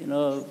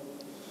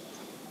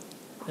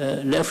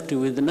 left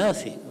with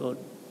nothing.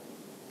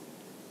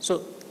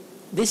 So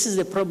this is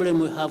the problem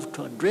we have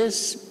to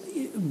address,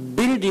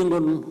 building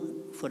on,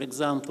 for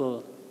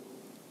example,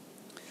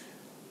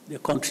 the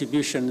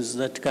contributions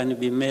that can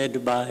be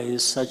made by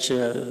such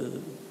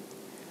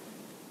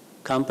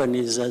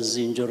companies as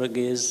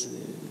Njoroge's,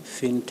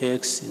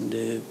 fintechs in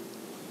the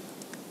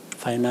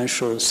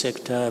financial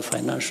sector,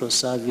 financial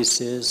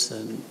services,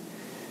 and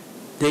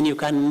then you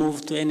can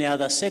move to any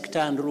other sector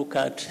and look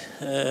at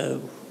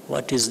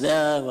what is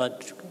there,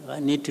 what I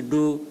need to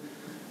do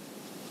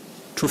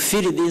to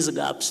fill these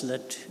gaps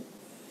that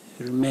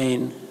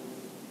remain,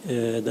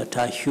 that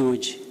are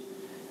huge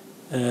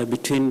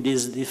between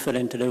these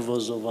different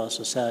levels of our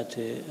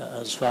society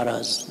as far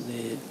as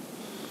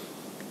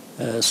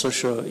the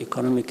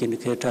socio-economic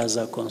indicators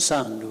are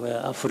concerned,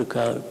 where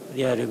Africa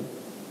really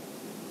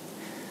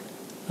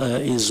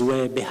is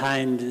way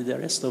behind the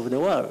rest of the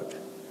world.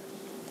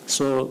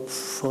 So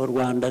for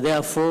Rwanda,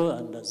 therefore,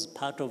 and as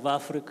part of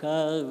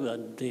Africa,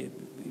 and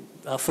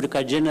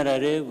Africa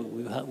generally,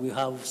 we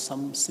have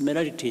some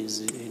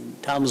similarities in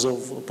terms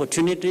of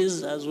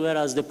opportunities as well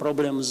as the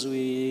problems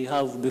we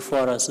have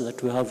before us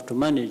that we have to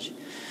manage.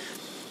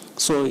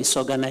 So it's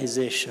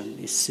organization.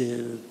 It's,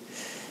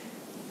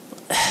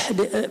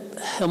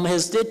 I'm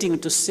hesitating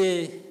to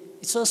say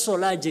it's also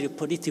largely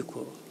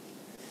political.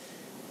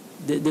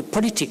 The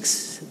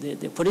politics,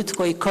 the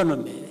political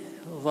economy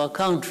of our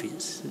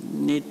countries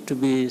need to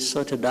be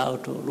sorted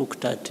out or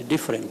looked at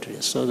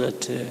differently, so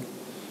that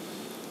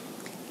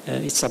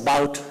it's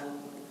about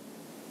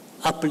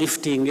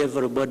uplifting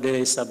everybody.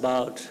 It's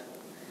about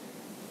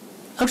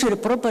actually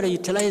properly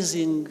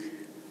utilizing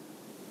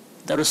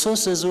the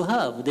resources we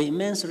have, the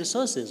immense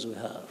resources we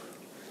have.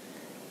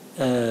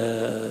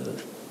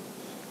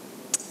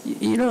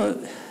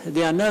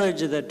 The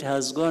analogy that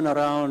has gone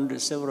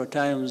around several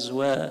times,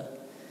 where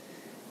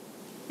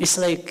it's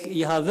like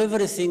you have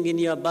everything in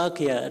your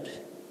backyard,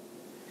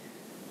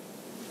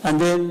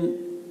 and then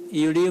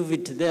you leave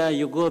it there,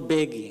 you go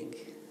begging.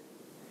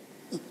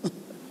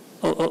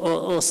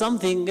 or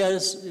something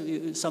else.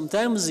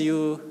 Sometimes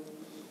you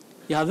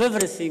have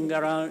everything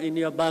around in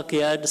your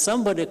backyard,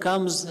 somebody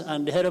comes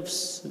and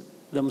helps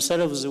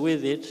themselves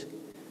with it,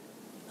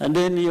 and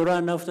then you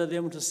run after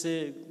them to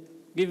say,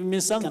 give me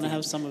something. Can I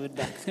have some of it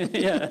back?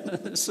 Yeah,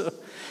 so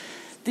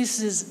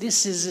this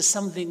is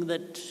something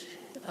that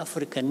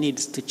Africa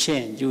needs to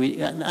change,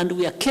 and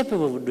we are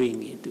capable of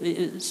doing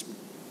it.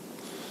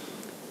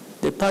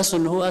 The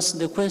person who asked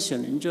the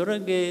question,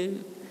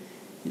 Njoroge,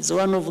 is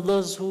one of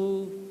those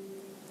who,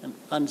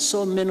 and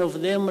so many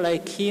of them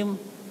like him,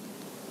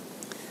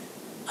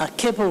 are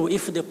capable,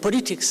 if the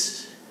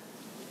politics,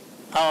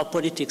 our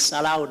politics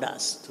allowed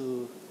us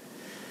to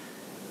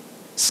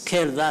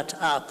scale that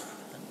up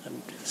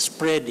and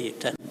spread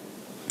it,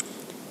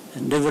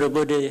 and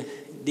everybody,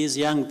 these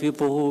young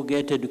people who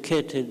get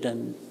educated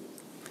and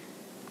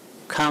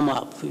come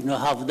up,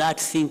 have that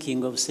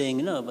thinking of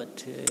saying, no,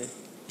 but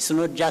it's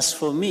not just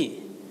for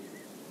me.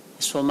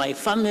 It's for my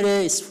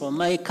family, it's for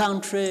my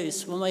country,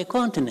 it's for my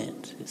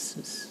continent.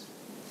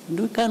 And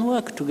we can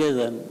work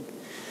together.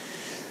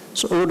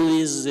 So all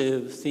these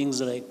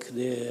things like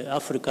the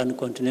African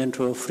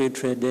Continental Free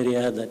Trade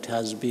Area that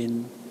has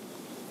been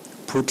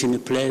put in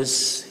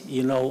place,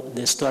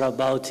 the story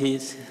about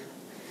it.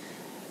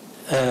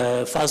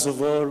 First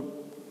of all,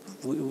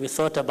 we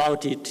thought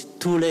about it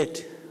too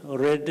late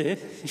already.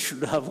 It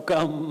should have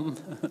come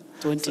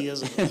 20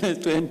 years ago.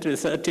 20,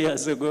 30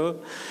 years ago.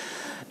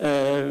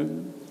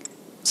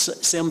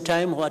 Same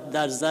time, what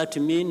does that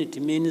mean? It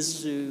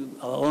means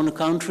our own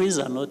countries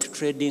are not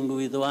trading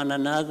with one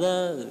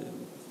another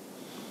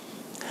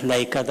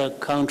like other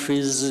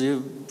countries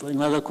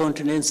in other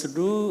continents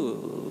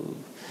do.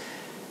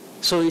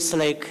 So it's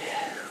like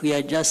we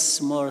are just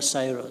small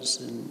silos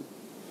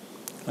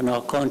on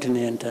our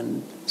continent.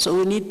 And so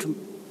we need to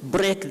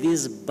break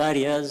these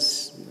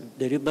barriers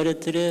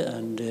deliberately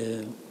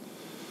and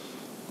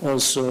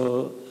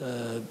also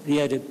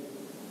really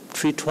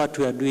treat what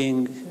we are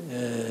doing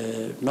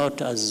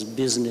not as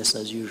business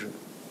as usual.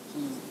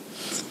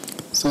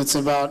 So it's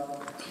about,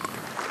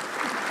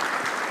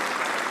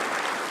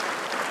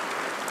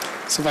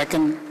 so if I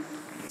can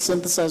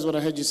synthesize what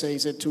I heard you say, you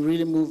said to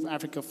really move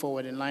Africa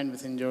forward in line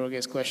with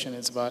Njoroge's question,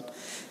 it's about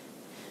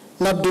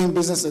not doing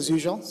business as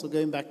usual. So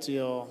going back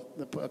to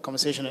the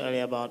conversation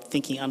earlier about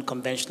thinking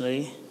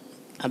unconventionally,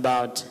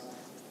 about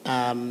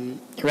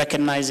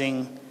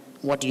recognizing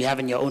what you have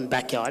in your own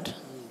backyard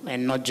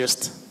and not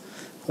just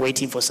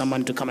waiting for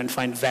someone to come and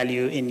find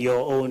value in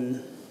your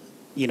own,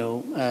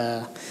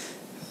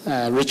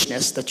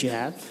 richness that you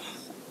have.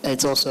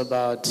 It's also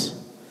about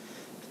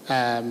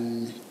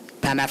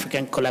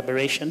Pan-African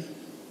collaboration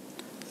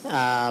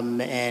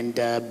and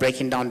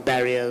breaking down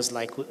barriers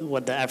like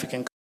what the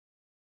African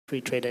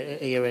Free Trade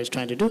Area is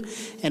trying to do,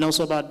 and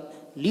also about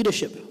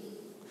leadership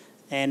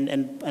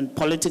and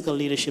political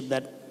leadership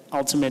that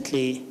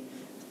ultimately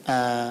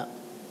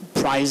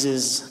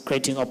prizes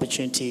creating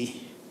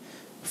opportunity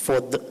for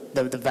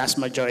the vast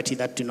majority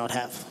that do not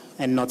have,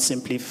 and not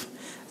simply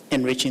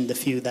enriching the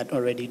few that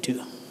already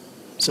do.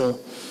 So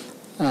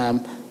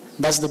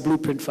that's the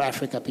blueprint for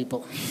Africa,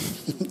 people.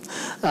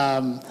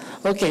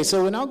 Okay,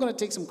 so we're now going to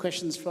take some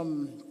questions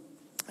from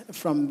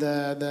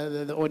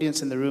the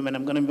audience in the room, and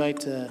I'm going to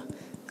invite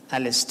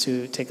Alice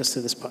to take us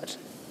through this part.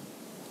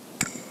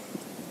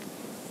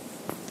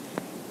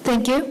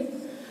 Thank you.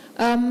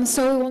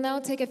 So we will now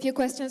take a few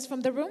questions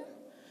from the room.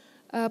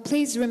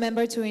 Please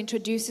remember to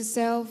introduce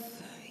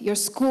yourself, your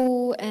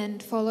school,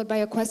 and followed by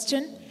a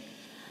question.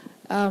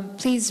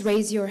 Please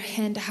raise your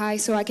hand high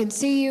so I can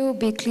see you.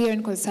 Be clear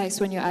and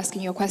concise when you're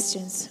asking your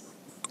questions.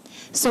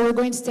 So we're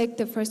going to take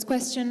the first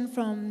question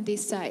from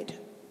this side.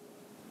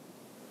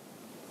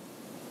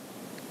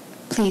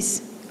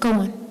 Please, go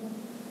on.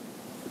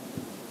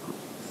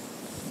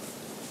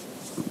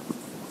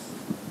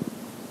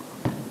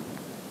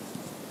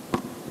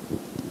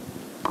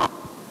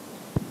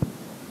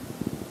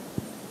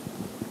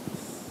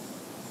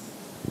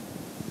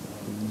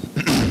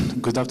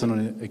 Good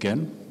afternoon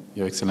again,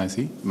 Your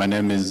Excellency. My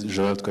name is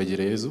Joel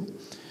Twagireyezu,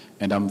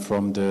 and I'm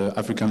from the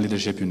African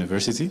Leadership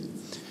University,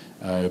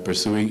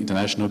 pursuing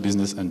international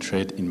business and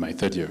trade in my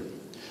third year.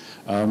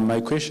 My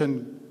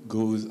question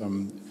goes,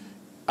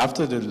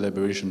 after the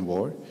Liberation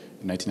War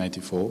in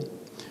 1994,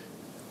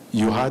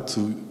 you had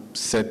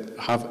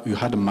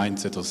a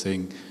mindset of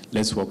saying,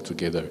 let's work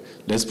together,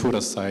 let's put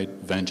aside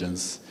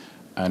vengeance,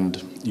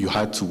 and you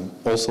had to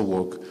also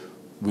work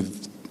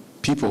with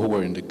people who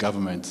were in the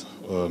government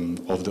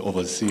of the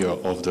overseer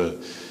of the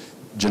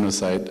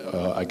genocide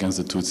against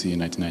the Tutsi in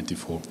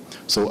 1994.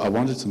 So I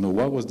wanted to know,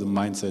 what was the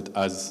mindset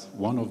as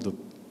one of the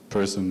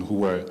persons who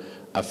were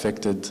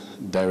affected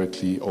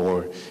directly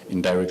or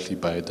indirectly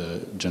by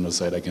the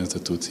genocide against the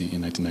Tutsi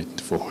in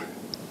 1994?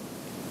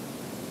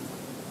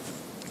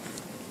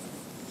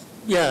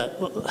 Yeah,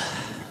 well,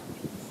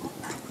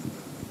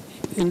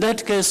 in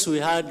that case, we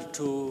had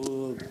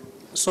to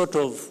sort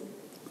of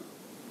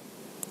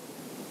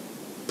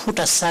put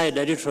aside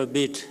a little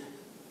bit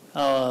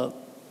our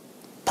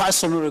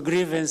personal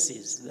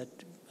grievances that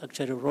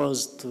actually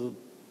rose to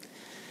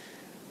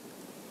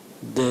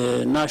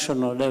the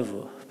national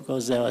level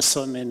because there were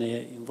so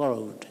many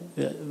involved.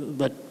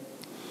 But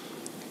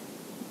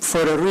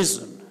for a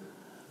reason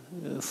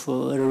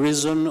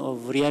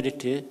of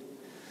reality,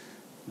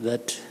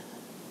 that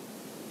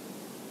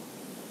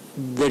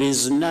there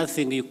is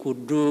nothing you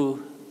could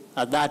do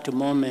at that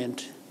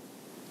moment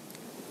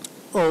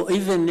or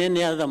even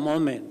any other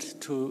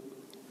moment to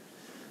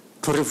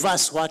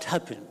reverse what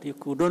happened. You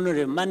could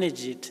only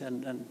manage it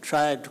and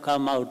try to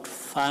come out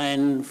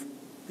fine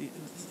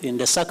in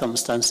the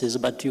circumstances,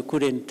 but you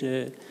couldn't,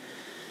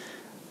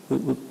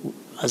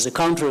 as a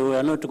country, we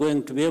are not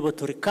going to be able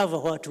to recover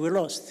what we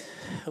lost.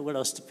 We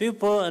lost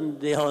people,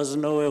 and there was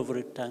no way of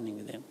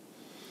returning them.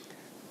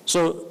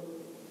 So,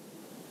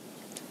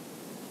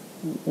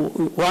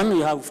 one,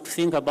 you have to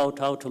think about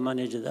how to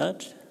manage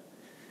that.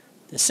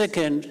 The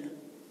second,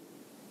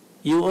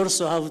 you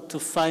also have to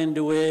find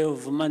a way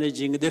of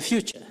managing the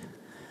future.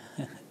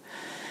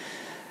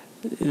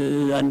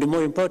 And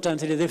more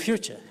importantly, the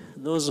future.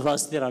 Those who are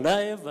still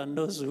alive and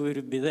those who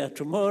will be there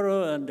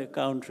tomorrow, and the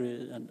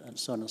country, and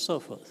so on and so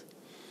forth.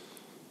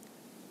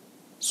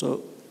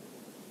 So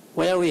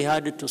where we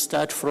had to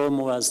start from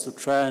was to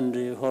try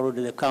and hold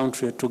the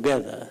country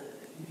together.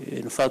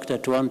 In fact,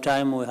 at one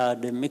time we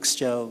had a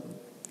mixture,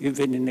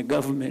 even in the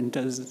government,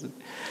 as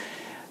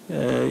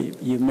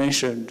you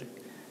mentioned,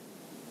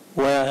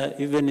 where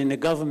even in the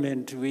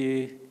government,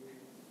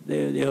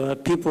 there were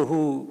people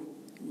who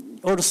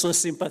also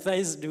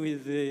sympathized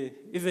with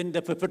even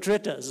the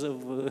perpetrators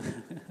of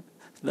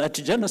that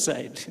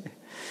genocide,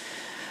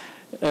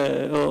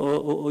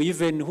 or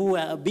even who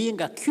were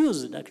being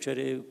accused,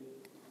 actually.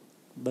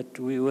 But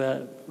we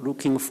were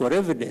looking for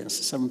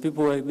evidence. Some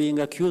people were being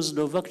accused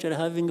of actually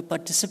having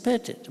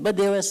participated, but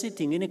they were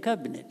sitting in a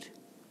cabinet.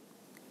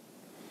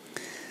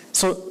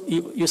 So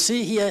you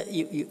see here,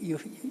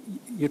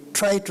 you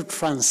try to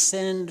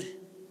transcend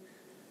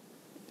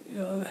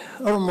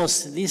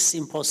almost this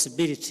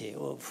impossibility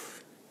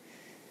of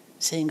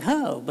saying,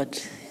 how? But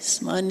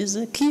this man is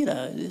a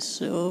killer.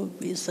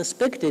 He's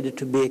suspected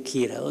to be a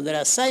killer. Or there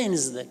are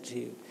signs that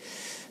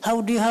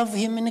how do you have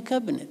him in a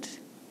cabinet?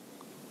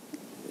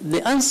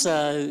 The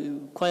answer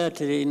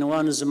quietly in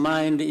one's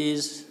mind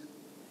is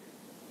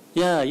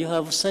Yeah, you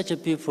have such a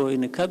people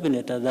in the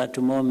cabinet at that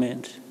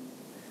moment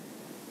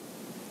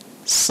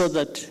so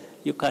that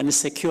you can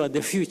secure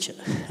the future.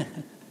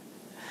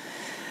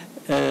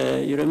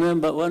 You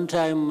remember one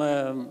time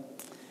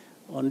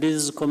on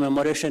these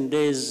commemoration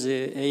days,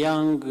 a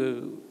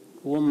young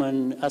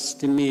woman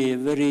asked me a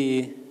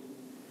very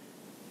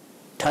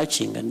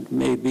touching and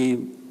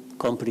maybe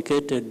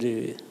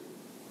complicated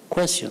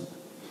question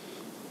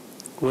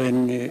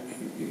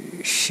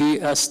when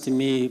she asked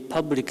me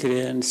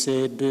publicly and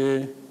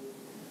said,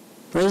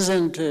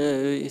 President,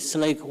 it's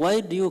like,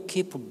 why do you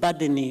keep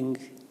burdening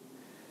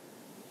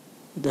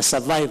the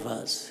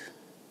survivors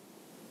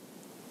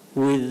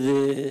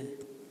with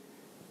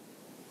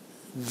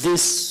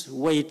this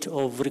weight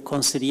of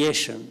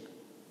reconciliation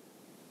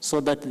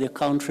so that the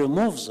country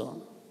moves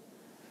on?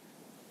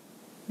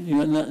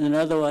 In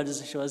other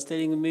words, she was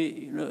telling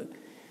me,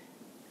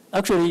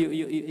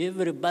 actually,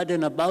 every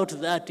burden about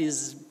that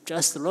is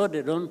just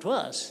loaded onto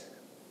us,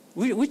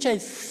 which I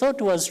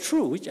thought was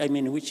true, which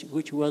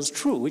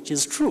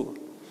is true.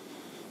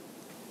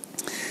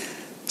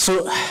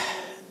 So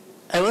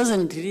I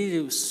wasn't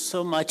really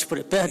so much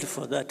prepared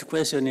for that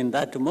question in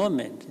that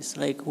moment. It's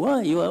like,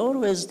 why? You are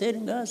always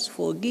telling us,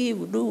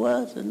 forgive, do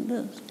what, and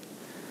this.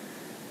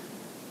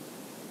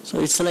 So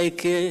it's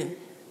like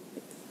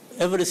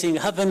everything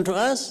happened to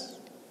us,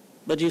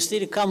 but you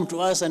still come to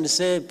us and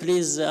say,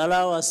 please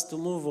allow us to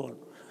move on.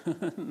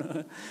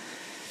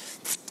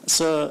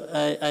 So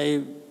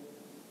I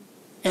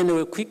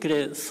anyway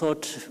quickly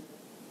thought,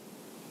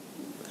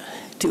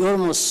 it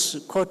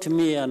almost caught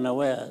me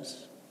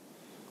unawares.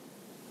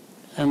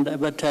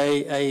 But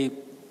I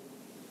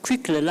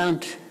quickly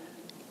learned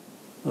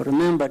or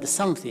remembered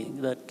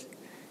something that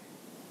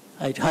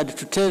I had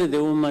to tell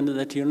the woman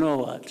that, you know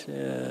what,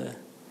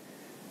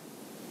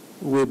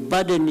 we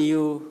burden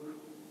you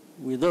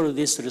with all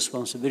this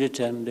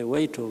responsibility and the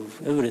weight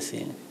of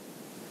everything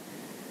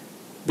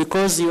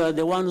because you are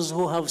the ones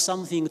who have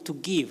something to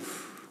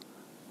give.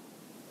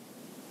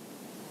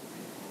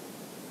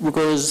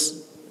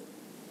 Because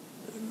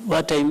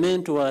what I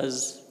meant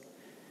was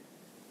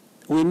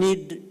we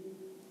need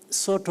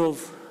sort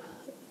of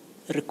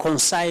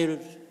reconcile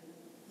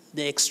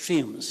the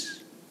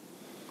extremes.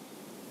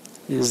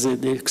 Is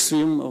the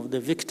extreme of the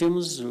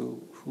victims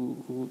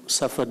who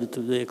suffered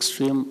to the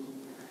extreme,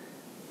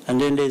 and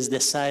then there's the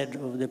side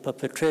of the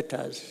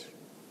perpetrators,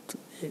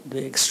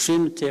 the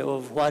extremity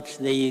of what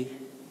they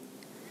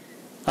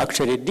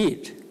actually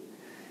did.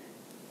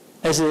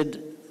 I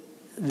said,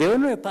 the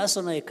only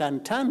person I can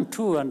turn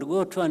to and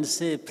go to and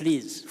say,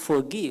 please,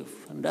 forgive,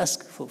 and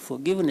ask for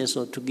forgiveness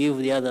or to give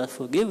the other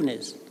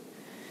forgiveness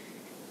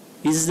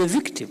is the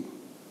victim.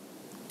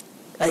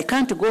 I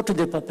can't go to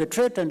the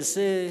perpetrator and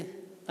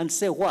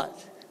say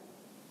what?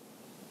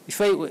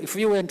 If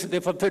you went to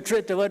the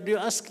perpetrator, what do you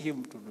ask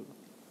him to do?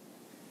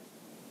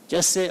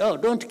 Just say, oh,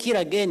 don't kill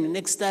again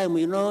next time,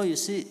 you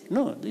see.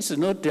 No, this is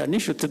not an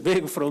issue to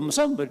beg from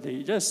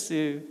somebody. Just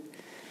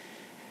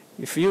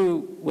if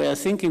you were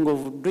thinking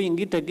of doing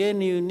it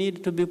again, you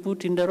need to be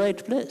put in the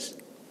right place.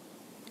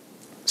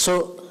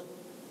 So,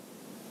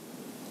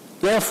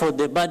 therefore,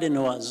 the burden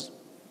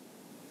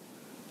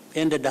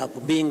ended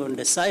up being on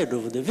the side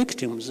of the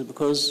victims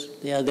because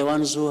they are the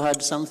ones who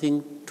had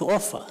something to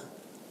offer,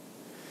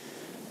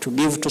 to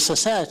give to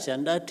society,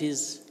 and that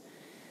is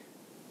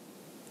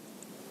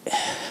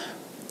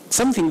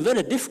something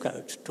very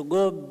difficult, to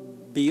go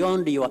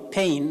beyond your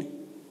pain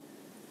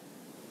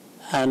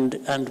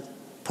and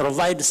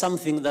provide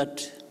something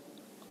that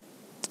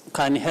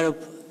can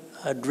help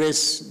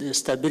address the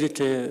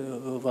stability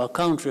of our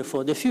country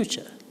for the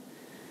future.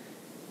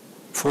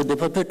 For the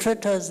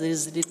perpetrators, there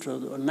is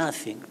little or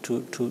nothing to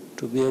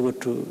be able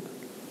to,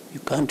 you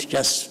can't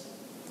just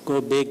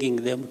go begging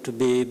them to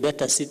be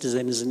better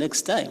citizens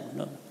next time.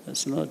 No,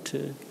 that's not.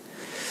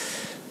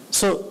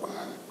 So,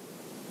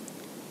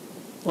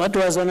 what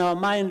was on our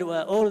mind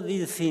were all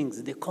these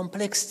things, the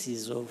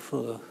complexities of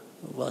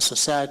our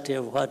society,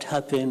 of what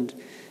happened,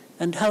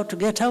 and how to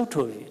get out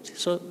of it.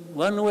 So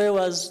one way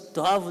was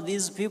to have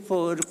these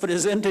people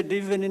represented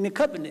even in the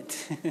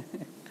cabinet.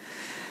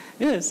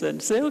 Yes,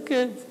 and say,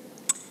 okay.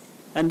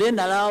 And then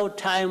allow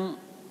time,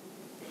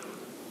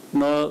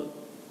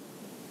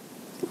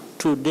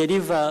 to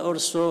deliver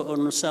also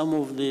on some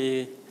of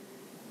the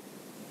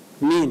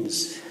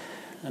means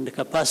and the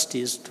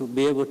capacities to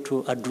be able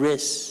to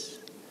address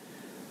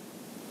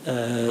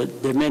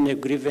the many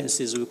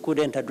grievances we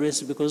couldn't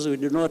address because we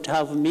do not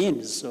have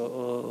means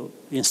or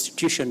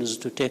institutions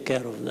to take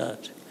care of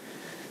that.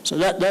 So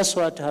that's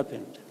what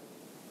happened.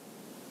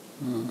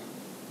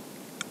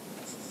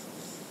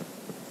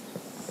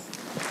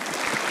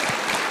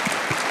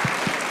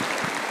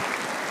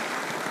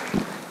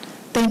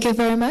 Thank you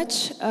very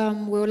much.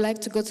 We would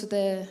like to go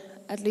to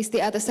at least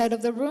the other side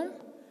of the room.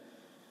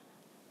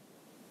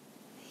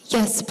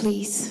 Yes,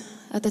 please,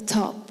 at the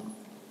top.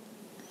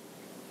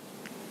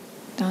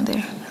 Down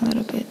there, a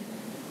little bit.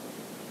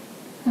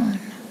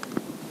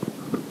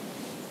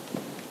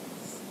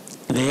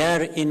 They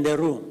are in the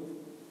room.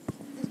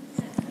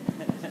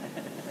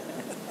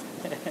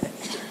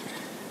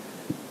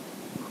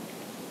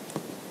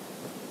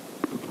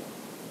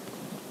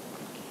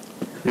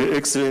 Your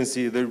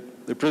Excellency,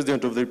 the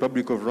President of the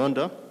Republic of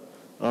Rwanda,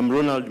 I'm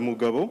Ronald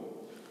Mugabo,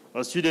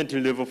 a student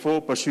in level 4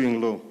 pursuing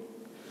law.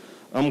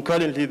 I'm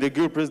currently the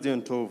Guild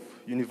President of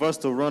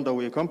University of Rwanda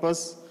Way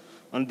Campus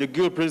and the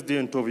Guild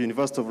President of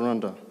University of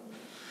Rwanda.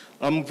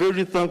 I'm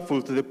very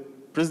thankful to the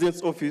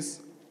President's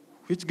Office,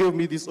 which gave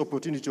me this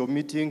opportunity of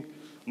meeting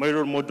my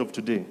role model of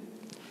today.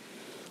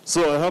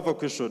 So I have a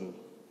question.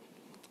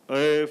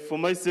 For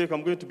my sake,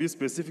 I'm going to be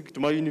specific to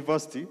my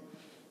university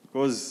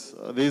because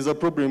there is a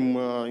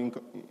problem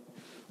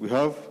we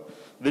have.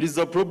 There is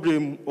a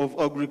problem of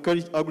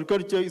agriculture.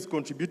 Agriculture is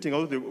contributing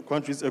out of the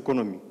country's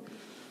economy.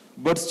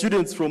 But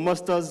students from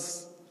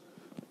masters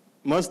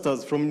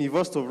from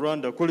University of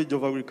Rwanda, College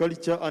of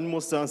Agriculture, Animal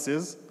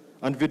Sciences,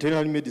 and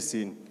Veterinary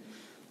Medicine,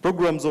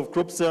 programs of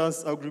crop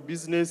science,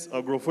 agribusiness,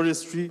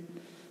 agroforestry,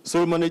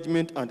 soil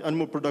management, and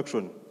animal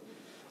production.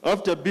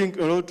 After being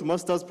enrolled to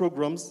master's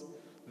programs,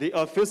 they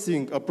are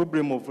facing a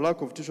problem of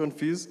lack of tuition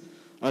fees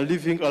and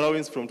living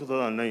allowance from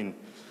 2009.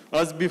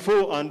 As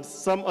before, and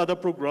some other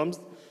programs,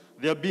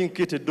 they are being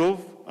catered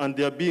off and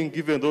they are being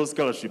given those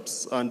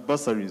scholarships and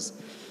bursaries.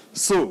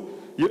 So,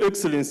 Your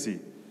Excellency,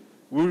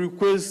 we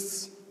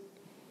request,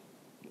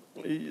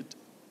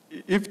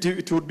 if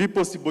it would be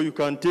possible, you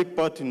can take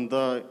part in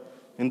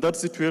that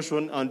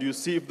situation and you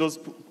see if those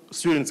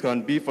students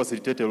can be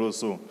facilitated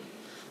also.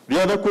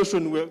 The other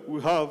question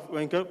we have,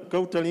 when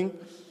encountering,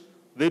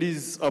 there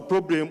is a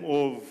problem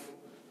of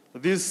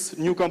these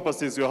new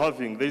campuses you're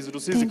having. There is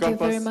Rusizi campus. Thank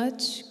you very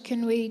much.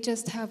 Can we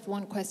just have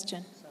one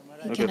question?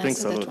 You can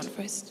answer that one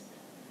first.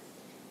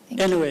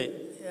 Anyway,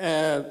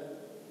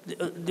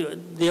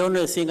 the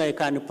only thing I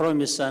can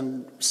promise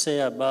and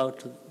say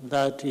about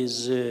that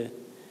is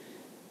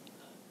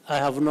I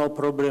have no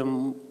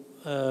problem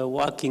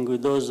working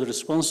with those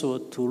responsible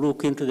to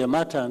look into the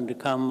matter and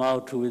come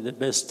out with the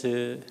best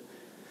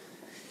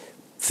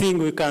thing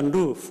we can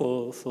do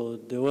for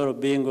the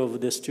well-being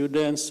of the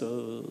students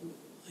or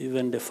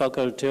even the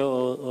faculty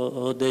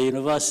or the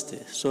university.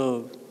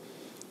 So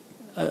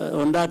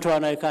on that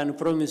one, I can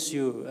promise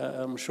you,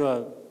 I'm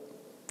sure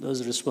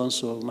those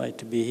responsible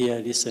might be here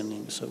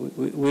listening. So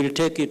we'll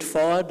take it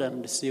forward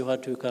and see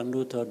what we can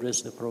do to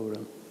address the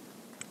problem.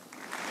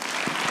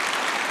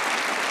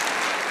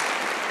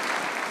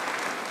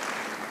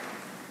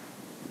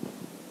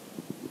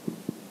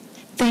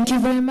 Thank you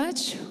very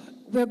much.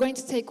 We're going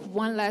to take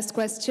one last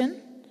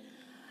question.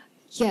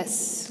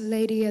 Yes,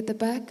 lady at the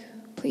back,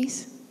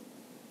 please.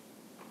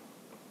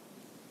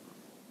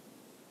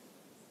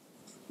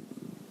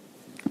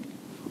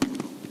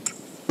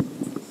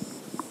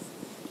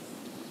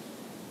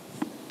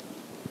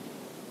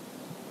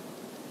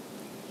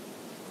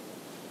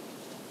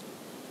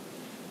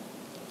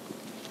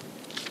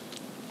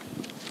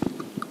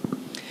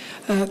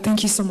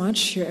 Thank you so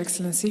much, Your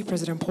Excellency,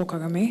 President Paul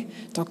Kagame,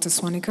 Dr.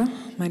 Swaniker.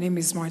 My name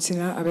is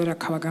Martina Abera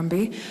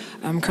Kawagambe.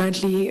 I'm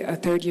currently a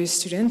third-year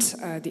student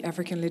at the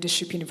African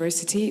Leadership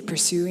University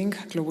pursuing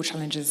global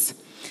challenges.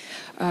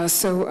 In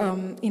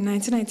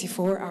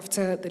 1994,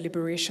 after the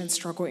liberation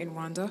struggle in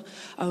Rwanda,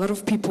 a lot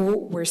of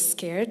people were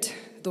scared,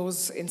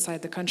 those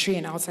inside the country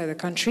and outside the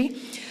country,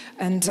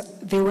 and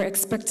they were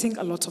expecting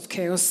a lot of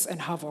chaos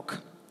and havoc.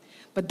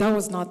 But that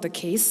was not the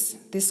case.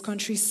 This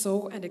country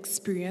saw and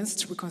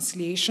experienced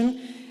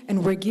reconciliation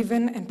and were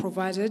given and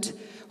provided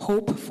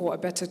hope for a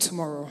better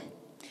tomorrow.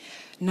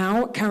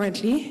 Now,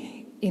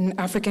 currently, in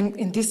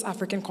this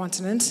African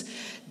continent,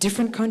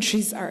 different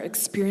countries are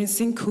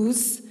experiencing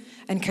coups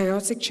and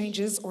chaotic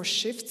changes or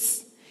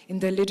shifts in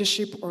their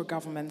leadership or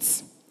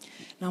governments.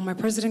 Now, my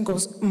question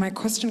goes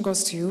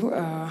to you,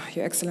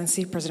 Your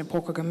Excellency, President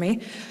Paul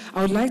Kagame.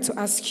 I would like to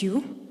ask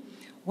you,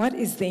 what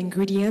is the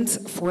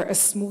ingredient for a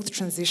smooth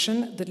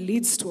transition that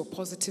leads to a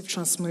positive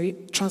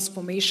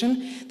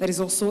transformation that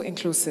is also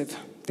inclusive?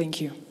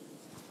 Thank you.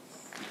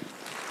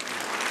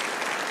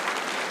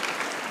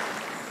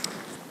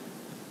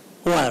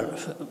 Well,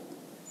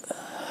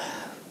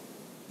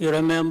 you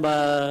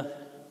remember,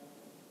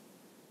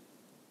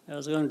 I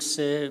was going to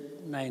say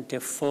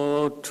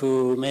 94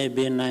 to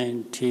maybe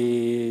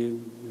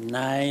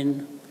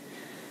 99.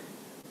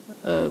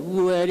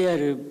 We were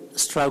really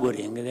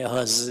struggling. There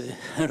was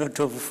a lot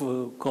of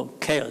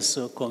chaos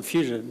or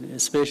confusion,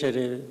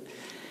 especially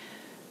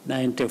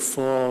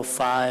 94,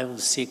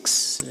 5,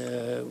 6.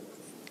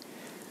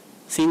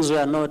 Things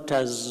were not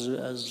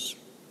as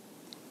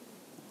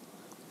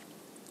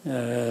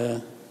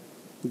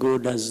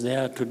good as they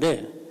are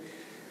today.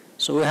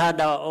 So we had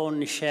our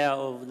own share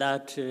of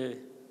that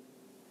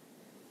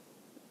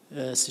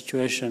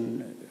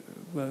situation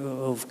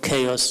of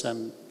chaos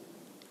and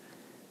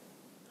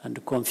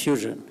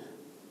confusion.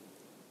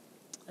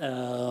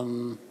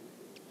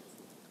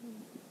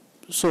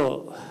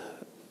 So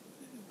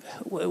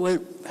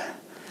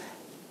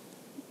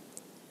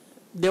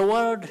the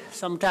world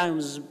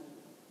sometimes,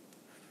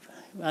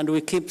 and we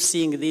keep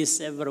seeing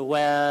this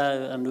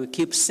everywhere, and we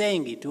keep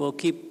saying it, or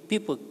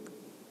people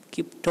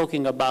keep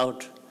talking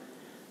about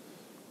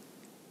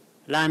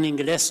learning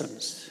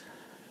lessons.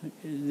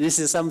 This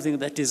is something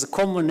that is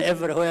common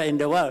everywhere in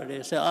the world.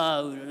 They say,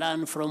 oh, we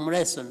learn from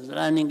lessons,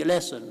 learning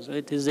lessons.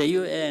 It is the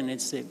UN,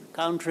 it's the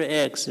country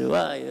X,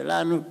 Y, you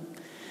learn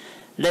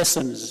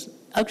lessons.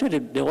 Actually,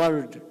 the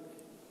world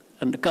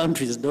and the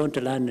countries don't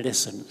learn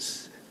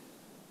lessons.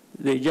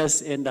 They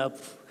just end up,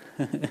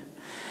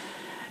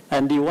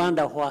 and you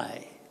wonder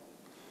why.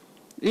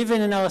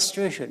 Even in our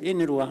situation, in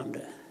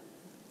Rwanda,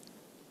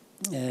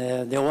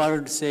 the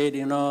world said,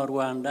 you know,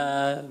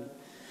 Rwanda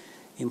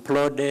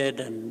imploded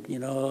and, you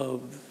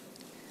know,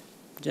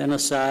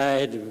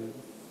 genocide,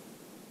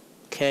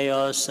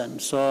 chaos,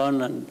 and so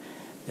on.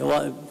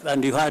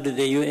 And you had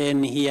the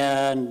UN here,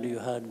 and you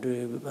had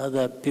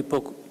other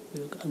people,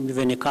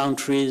 even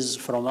countries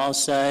from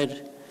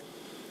outside.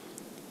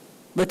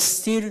 But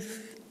still,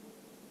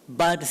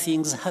 bad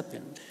things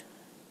happened.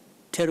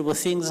 Terrible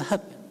things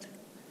happened.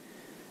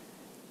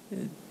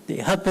 They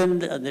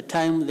happened at the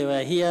time they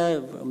were here,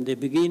 from the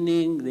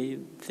beginning, the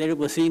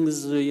terrible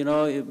things, you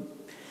know,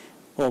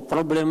 or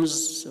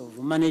problems of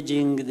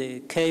managing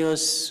the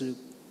chaos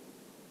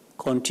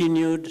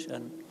continued,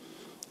 and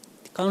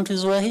the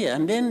countries were here.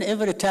 And then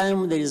every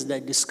time there is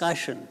that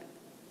discussion,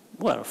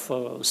 well,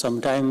 for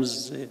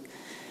sometimes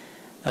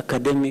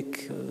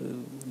academic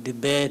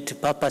debate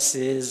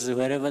purposes,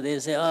 wherever they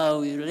say, oh,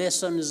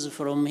 lessons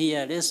from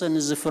here,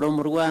 lessons from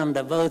Rwanda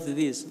about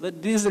this.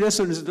 But these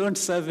lessons don't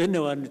serve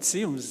anyone, it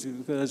seems,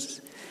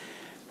 because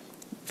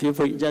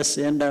people just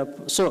end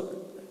up.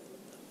 So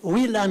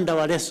we learned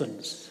our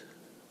lessons.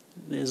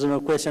 There's no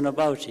question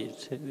about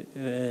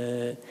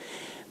it.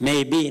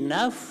 Maybe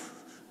enough,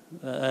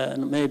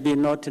 maybe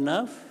not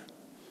enough,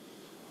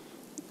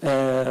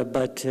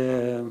 but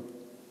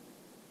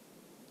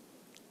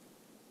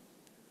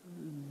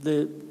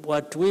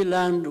what we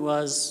learned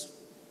was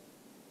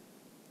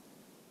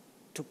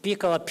to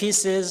pick our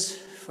pieces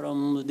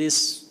from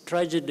this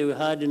tragedy we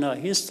had in our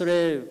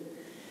history,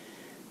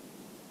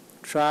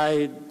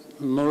 try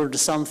mold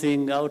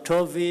something out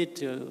of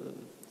it, a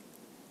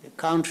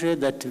country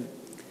that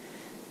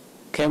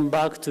came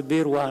back to be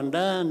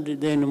Rwanda, and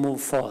then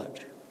move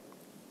forward.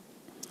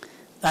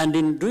 And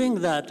in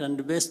doing that,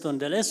 and based on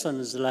the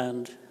lessons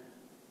learned,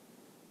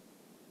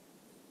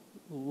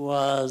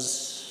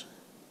 was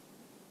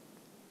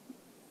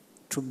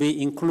to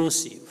be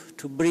inclusive,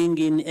 to bring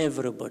in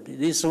everybody.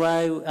 This is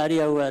why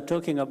earlier we were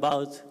talking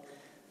about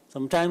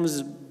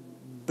sometimes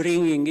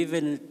bringing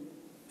even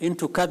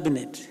into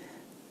cabinet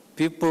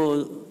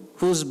people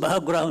whose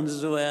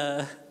backgrounds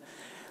were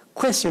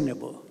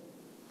questionable,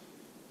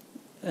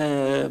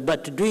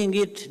 but doing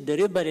it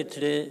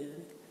deliberately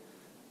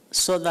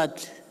so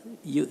that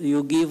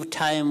you give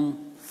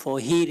time for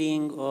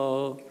hearing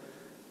or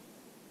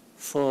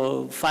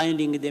for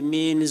finding the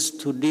means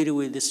to deal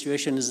with the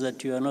situations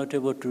that you are not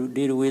able to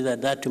deal with at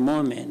that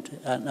moment.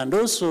 And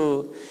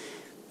also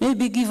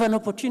maybe give an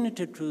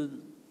opportunity to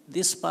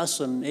this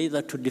person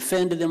either to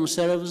defend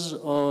themselves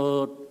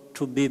or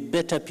to be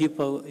better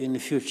people in the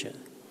future.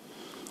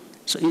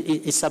 So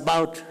it's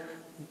about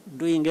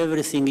doing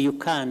everything you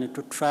can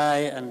to try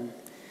and,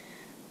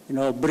 you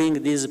know,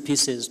 bring these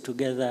pieces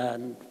together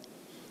and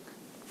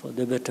for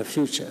the better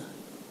future.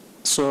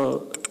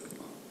 So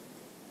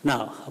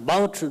now,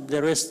 about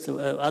the rest of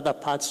other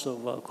parts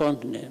of our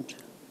continent.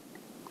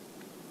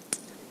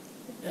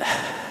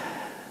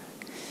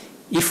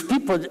 If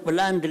people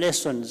learned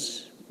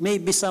lessons,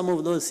 maybe some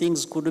of those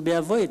things could be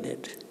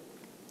avoided.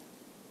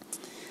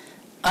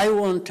 I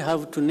won't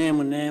have to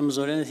name names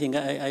or anything.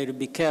 I'll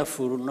be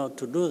careful not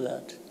to do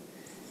that,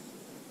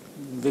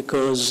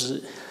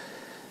 because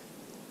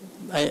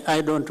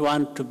I don't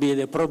want to be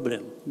the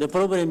problem. The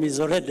problem is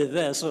already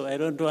there, so I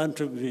don't want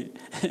to be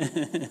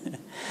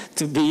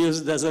to be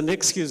used as an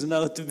excuse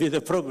now to be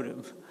the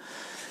problem.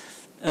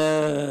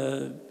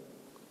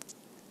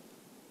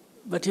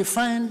 But you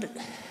find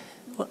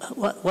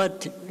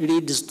what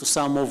leads to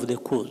some of the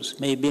coups,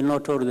 maybe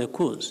not all the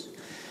coups,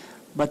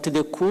 but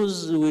the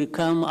coups will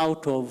come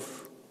out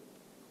of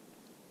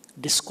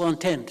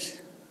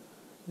discontent,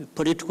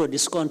 political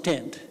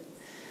discontent.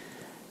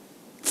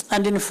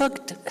 And in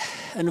fact,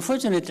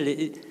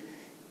 unfortunately,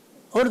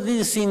 all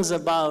these things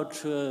about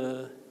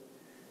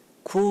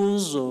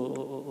coups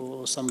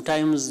or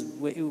sometimes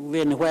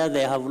when where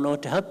they have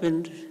not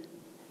happened,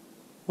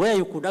 where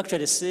you could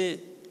actually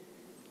say,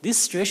 this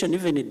situation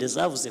even it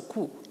deserves a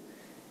coup.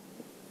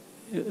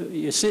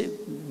 You see,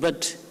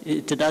 but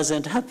it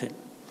doesn't happen.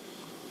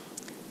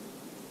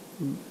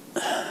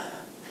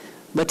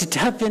 But it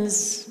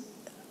happens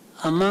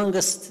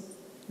amongst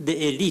the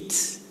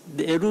elites,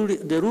 the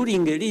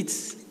ruling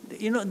elites.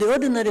 You know, the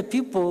ordinary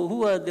people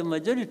who are the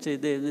majority,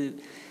 the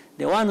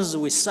ones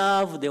we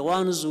serve, the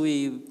ones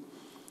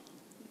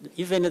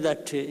even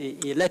that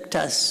elect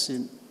us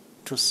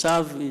to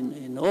serve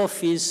in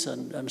office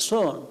and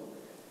so on.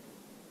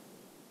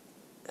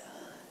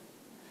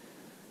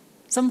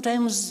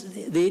 Sometimes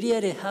they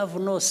really have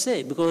no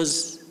say,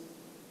 because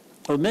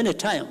many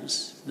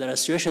times there are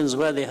situations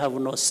where they have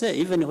no say.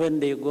 Even when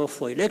they go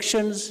for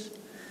elections,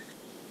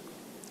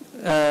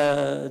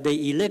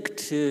 they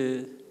elect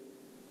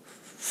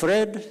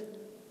Fred,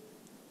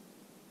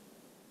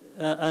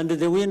 and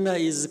the winner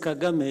is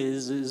Kagame,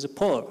 is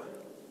Paul,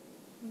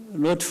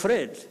 not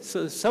Fred.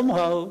 So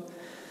somehow,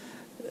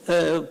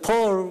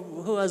 Paul,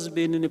 who has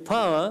been in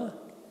power,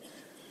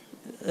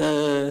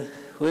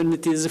 when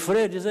it is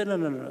Fred, he said,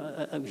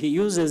 no. He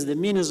uses the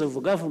means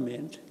of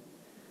government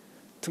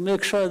to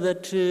make sure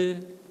that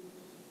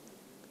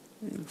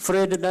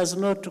Fred does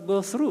not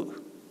go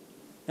through.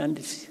 And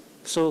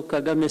so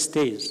Kagame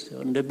stays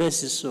on the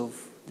basis of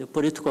the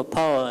political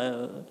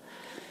power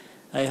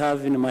I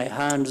have in my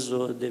hands,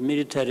 or the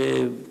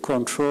military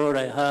control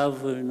I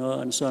have,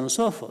 and so on and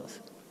so forth.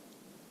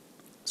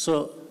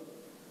 So,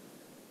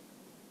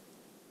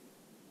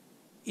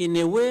 in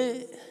a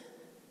way,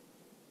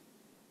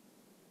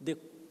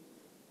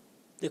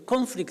 the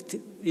conflict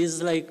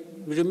is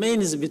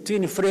remains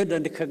between Fred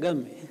and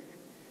Kagame.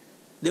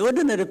 The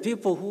ordinary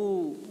people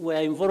who were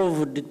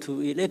involved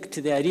to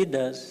elect their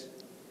leaders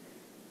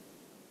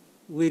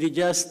will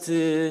just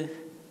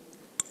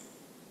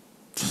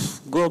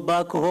go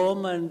back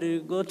home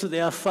and go to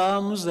their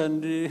farms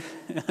and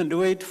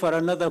wait for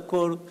another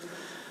call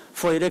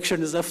for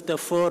elections after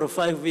 4 or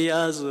 5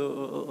 years,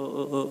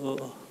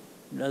 or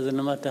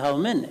doesn't matter how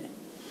many.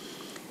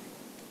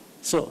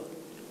 So,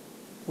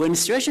 when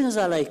situations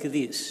are like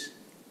this,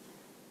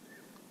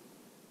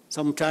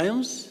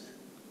 sometimes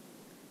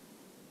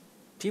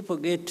people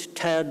get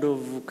tired of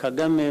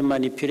Kagame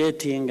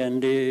manipulating,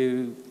 and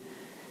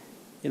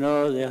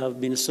there have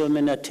been so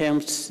many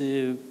attempts,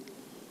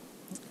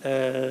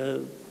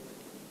 and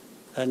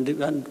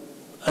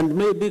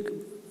maybe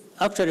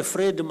actually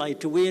Fred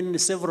might win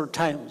several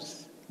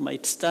times,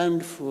 might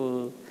stand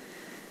for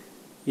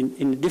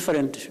in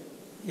different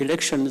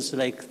elections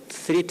like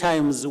 3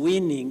 times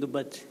winning,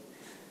 but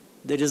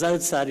the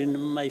results are in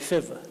my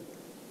favor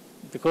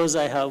because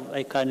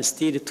I can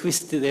still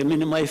twist them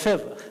in my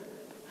favor.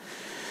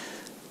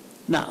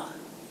 Now,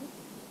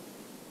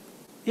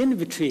 in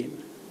between,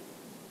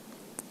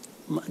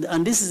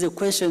 and this is a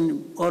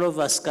question all of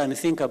us can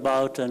think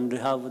about and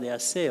have their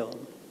say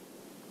on.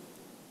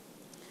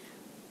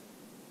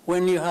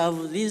 When you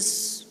have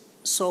these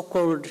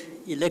so-called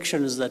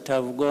elections that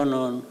have gone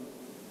on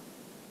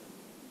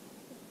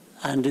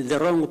and the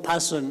wrong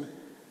person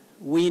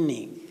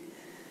winning,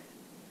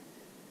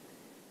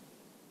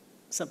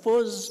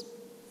 suppose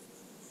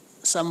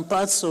some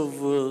parts of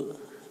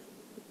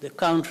the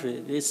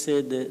country, let's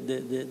say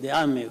the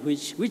army,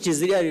 which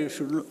really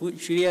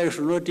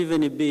should not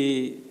even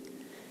be,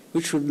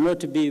 which should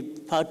not be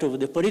part of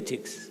the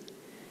politics,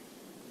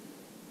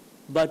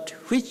 but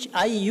which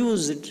I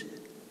used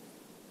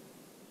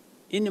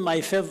in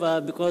my favor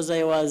because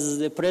I was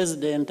the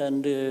president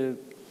and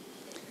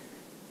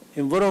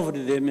involved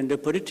them in the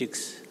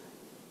politics.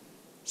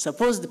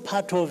 Suppose the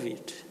part of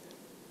it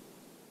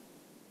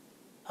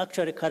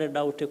actually carried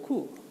out a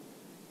coup.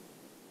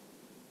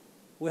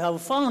 We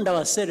have found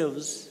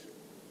ourselves,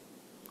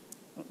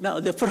 now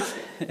the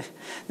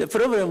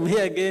problem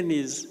here again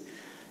is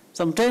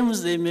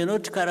sometimes they may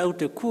not carry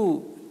out a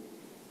coup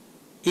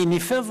in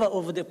favor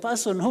of the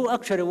person who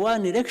actually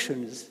won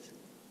elections.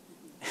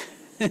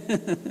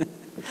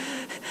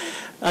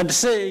 And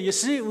say, you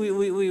see,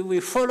 we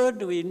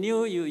followed, we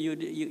knew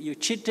you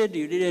cheated,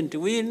 you didn't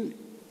win,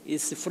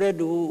 it's Fred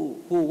who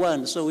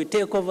won, so we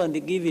take over and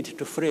give it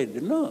to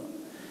Fred. No.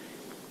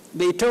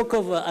 They take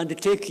over and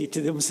take it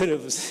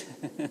themselves.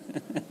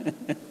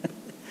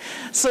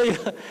 So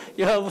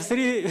you have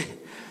 3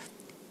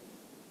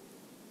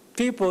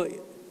 people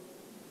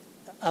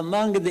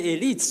among the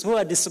elites who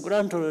are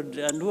disgruntled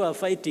and who are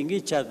fighting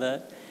each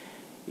other.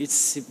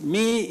 It's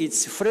me,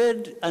 it's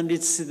Fred, and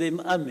it's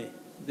the army,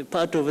 the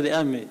part of the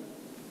army.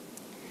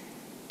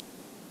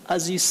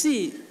 As you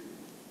see,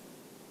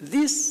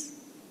 this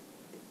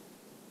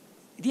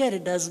really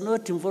does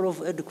not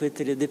involve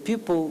adequately the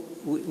people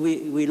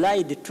we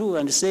lied to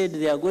and said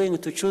they are going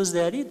to choose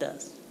their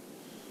leaders.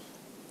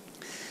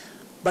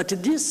 But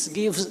this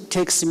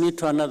takes me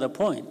to another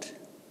point.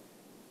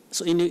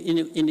 So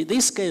in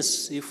this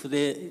case, if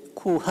the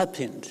coup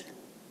happened,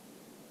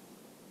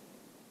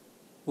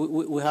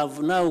 we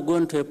have now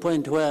gone to a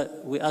point where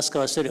we ask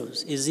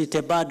ourselves, is it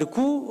a bad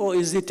coup or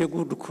is it a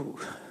good coup?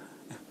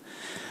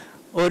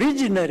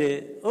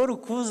 Originally, all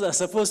coups are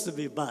supposed to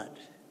be bad,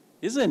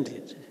 isn't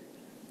it?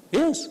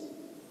 Yes.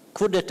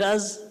 Coup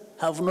d'etats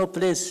have no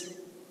place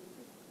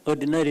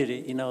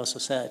ordinarily in our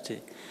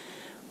society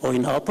or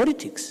in our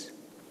politics.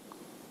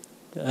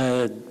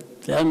 The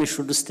army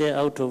should stay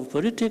out of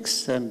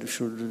politics and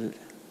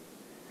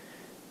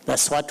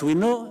that's what we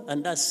know,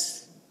 and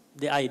that's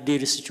the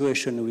ideal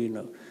situation we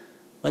know.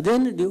 But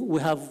then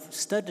we have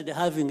started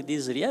having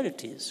these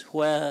realities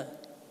where,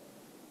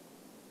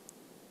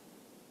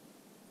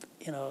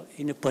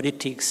 in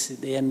politics,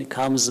 then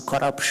comes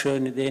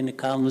corruption, then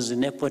comes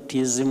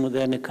nepotism,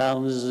 then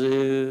comes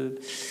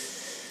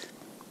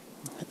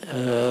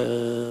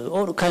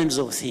all kinds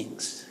of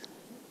things.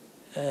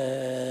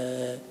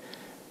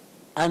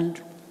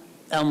 And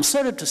I'm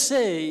sorry to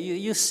say,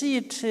 you see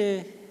it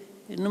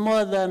in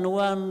more than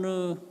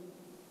one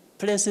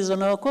places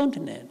on our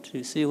continent.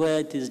 You see where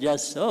it is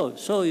just, oh,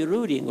 so you're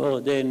ruling, oh,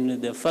 then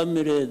the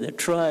family, the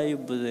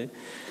tribe,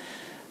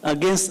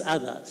 against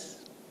others.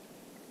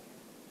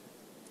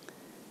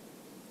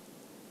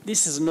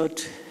 This is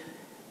not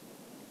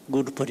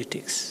good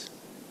politics.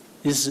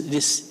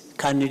 This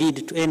can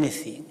lead to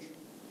anything.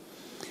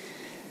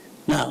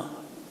 Now,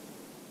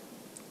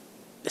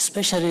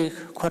 especially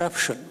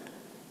corruption.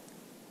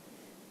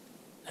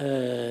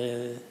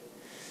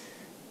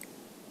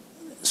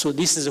 So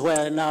this is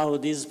where now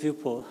these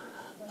people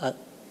are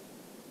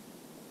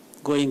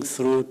going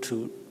through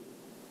to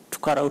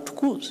carry out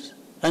coups.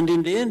 And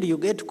in the end, you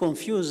get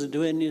confused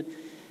when you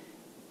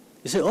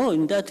say, oh,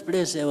 in that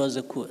place there was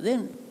a coup.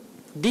 Then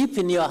deep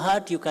in your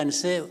heart, you can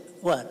say,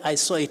 well, I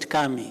saw it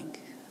coming,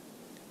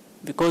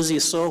 because you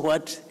saw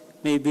what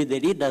maybe the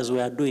leaders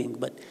were doing.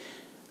 But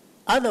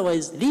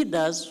otherwise,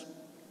 leaders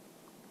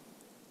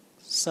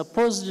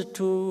supposed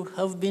to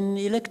have been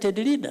elected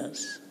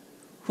leaders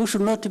who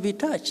should not be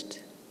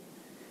touched.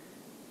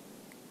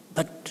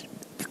 But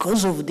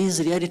because of these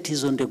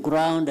realities on the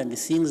ground and the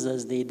things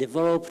as they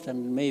developed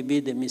and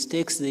maybe the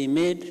mistakes they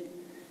made,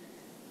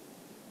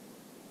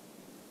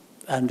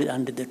 and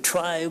the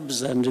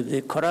tribes and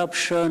the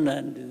corruption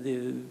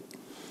and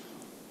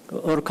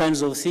all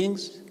kinds of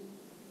things,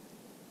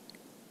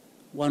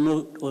 one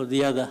or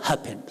the other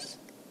happens.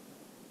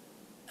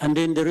 And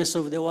then the rest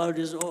of the world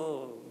is,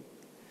 oh.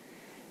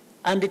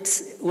 And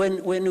it's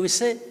when we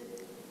say,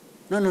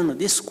 no,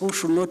 this coup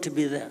should not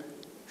be there,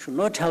 should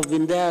not have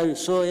been there,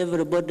 so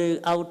everybody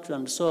out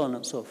and so on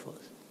and so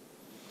forth.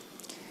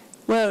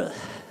 Well,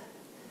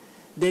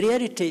 the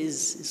reality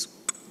is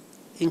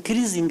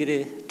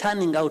increasingly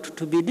turning out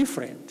to be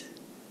different.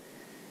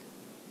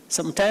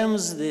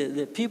 Sometimes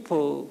the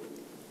people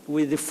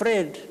with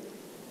Fred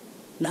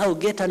now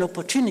get an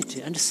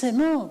opportunity and say,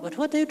 no, but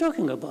what are you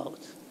talking about?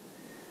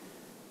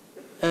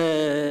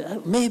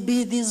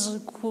 Maybe these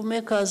coup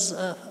makers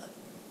are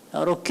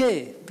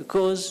okay,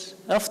 because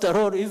after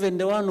all, even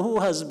the one who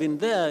has been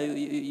there,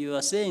 you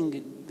are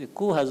saying the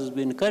coup has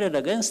been carried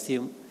against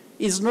him,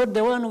 is not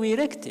the one we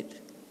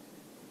elected.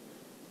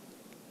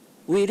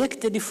 We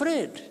elected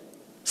Fred.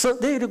 So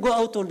they will go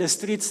out on the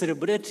street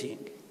celebrating,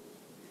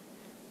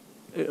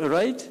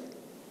 right?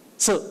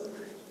 So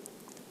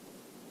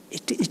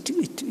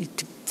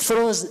it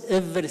throws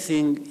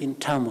everything in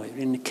turmoil,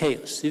 in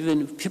chaos.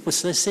 Even people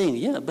start saying,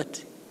 yeah,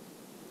 but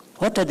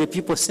what are the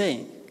people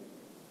saying?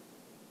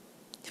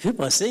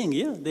 People are saying,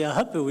 yeah, they are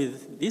happy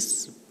with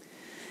this.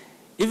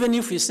 Even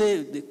if you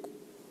say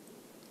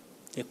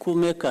the coup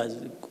makers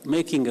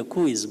making a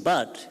coup is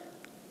bad,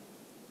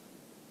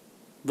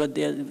 but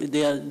there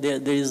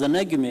is an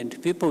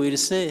argument. People will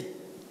say,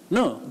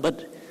 no,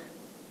 but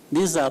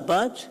these are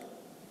bad,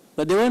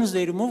 but the ones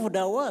they removed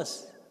are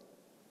worse.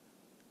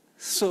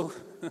 So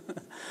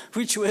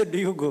which way do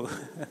you go?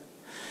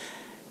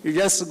 You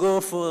just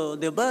go for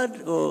the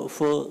bad or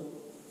for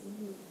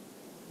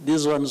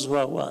these ones who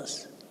are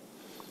worse?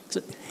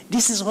 So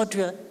this is what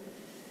we are,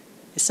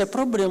 it's a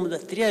problem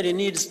that really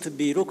needs to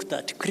be looked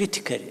at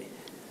critically.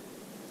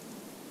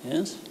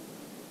 Yes?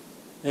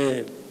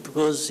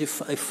 Because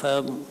if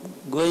I'm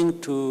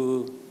going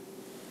to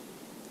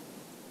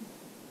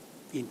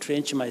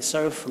entrench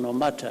myself, no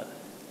matter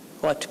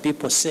what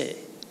people say,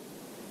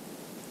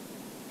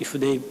 if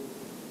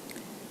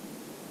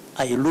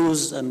I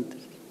lose and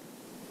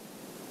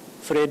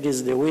Fred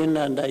is the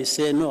winner and I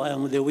say, no, I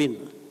am the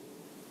winner,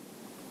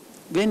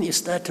 then you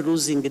start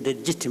losing the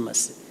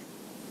legitimacy.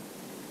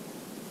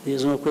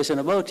 There's no question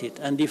about it.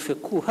 And if a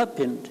coup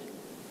happened,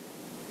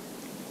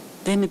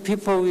 then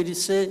people will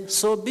say,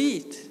 so be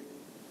it.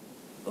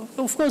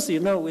 Of course, you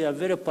know, we are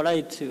very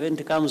polite when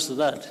it comes to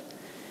that,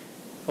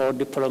 or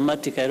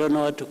diplomatic, I don't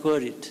know what to call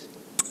it.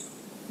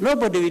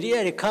 Nobody will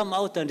really come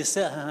out and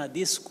say,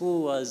 this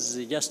coup was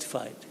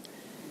justified.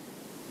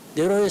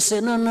 They will always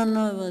say,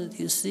 no,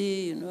 you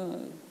see, you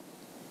know,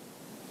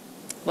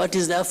 what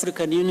is the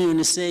African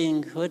Union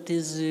saying? What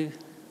is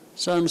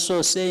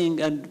so-and-so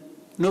saying? And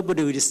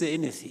nobody will say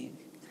anything.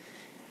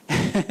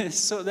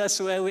 So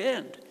that's where we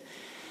end.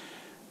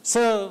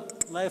 So,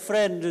 my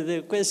friend,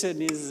 the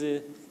question is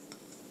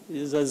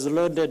as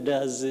loaded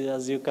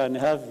as you can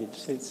have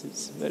it.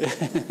 It's very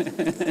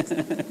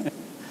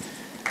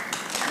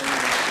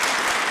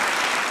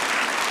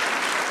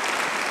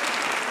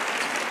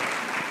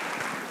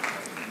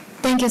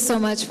Thank you so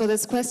much for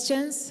those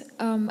questions.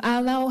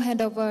 I'll now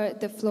hand over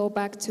the floor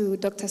back to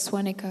Dr.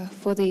 Swaniker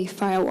for the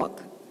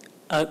firework.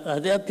 Are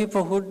there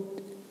people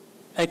who,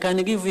 I can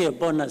give you a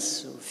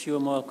bonus, a few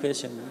more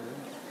questions.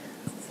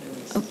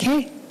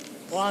 Okay.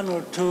 One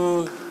or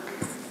two.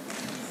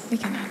 We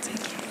can now take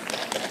it.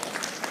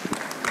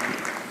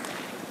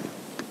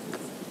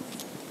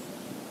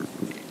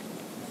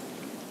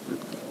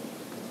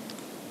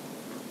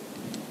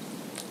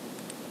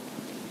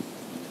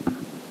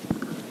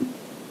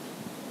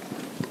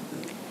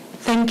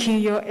 Thank you,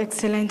 Your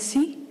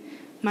Excellency.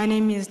 My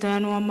name is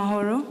Dianwa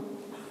Mahoro.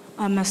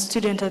 I'm a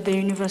student at the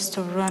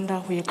University of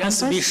Rwanda.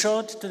 Just be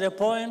short to the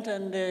point,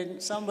 and then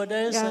somebody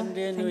else, and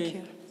then thank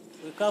you.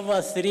 We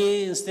cover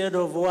 3 instead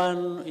of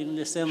 1 in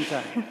the same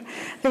time.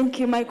 Thank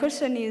you. My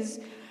question is,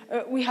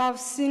 we have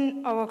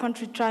seen our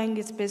country trying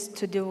its best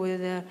to deal with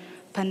the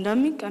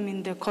pandemic, I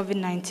mean the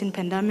COVID-19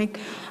 pandemic,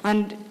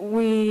 and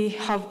we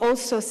have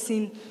also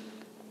seen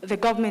the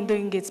government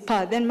doing its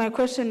part. Then my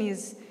question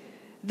is,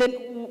 then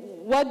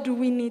what do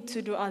we need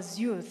to do as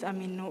youth? I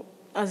mean,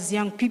 as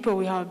young people,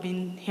 we have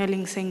been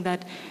hearing saying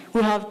that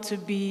we have to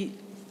be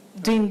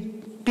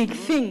doing big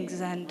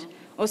things and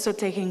also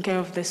taking care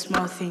of the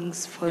small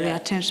things for the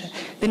attention.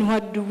 Then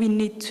what do we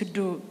need to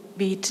do,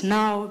 be it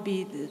now,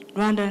 be it the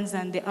Rwandans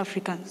and the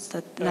Africans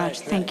at large?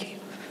 Thank you.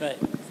 Right.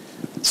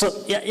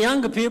 So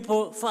young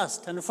people,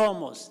 first and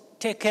foremost,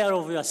 take care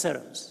of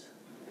yourselves.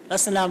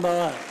 That's number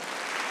 1.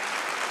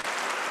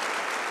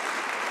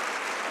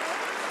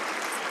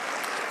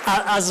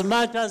 As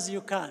much as you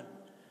can.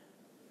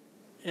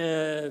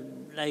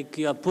 Like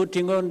you are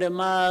putting on the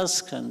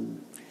mask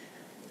and,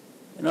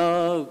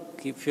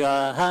 keep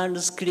your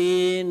hands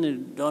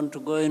clean,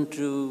 don't go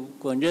into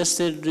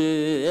congested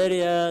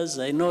areas.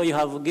 I know you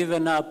have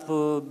given up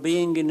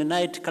being in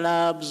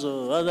nightclubs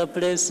or other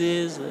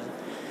places.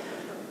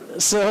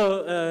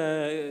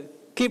 So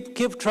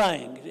keep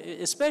trying.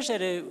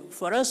 Especially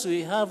for us,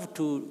 we have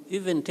to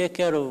even take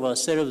care of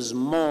ourselves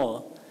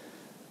more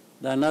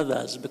than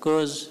others,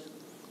 because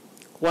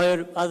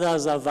while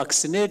others are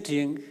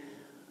vaccinating,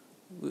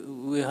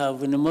 we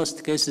have in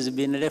most cases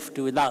been left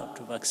without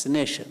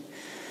vaccination.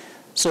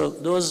 So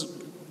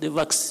the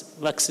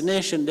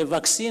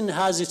vaccine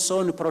has its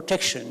own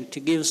protection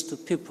it gives to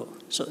people.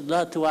 So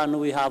that one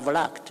we have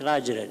lacked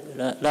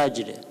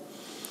largely.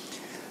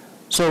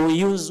 So we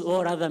use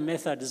all other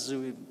methods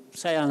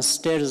science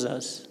tells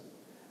us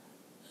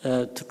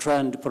to try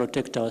and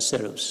protect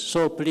ourselves.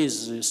 So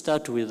please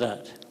start with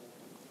that.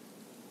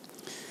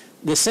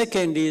 The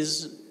second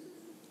is,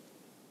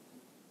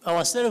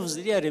 ourselves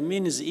really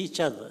means each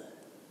other.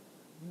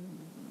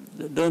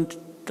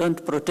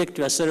 Don't protect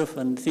yourself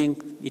and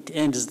think it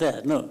ends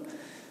there. No.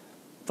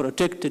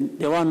 Protect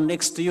the one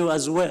next to you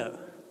as well.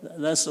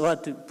 That's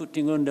what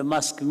putting on the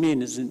mask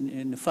means.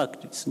 In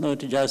fact, it's not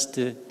just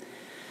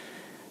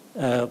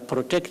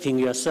protecting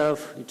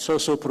yourself, it's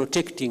also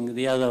protecting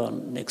the other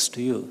one next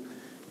to you.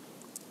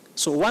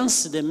 So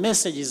once the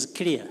message is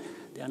clear,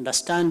 the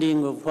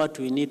understanding of what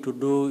we need to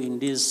do in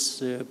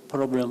this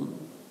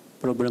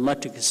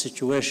problematic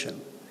situation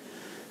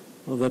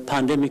of a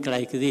pandemic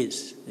like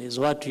this, is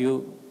what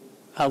you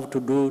have to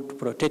do to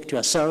protect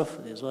yourself,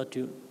 is what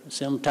you at the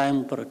same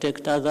time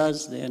protect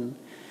others, then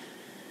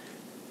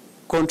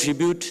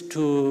contribute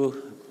to,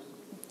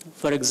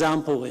 for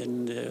example,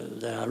 when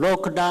there are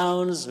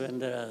lockdowns, when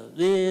there are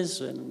this,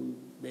 when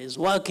there's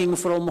working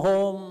from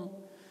home,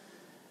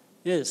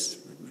 yes,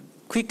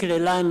 quickly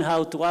learn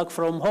how to work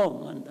from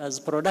home and as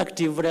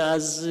productively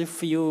as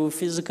if you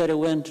physically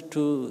went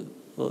to,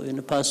 or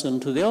in person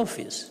to the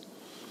office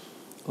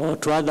or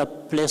to other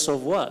place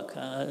of work.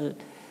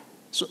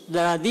 So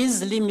there are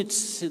these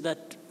limits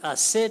that are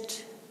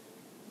set.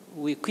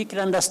 We quickly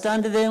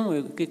understand them.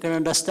 We quickly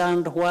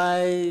understand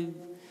why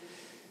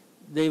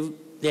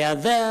they are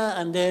there,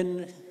 and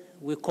then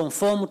we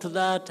conform to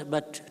that,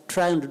 but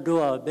trying to do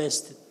our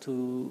best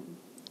to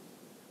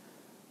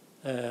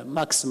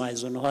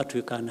maximize on what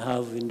we can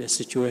have in the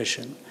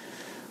situation.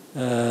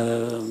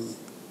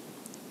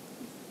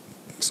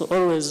 So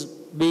always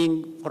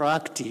being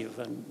proactive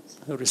and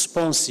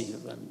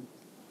responsive,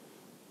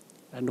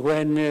 and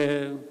when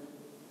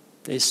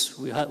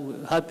we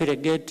happily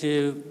get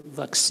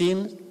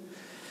vaccine,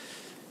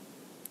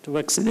 to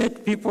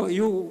vaccinate people,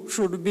 you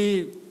should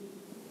be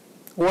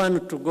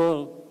one to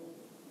go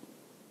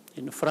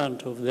in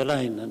front of the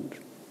line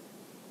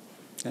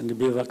and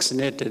be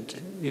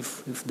vaccinated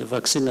if the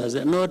vaccine is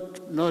there.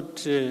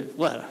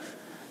 Well,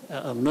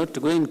 I'm not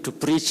going to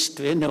preach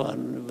to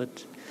anyone,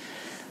 but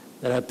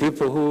there are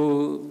people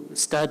who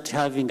start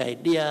having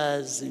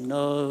ideas,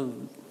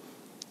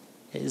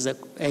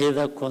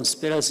 either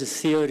conspiracy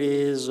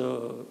theories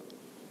or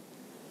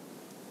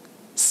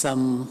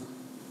some,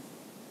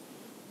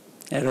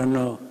 I don't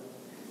know,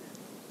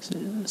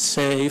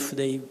 say if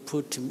they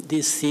put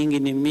this thing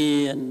in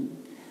me, and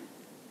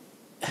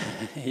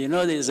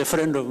there's a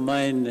friend of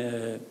mine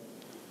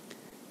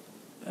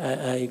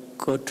I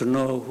got to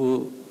know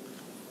who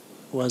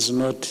was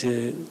not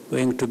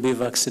going to be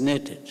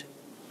vaccinated.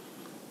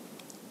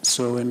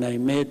 So when I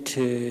met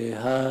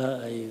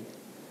her,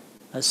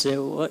 I said,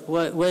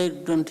 why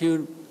don't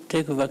you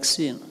take a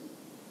vaccine?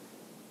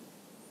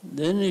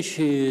 Then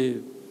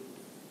she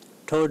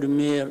told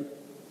me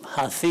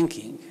her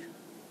thinking,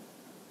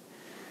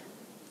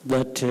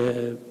 that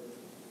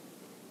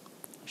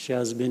she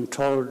has been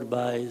told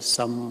by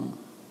some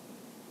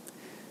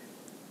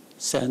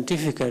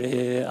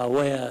scientifically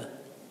aware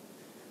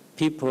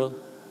people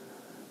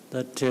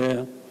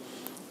that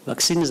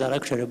vaccines are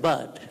actually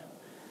bad.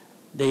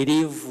 They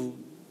leave,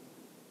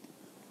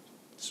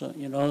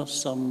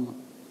 some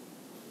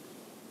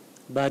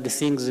bad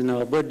things in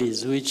our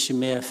bodies which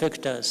may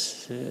affect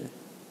us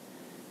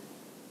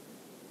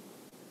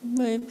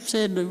I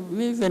said,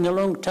 even a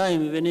long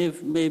time, even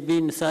if maybe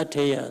in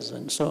 30 years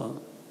and so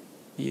on,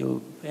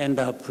 you end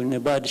up in a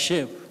bad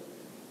shape.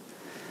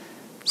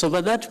 So,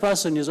 but that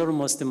person is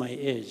almost my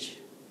age.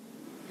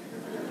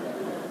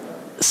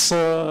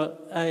 So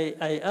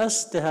I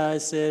asked her, I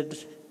said,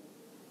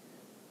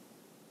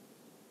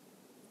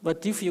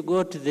 but if you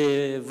got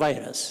the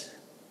virus,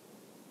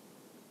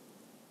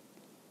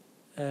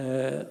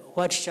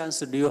 what chance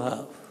do you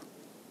have?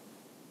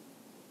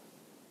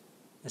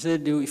 I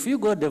said, if you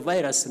got the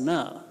virus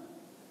now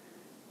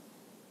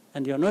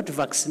and you're not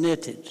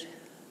vaccinated,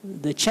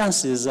 the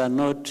chances are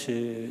not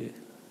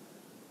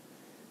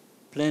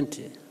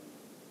plenty.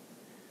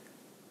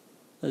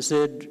 I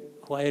said,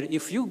 while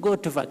if you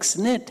got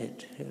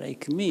vaccinated,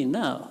 like me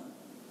now,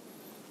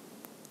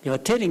 you're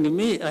telling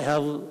me I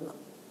have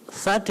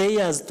 30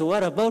 years to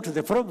worry about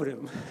the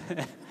problem.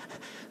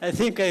 I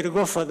think I'll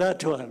go for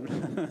that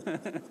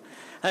one.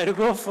 I'll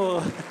go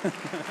for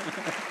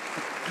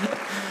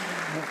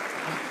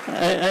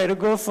I'll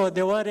go for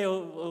the worry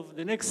of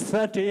the next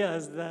 30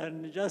 years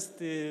than just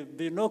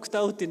be knocked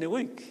out in a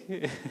week.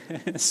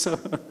 So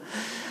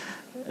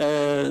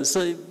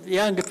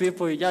young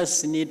people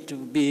just need to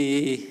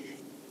be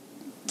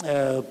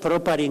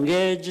properly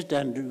engaged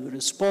and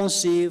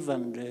responsive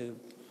and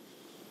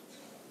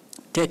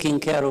taking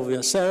care of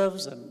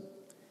yourselves and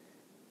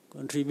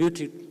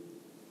contributing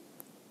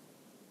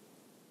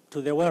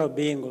to the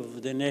well-being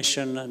of the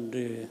nation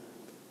and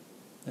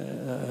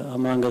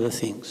among other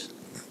things.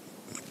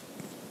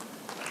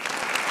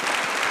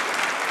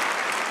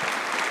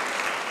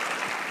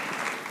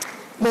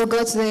 We'll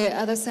go to the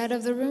other side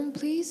of the room,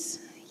 please.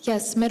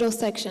 Yes, middle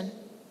section.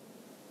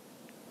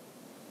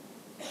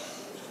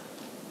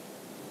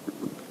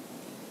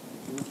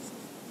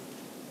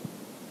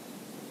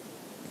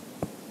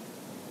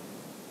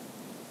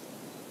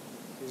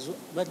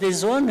 But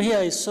there's one here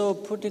I saw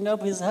putting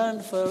up his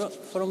hand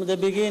from the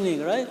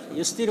beginning, right?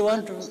 You still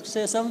want to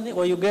say something,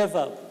 or you gave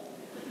up?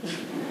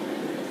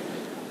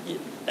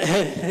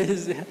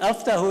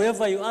 After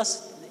whoever you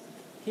asked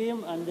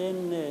him, and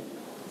then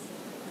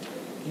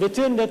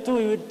between the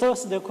two, you would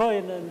toss the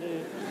coin and...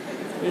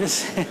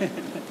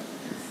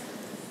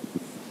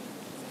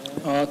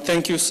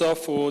 Thank you, sir,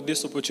 for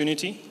this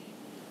opportunity.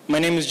 My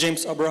name is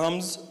James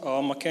Abrahams.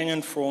 I'm a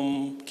Kenyan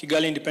from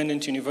Kigali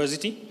Independent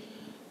University.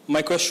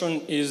 My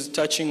question is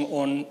touching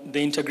on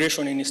the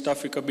integration in East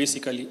Africa,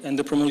 basically, and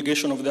the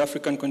promulgation of the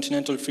African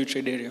Continental Free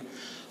Trade Area.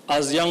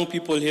 As young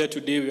people here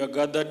today, we are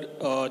gathered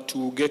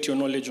to get your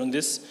knowledge on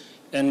this.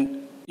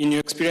 And in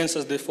your experience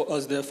as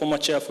the former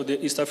chair for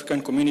the East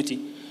African community,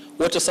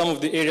 what are some of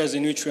the areas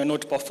in which we are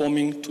not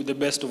performing to the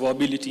best of our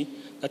ability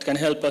that can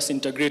help us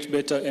integrate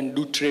better and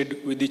do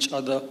trade with each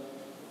other?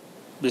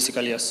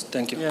 Basically, yes.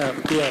 Thank you. Yeah.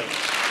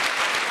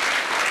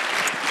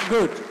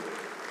 Good.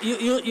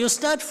 You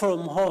start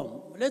from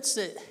home. Let's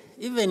say,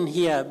 even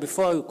here,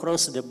 before you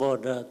cross the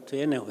border to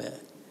anywhere,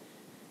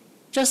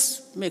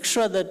 just make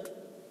sure that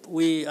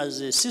we,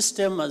 as a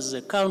system, as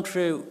a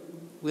country,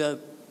 we are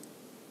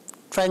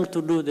trying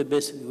to do the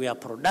best. We are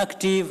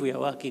productive, we are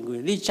working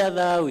with each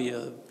other, we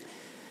are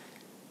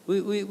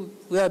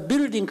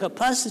building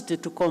capacity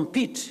to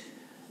compete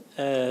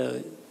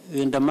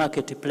in the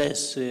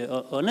marketplace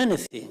on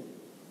anything.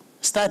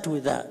 Start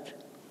with that.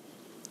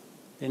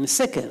 And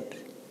second,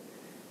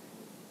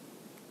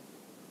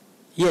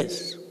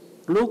 yes,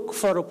 look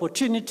for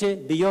opportunity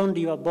beyond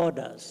your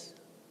borders,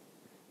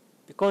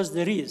 because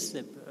there is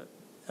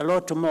a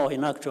lot more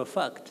in actual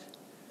fact.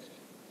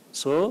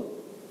 So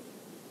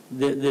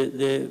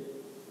the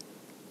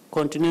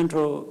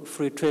Continental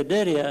Free Trade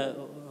Area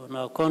on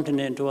our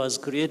continent was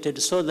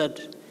created so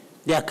that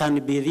there can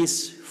be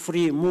this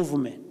free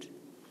movement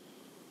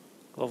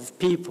of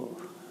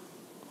people,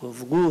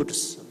 of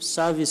goods, of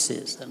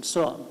services, and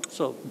so on.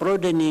 So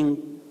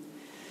broadening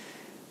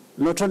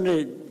not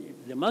only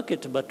the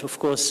market, but of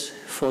course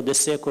for the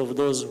sake of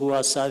those who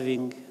are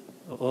serving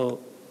or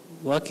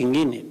working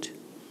in it.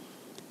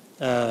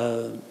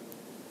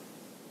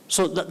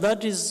 So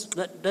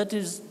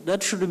that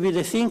should be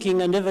the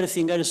thinking, and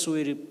everything else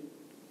will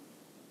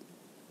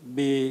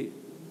be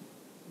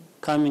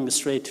coming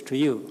straight to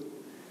you.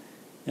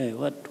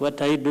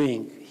 What are you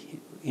doing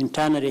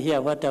internally here?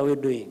 What are we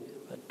doing?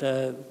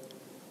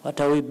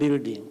 What are we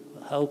building?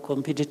 How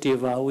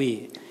competitive are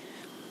we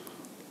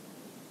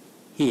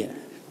here?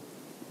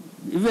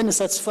 Even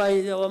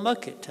satisfy our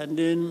market, and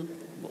then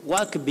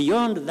work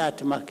beyond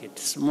that market,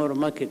 small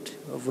market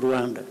of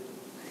Rwanda,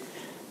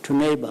 to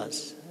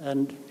neighbors.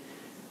 And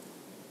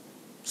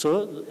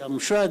so I'm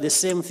sure the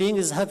same thing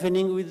is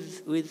happening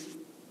with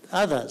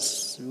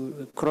others,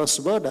 cross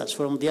borders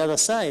from the other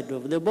side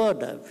of the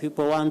border.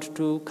 People want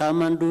to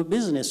come and do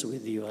business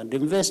with you and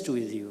invest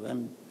with you.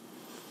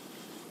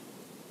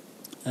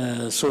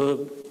 And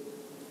so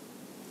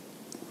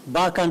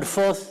back and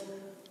forth,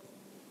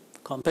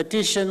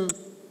 competition,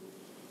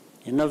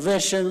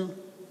 innovation,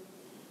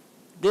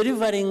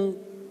 delivering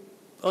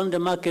on the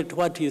market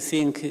what you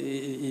think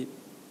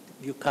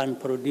you can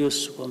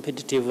produce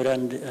competitively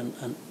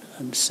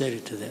and sell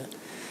it there.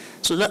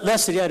 So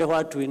that's really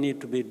what we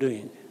need to be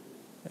doing.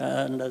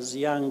 And as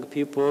young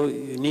people,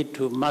 you need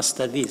to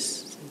master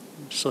this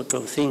sort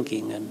of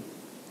thinking. And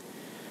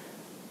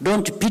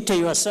don't pity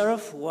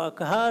yourself, work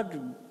hard,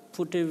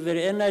 put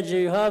every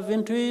energy you have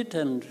into it,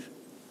 and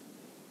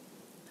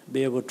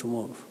be able to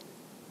move.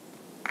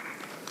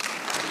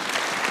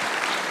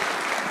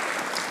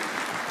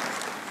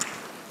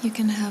 You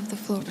can have the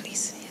floor,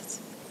 please. Yes.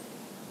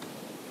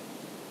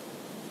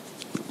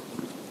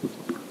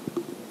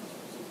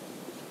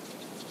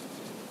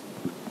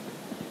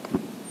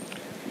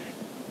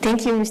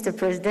 Thank you, Mr.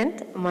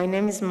 President. My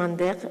name is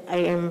Mander. I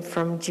am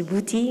from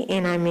Djibouti,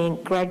 and I'm a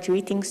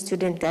graduating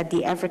student at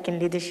the African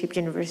Leadership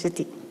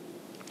University.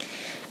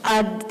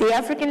 At the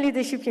African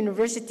Leadership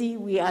University,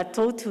 we are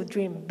taught to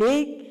dream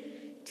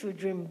big, to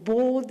dream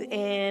bold,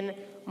 and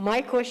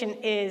my question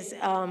is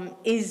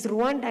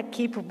Rwanda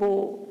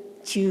capable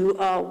to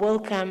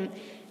welcome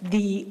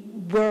the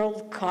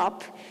World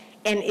Cup?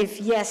 And if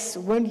yes,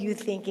 when do you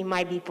think it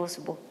might be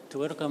possible? To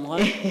welcome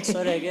what?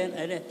 Sorry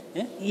again.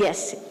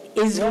 Yes.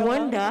 Is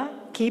Rwanda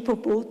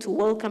capable to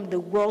welcome the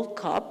World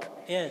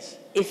Cup? Yes.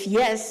 If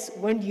yes,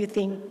 when do you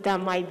think that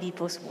might be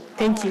possible?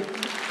 Thank you.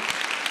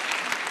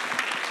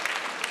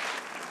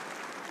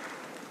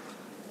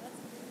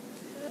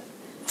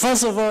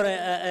 First of all,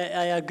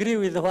 I agree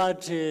with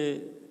what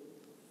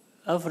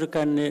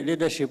African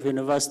Leadership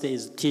University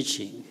is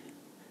teaching.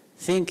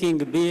 Thinking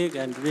big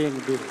and being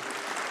big.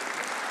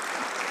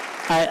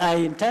 I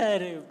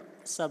entirely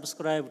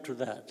subscribe to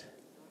that.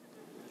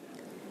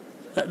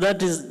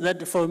 That is,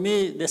 for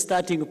me, the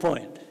starting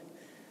point.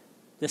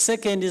 The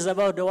second is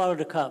about the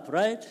World Cup,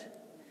 right?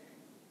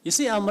 You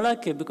see, I'm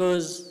lucky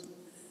because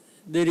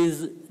there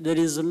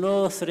is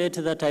no threat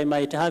that I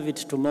might have it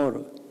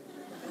tomorrow.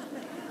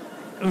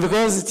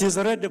 Because it is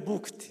already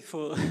booked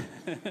for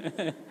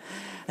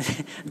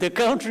the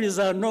countries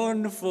are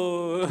known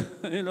for,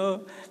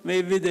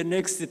 maybe the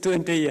next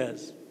 20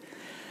 years.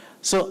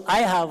 So I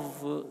have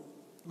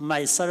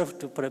myself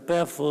to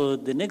prepare for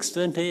the next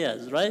 20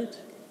 years, right?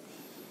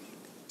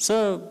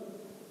 So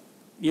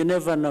you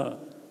never know.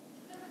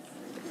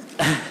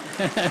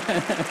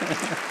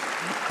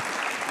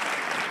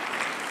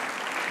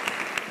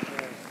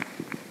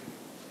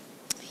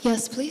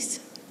 Yes, please.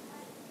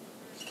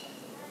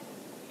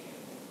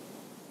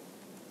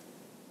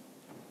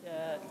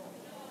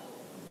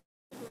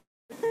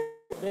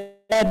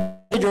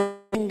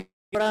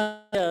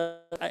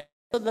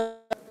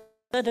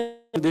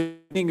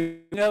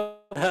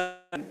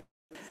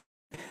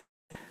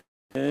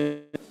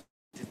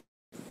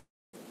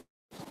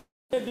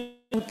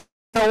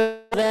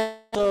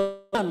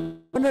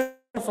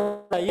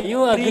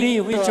 You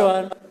agree which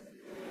one?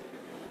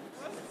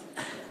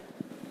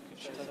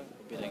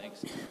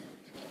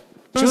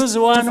 Choose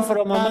one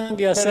from among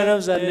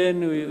yourselves and then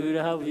we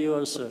will have you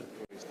also.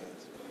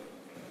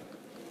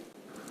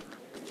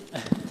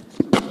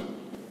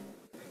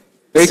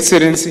 Your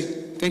Excellency,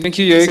 thank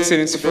you, Your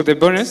Excellency, for the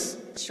bonus.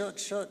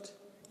 Short.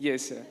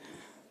 Yes, sir.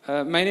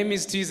 My name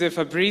is Tuze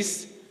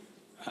Fabrice.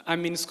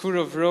 I'm in School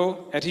of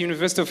Law at the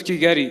University of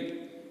Kigali.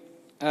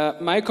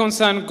 My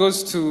concern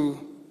goes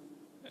to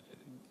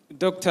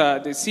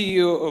the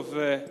CEO of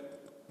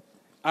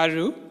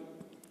ARU.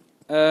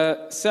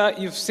 Sir,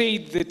 you've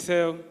said that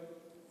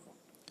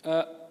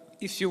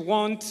if you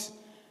want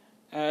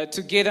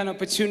to get an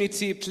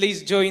opportunity,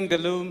 please join the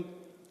loom.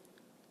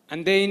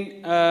 And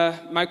then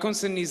my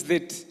concern is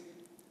that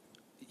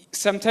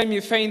sometimes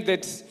you find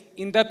that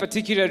in that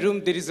particular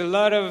room there is a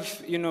lot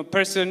of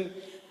person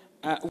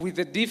with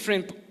a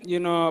different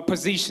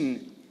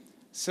position.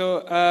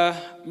 So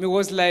it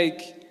was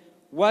like,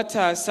 what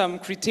are some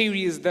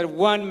criteria that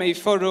one may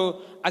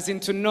follow as in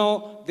to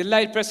know the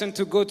right person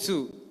to go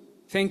to?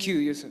 Thank you,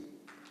 yes, sir.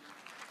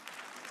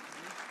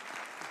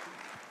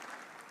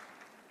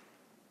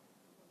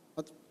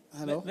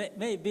 Hello?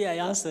 Maybe I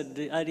answered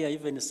earlier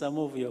even some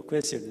of your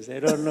questions. I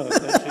don't know.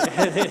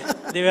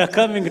 They were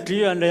coming to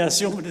you and I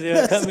assumed they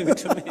were coming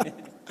to me.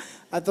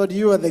 I thought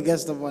you were the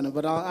guest of honor,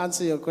 but I'll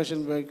answer your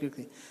question very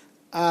quickly.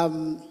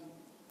 My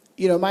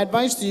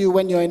advice to you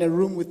when you're in a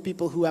room with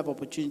people who have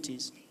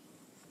opportunities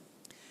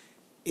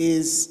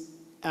is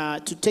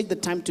to take the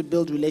time to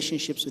build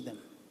relationships with them.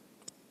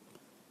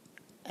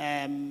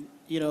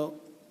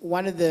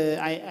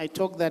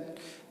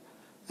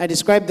 I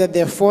described that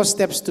there are 4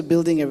 steps to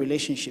building a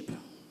relationship,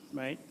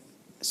 right?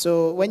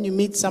 So when you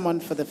meet someone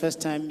for the first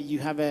time, you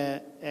have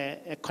a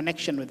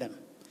connection with them.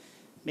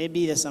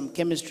 Maybe there's some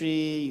chemistry,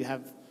 you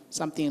have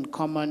something in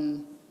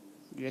common,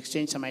 you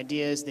exchange some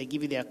ideas, they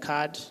give you their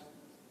card,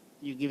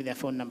 you give their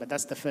phone number.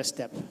 That's the first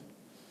step.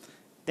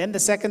 Then the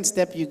second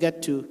step, you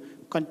get to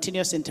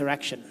continuous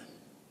interaction.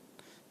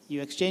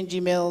 You exchange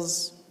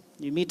emails,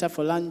 you meet up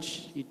for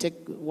lunch, you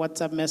take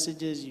WhatsApp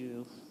messages,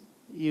 you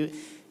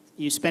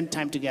spend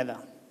time together.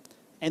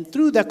 And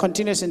through that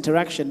continuous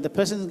interaction, the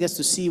person gets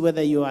to see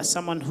whether you are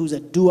someone who's a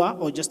doer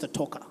or just a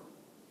talker.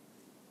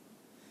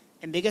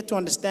 And they get to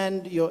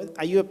understand,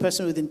 are you a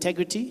person with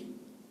integrity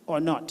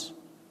or not?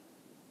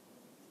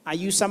 Are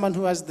you someone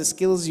who has the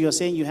skills you're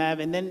saying you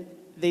have? And then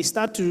they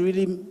start to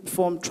really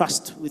form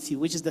trust with you,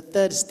 which is the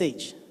third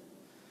stage.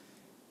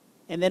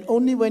 And then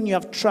only when you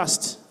have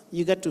trust,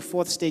 you get to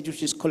fourth stage,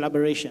 which is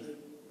collaboration.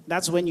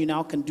 That's when you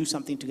now can do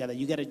something together.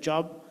 You get a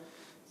job,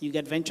 you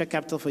get venture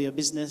capital for your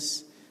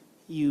business,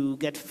 you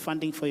get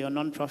funding for your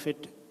nonprofit,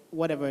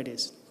 whatever it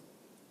is.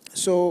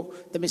 So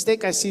the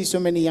mistake I see so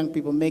many young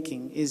people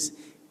making is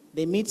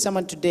they meet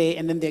someone today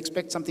and then they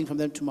expect something from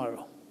them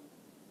tomorrow.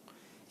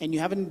 And you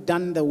haven't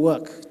done the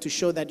work to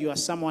show that you are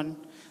someone,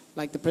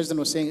 like the president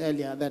was saying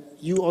earlier, that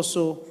you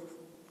also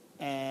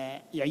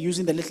you're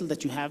using the little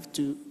that you have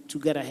to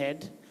get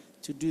ahead,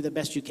 to do the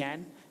best you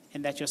can,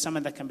 and that you're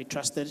someone that can be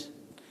trusted,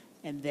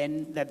 and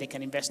then that they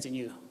can invest in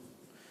you.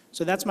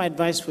 So that's my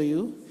advice for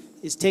you,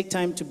 is take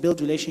time to build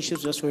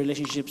relationships just for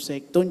relationships'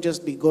 sake. Don't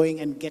just be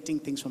going and getting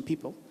things from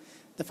people.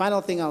 The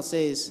final thing I'll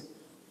say is,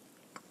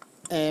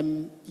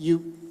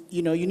 you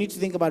need to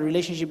think about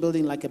relationship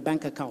building like a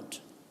bank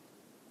account.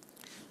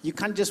 You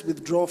can't just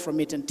withdraw from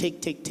it and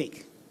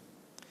take.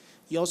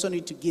 You also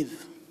need to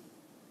give,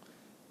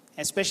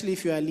 especially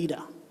if you're a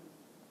leader.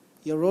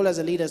 Your role as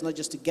a leader is not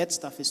just to get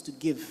stuff, it's to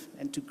give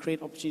and to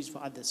create opportunities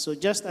for others. So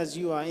just as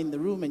you are in the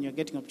room and you're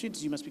getting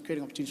opportunities, you must be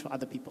creating opportunities for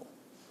other people.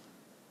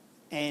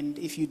 And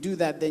if you do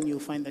that, then you'll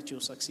find that you'll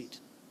succeed.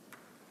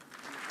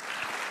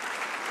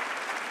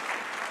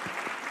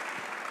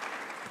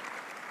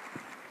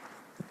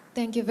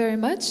 Thank you very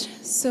much.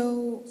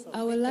 So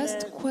our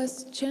last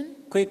question.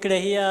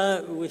 Quickly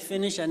here, we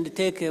finish and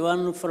take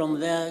one from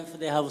there if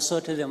they have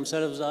sorted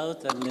themselves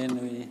out, and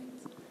then we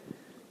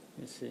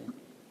see.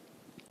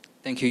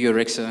 Thank you, Your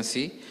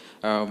Excellency.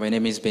 My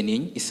name is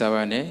Benin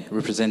Isawane,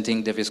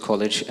 representing Davis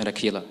College and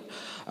Aquila.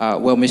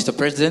 Well, Mr.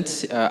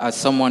 President, as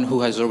someone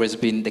who has always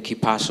been the key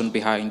person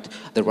behind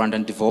the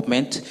Rwandan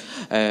development,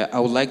 I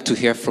would like to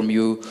hear from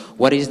you,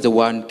 what is the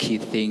one key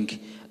thing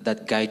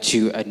that guides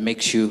you and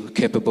makes you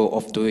capable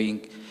of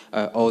doing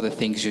all the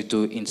things you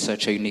do in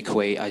such a unique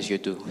way as you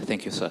do?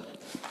 Thank you, sir.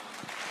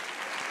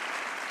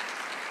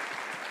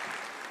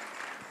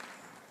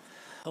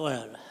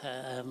 Well,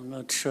 I'm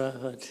not sure,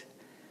 but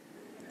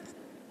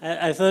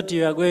I thought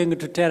you were going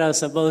to tell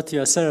us about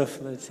yourself,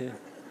 but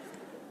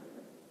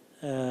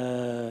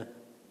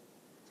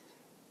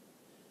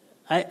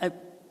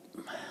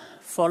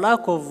for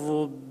lack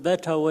of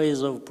better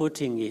ways of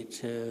putting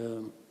it,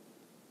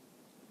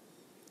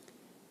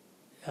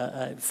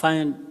 I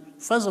find,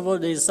 first of all,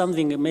 there is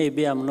something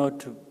maybe I'm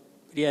not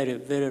really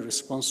very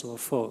responsible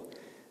for.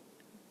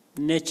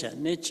 Nature,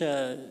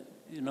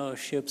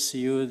 shapes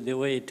you the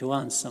way it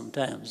wants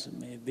sometimes,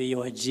 maybe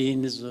your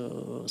genes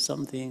or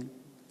something.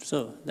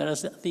 So there are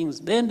things.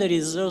 Then there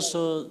is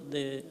also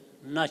the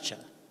nurture,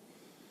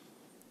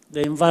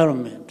 the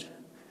environment.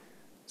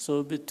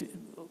 So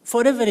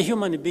for every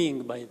human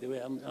being, by the way,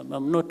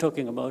 I'm not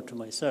talking about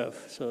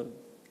myself. So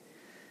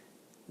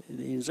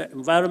the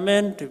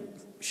environment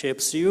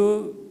shapes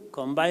you,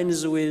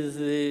 combines with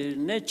the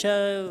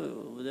nature,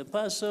 with the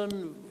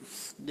person,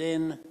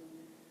 then,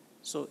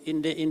 so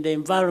in the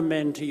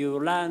environment you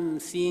learn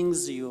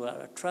things, you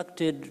are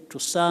attracted to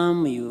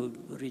some, you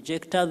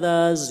reject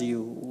others,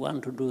 you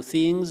want to do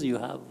things, you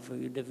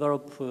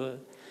develop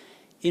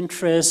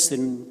interest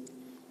in,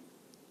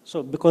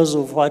 so because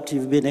of what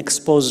you've been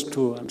exposed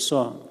to and so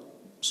on.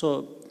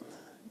 So,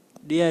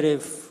 dearly,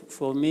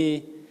 for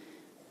me,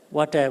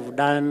 what I've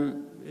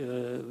done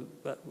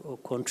or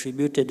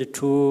contributed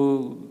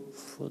to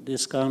for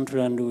this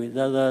country and with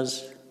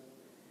others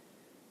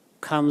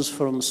comes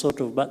from sort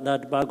of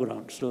that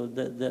background. So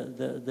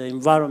the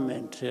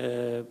environment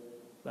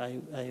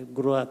I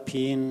grew up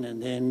in,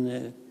 and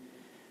then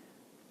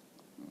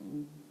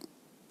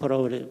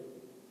probably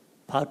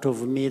part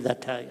of me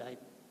that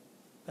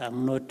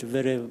I'm not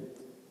very,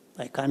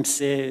 I can't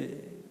say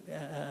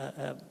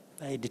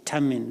I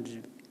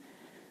determined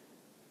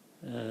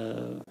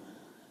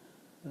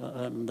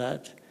on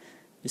that.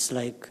 It's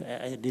like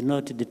I did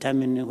not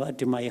determine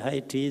what my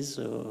height is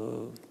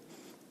or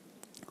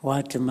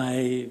what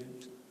my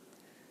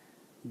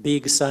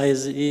big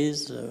size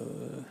is.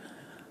 So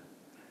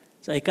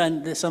I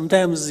can't,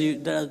 sometimes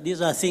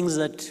these are things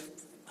that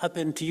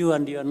happen to you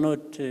and you are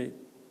not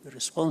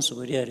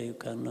responsible, really, you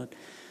cannot.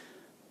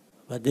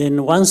 But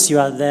then once you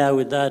are there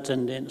with that,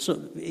 and then,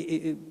 so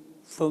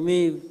for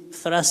me,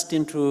 thrust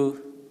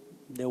into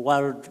the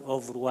world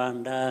of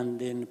Rwanda and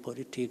then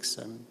politics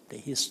and the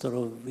history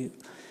of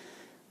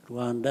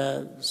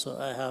Rwanda, so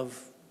I have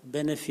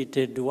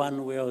benefited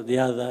one way or the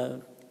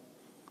other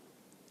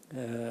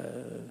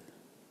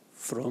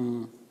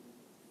from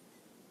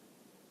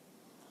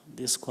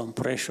this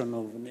compression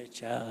of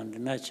nature and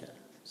nurture.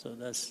 So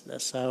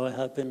that's how I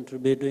happen to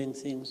be doing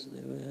things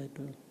the way I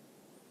do.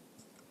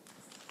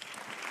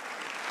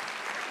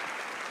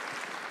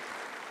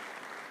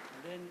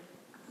 And then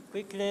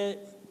quickly,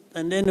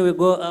 and then we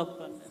go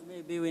up, and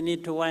maybe we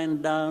need to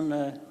wind down.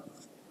 I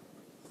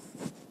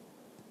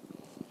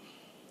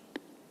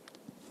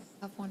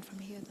have one from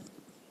here then.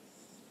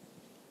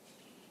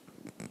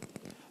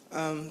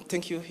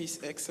 Thank you, His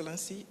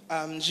Excellency.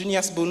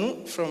 Junius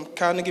Bonu from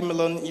Carnegie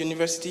Mellon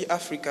University,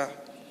 Africa.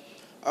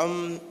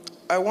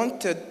 I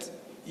wanted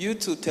you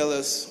to tell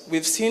us,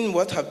 we've seen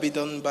what have been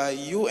done by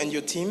you and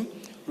your team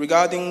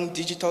regarding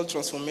digital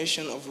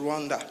transformation of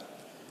Rwanda.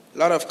 A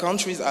lot of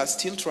countries are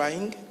still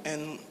trying,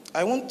 and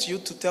I want you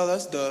to tell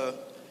us the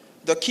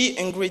key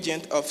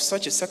ingredient of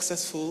such a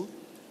successful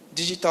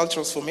digital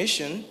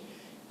transformation,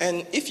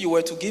 and if you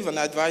were to give an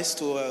advice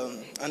to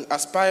an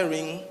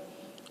aspiring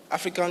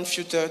African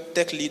future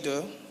tech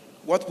leader,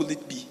 what would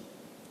it be?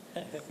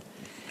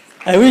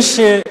 I wish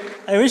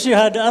you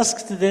had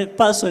asked the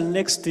person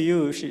next to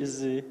you.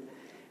 She's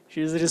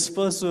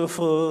responsible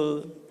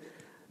for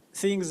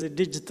things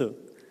digital.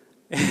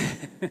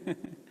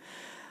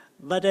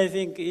 But I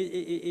think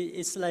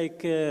it's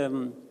like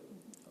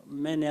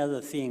many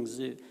other things.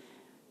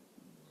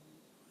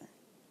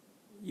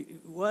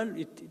 One,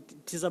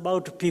 it is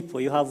about people.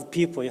 You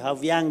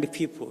have young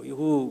people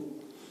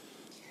who,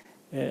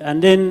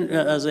 and then,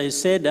 as I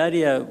said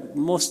earlier,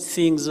 most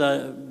things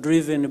are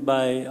driven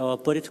by our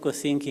political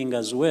thinking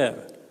as well.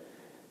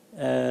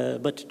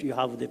 But you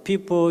have the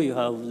people, you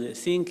have the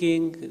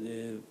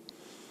thinking,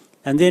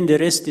 and then the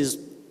rest is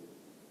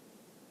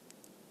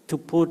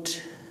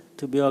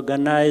to be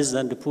organized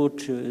and to put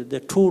the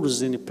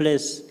tools in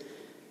place,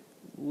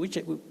 which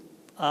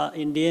are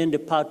in the end a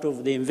part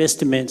of the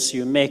investments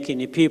you make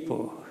in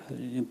people,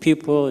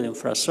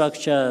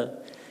 infrastructure.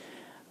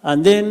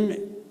 And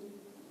then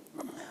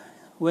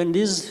when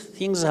these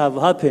things have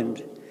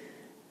happened,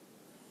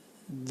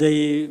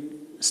 they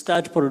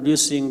start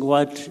producing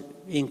what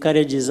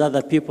encourages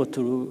other people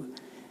to,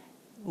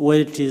 well,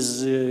 it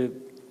is,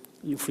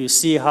 if you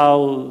see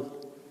how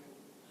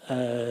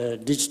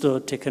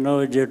digital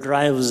technology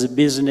drives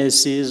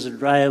businesses,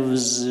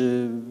 drives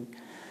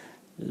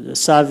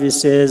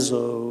services,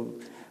 or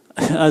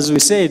as we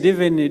said,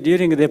 even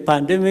during the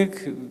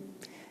pandemic,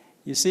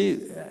 you see,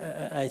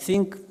 I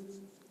think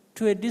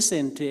to a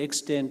decent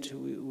extent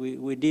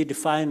we did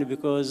fine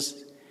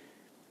because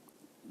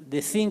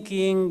the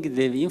thinking,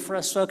 the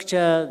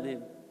infrastructure,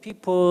 the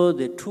people,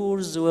 the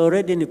tools were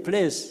already in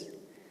place.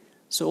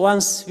 So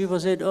once people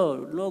said,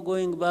 oh, no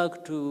going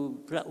back to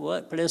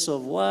place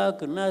of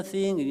work,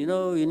 nothing,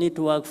 you need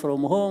to work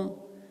from home.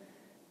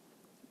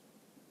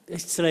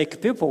 It's like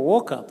people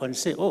woke up and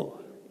say, oh,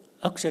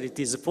 actually it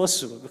is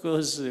possible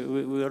because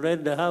we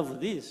already have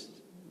this.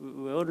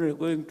 We're only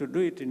going to do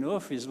it in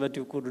office, but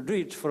you could do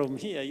it from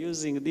here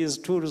using these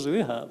tools we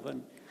have.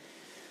 And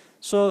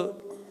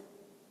so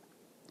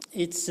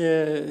it's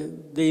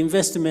the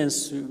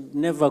investments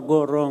never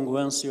go wrong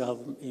once you have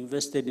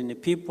invested in the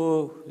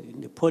people,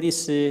 in the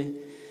policy,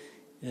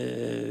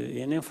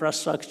 in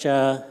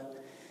infrastructure,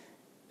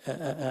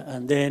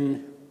 and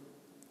then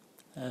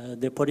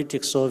the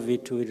politics of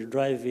it will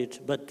drive it.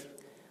 But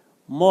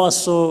more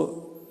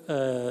so,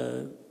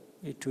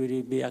 it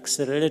will be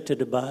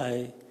accelerated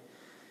by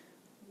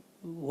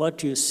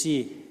what you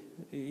see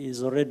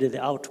is already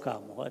the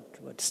outcome,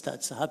 what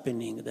starts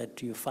happening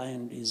that you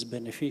find is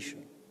beneficial.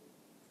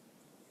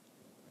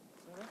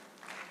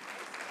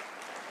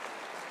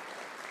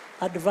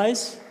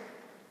 Advice?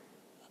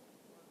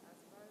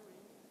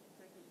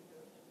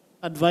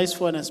 Advice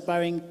for an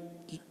aspiring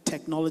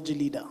technology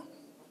leader.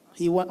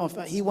 He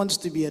wants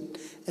to be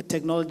a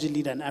technology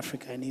leader in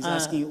Africa, and he's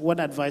asking,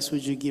 what advice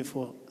would you give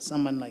for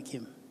someone like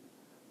him?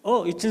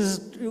 Oh, it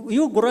is,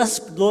 you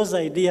grasp those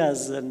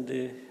ideas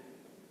and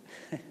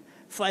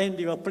find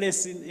your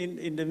place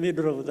in the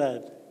middle of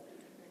that.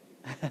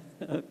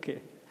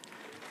 Okay.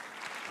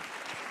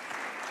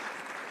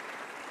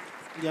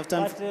 You have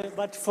time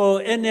but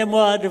for any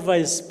more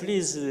advice,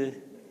 please,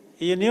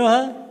 you knew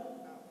her?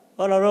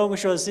 All along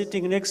she was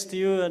sitting next to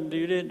you and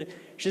you didn't.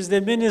 She's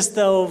the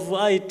Minister of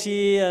IT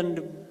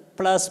and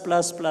plus.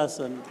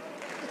 And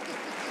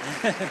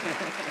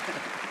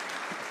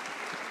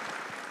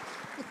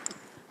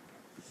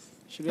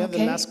should we have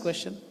the last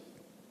question?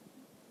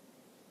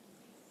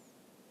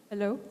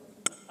 Hello?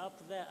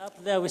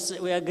 Up there,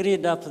 we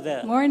agreed up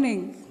there.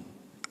 Morning.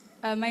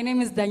 My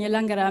name is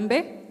Daniela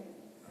Ngarambe.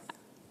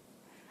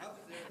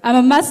 I'm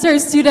a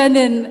master's student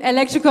in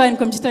electrical and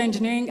computer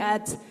engineering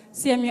at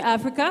CMU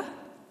Africa.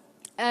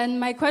 And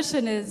my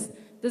question is,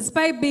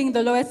 despite being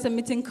the lowest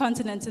emitting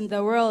continent in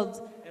the world,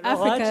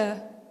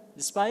 Africa... What?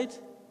 Despite?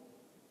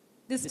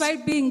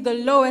 Despite being the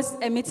lowest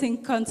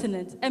emitting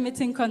continent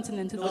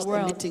in the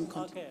world.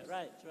 Okay,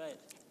 right.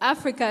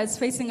 Africa is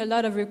facing a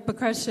lot of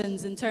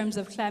repercussions in terms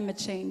of climate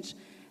change.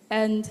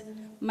 And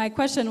my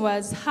question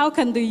was, how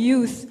can the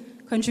youth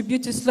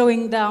contribute to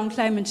slowing down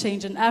climate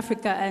change in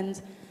Africa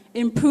and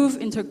improve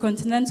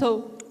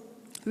intercontinental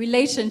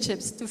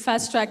relationships to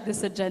fast-track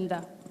this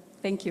agenda?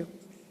 Thank you.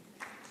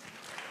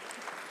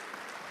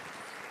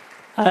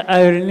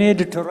 I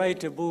need to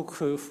write a book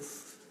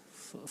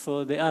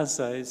for the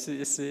answer.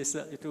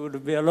 It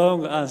would be a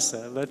long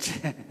answer,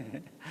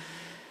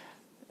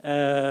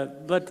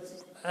 but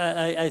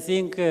I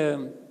think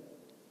I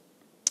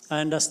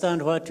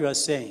understand what you are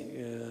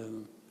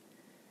saying.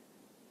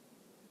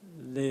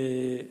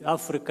 The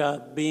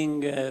Africa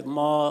being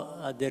more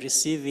at the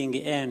receiving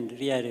end,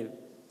 really,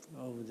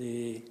 of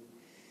the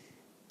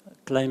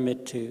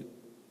climate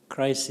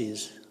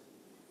crisis,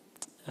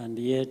 and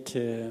yet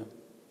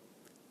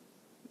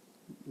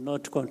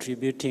not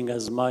contributing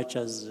as much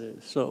as,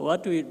 so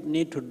what we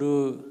need to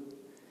do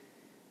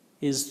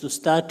is to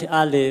start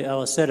early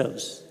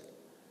ourselves,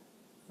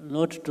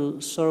 not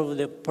to solve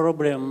the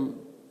problem.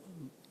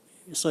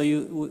 So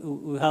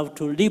we have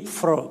to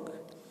leapfrog,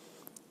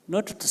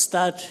 not to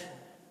start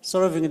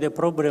solving the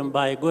problem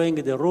by going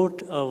the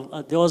route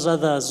of those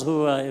others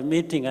who are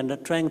emitting and are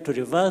trying to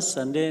reverse,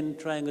 and then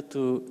trying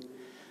to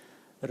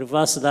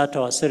reverse that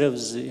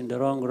ourselves in the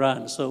long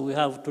run. So we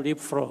have to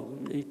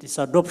leapfrog. It is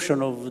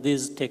adoption of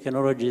these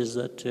technologies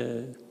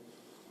that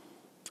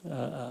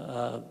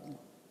are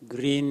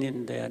green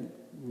in their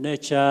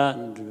nature,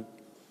 and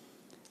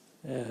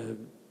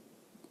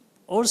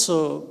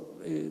also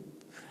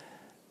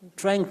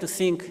trying to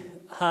think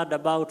hard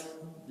about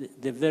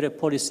the very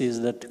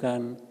policies that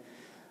can,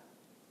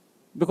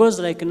 because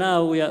like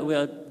now we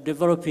are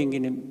developing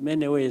in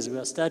many ways. We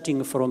are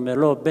starting from a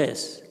low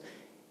base.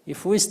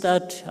 If we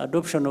start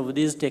adoption of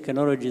these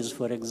technologies,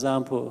 for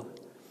example,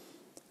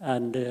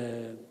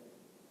 and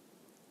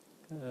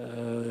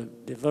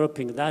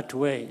developing that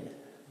way,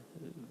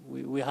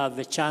 we have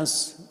a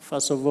chance,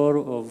 first of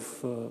all,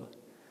 of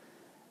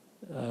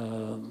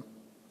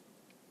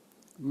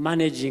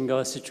managing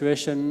our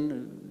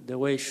situation the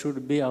way it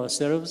should be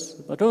ourselves,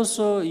 but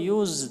also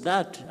use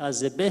that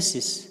as a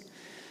basis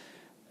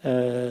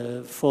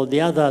for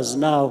the others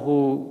now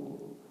who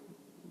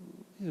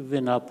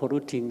even are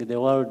polluting the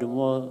world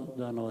more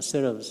than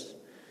ourselves,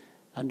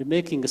 and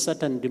making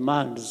certain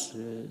demands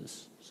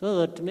so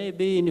that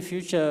maybe in the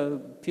future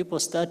people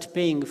start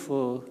paying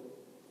for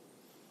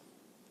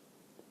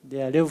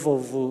their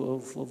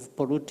level of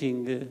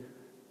polluting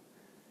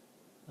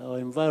our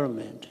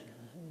environment.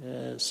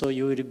 So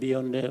you will be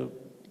on the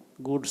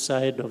good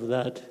side of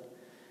that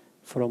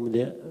from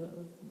the,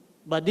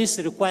 but this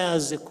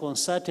requires a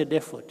concerted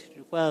effort. It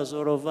requires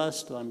all of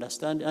us to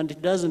understand, and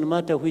it doesn't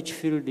matter which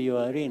field you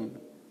are in.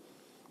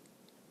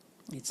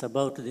 It's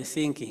about the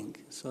thinking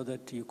so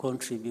that you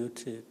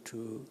contribute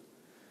to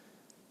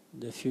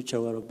the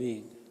future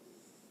well-being.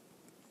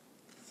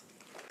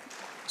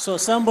 So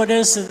somebody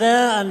else is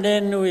there, and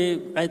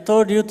then I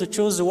told you to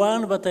choose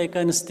one, but I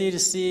can still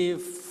see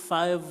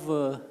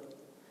 5.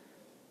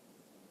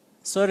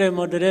 Sorry,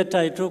 moderator,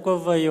 I took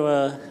over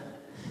your...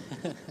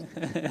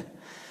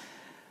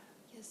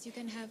 Yes, you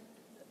can have...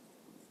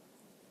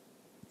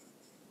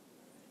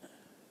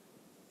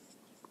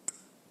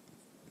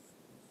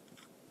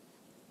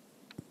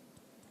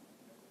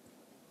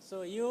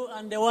 So you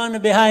and the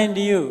one behind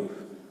you.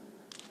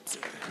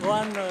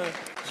 One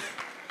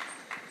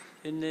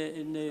in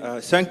the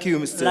thank you,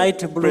 Mr. light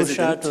blue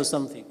President. shirt or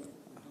something.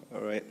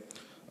 All right.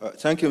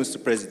 Thank you,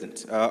 Mr.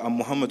 President. I'm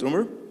Muhammad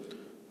Umar.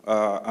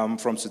 I'm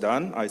from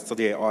Sudan. I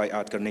study AI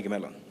at Carnegie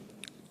Mellon.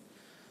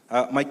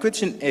 My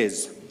question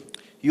is,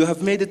 you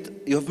have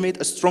made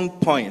a strong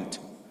point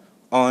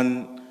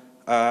on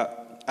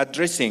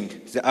addressing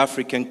the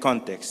African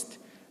context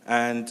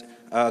and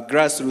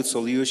grassroots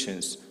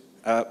solutions,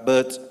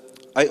 but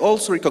I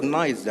also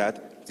recognize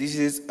that this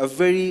is a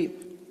very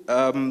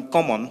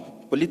common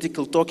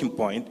political talking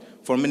point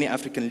for many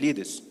African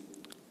leaders.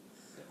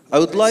 I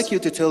would like you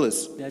to tell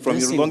us, from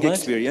your long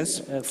experience...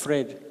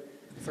 Fred,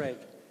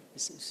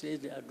 is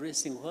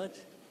addressing what?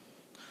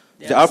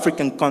 The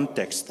African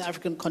context. The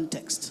African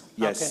context.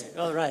 Yes. Okay.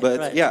 All right. But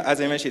right. yeah, as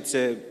I mentioned,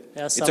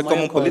 it's a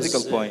common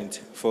political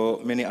point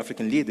for many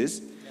African leaders.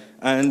 Yeah.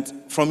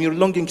 And from your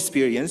long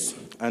experience,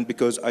 and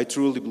because I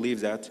truly believe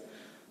that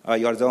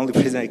you are the only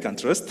person I can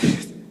trust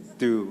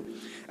to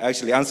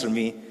actually answer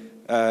me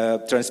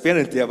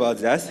transparently about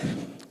that,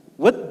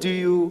 what do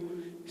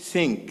you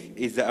think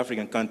is the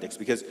African context?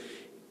 Because,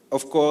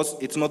 of course,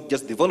 it's not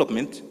just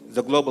development.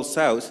 The Global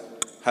South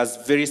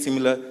has very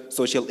similar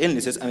social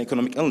illnesses and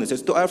economic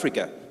illnesses to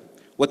Africa.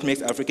 What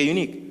makes Africa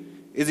unique?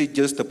 Is it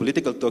just a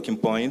political talking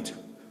point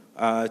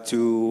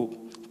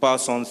to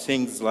pass on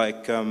things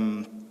like,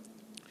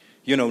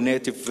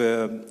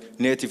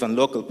 native and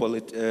local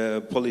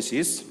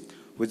policies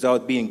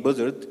without being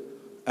bothered?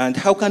 And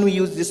how can we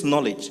use this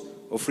knowledge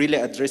of really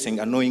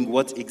addressing and knowing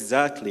what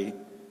exactly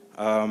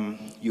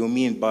you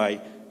mean by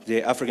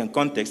the African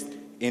context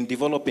in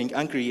developing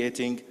and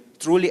creating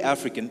truly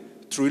African,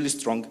 truly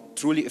strong,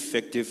 truly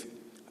effective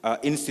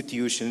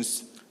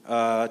institutions,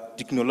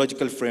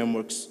 technological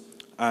frameworks,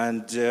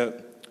 and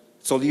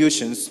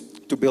solutions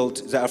to build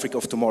the Africa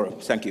of tomorrow?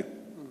 Thank you.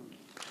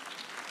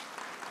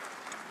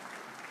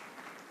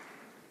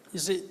 You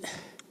see,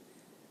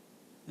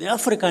 the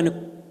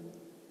African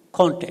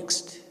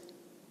context,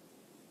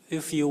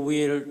 if you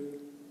will,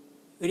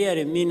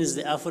 really means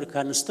the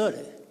African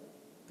story,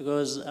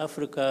 because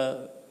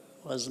Africa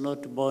was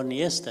not born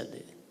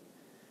yesterday.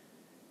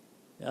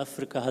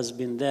 Africa has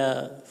been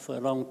there for a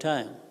long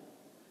time.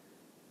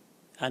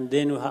 And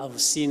then we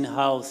have seen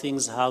how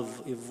things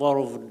have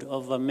evolved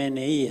over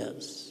many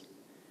years.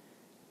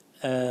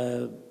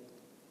 So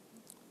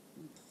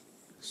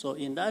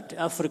in that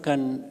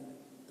African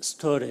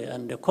story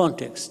and the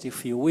context,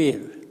 if you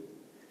will,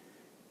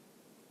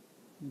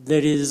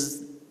 there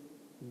is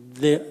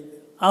the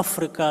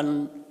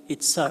African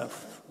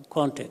itself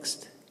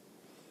context.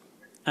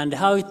 and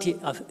how it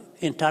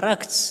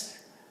interacts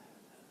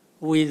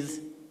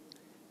with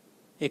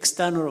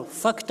external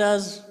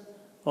factors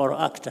or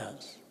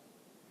actors.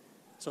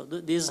 So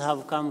these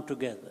have come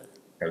together.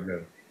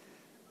 Okay.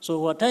 So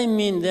what I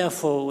mean,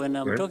 therefore, when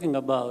I'm talking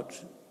about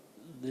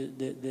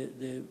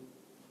the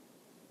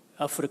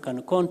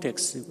African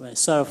context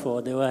myself,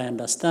 or the way I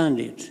understand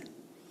it,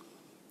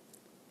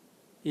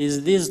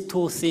 is these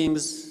two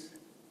things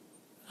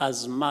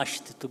as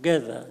mashed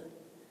together.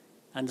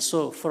 And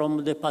so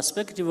from the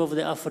perspective of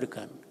the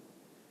African,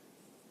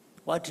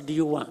 what do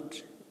you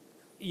want?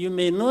 You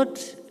may not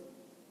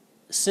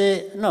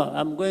say, no,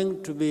 I'm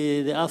going to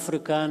be the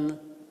African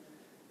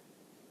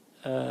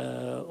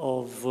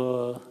of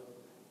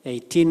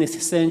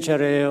 18th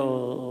century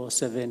or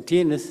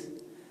 17th.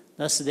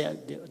 That's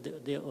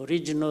the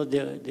original,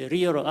 the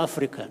real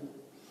African.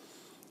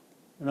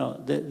 You know,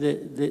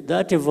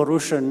 that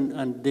evolution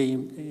and the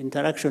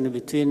interaction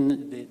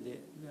between the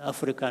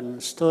African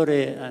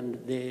story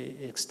and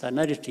the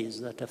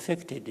externalities that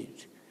affected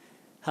it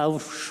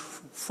have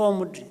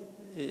formed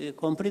a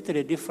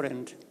completely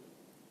different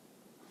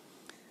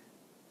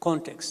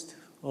context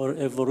or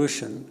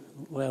evolution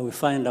where we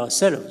find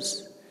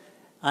ourselves.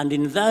 And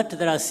in that,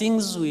 there are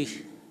things we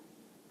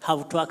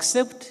have to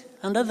accept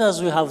and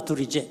others we have to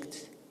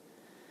reject.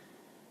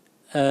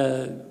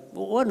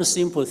 One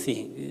simple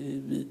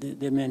thing,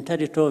 the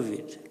mentality of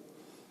it.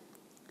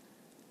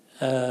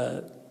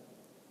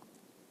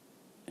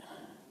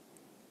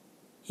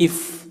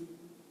 If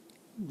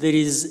there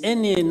is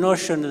any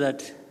notion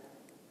that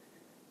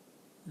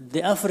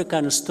the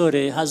African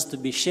story has to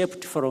be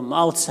shaped from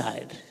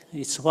outside,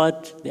 it's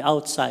what the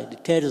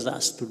outside tells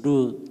us to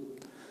do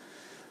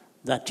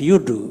that you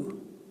do,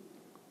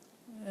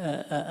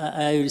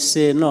 I will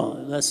say,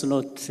 no, that's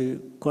not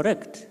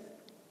correct.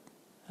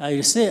 I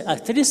will say,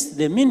 at least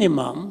the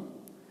minimum,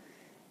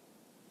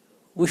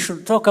 we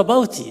should talk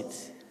about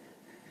it.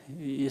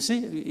 You see,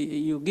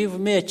 you give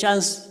me a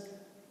chance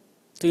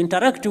to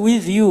interact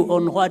with you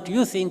on what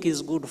you think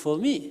is good for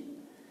me.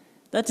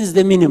 That is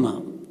the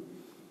minimum.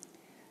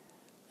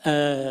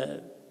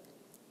 And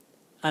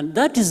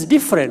that is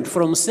different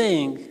from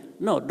saying,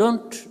 no,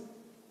 don't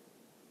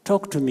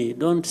talk to me,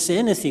 don't say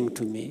anything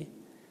to me.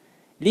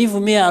 Leave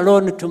me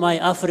alone to my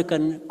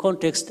African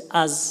context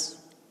as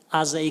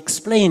I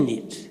explain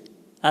it,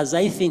 as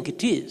I think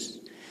it is.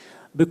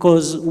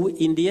 Because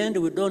in the end,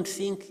 we don't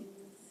think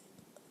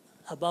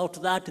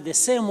about that the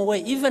same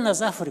way, even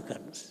as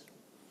Africans.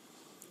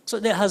 So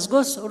there has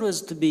got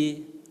always to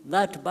be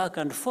that back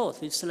and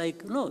forth. It's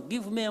like, no,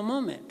 give me a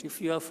moment.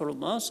 If you are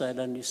from outside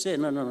and you say,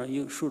 no,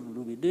 you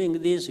should be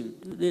doing this, you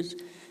do this.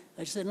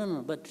 I say,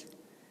 no, but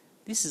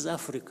this is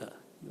Africa.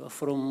 You are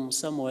from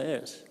somewhere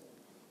else.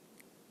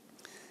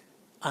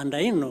 And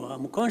I know,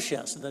 I'm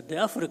conscious that the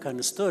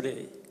African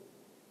story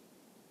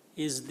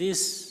is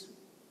this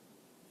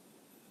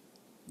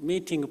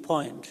meeting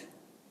point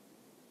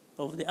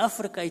of the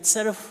Africa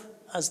itself,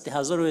 as it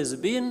has always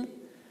been,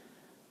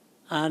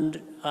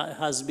 and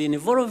has been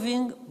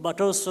evolving, but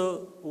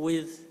also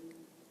with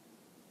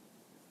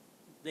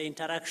the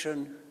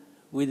interaction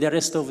with the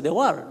rest of the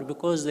world,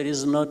 because there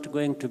is not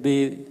going to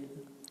be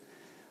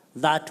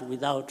that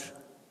without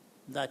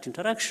that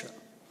interaction.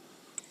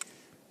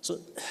 So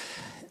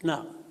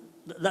now,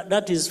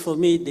 that is for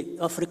me the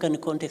African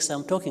context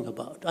I'm talking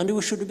about, and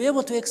we should be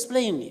able to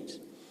explain it.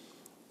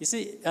 You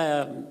see,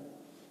 I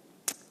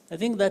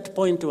think that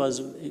point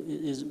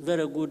is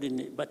very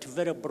good, but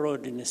very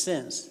broad in a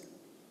sense.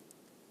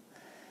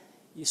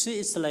 You see,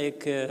 it's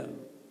like in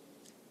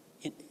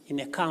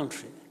a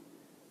country.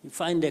 You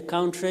find a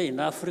country in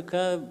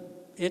Africa,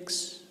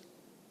 X,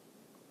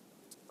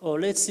 or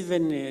let's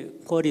even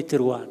call it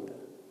Rwanda.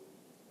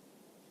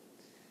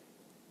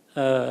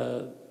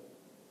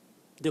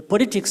 The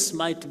politics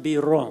might be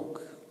wrong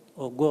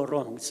or go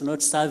wrong. It's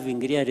not serving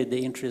really the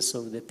interests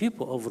of the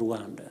people of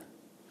Rwanda.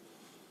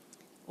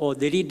 Or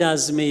the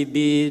leaders may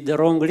be the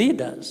wrong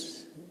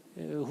leaders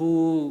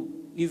who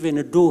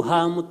even do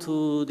harm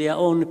to their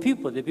own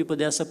people, the people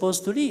they are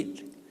supposed to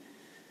lead,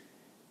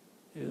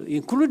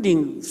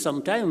 including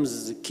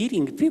sometimes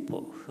killing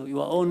people,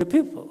 your own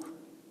people.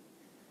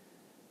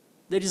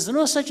 There is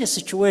no such a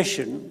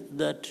situation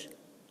that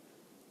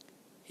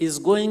is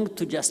going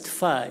to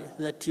justify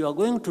that you are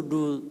going to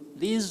do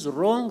these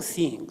wrong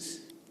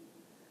things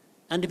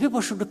and the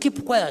people should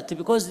keep quiet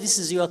because this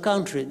is your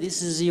country,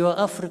 this is your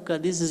Africa,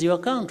 this is your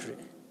country.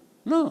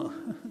 No.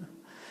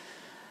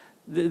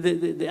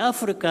 The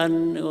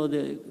African or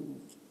the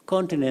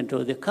continent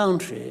or the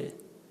country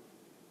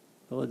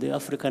or the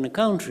African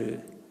country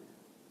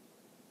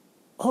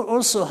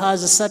also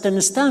has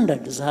certain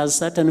standards, has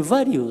certain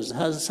values,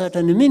 has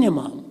certain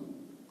minimum.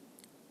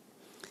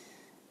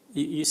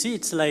 You see,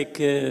 it's like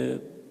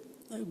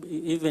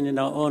even in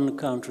our own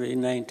country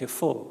in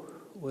 '94,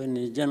 when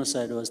the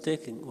genocide was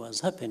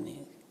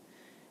happening,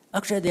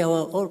 actually there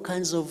were all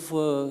kinds of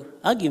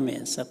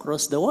arguments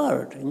across the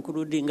world,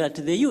 including at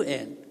the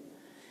UN.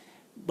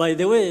 By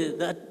the way,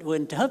 that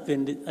when it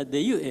happened at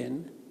the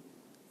UN,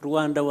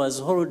 Rwanda was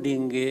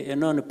holding a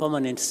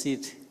non-permanent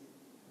seat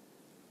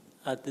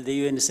at the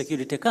UN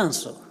Security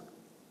Council.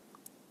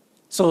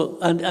 So,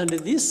 and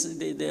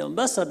the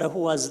ambassador who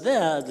was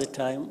there at the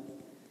time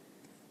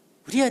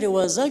really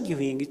was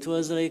arguing. It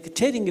was like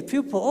telling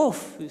people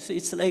off.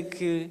 It's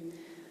like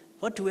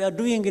what we are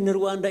doing in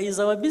Rwanda is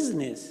our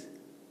business.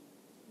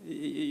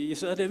 You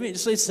see what I mean?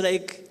 So it's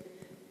like,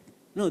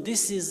 no,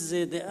 this is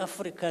the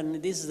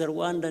African, this is the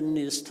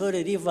Rwandan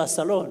story, leave us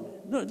alone.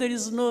 No, there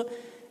is no,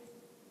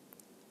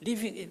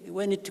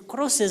 when it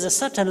crosses a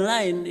certain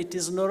line, it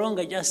is no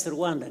longer just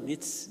Rwandan.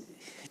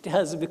 It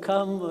has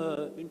become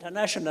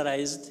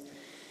internationalized.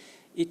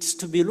 It's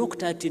to be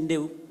looked at in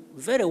the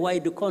very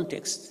wide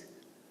context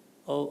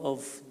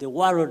of the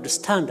world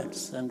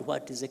standards and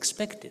what is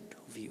expected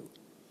of you.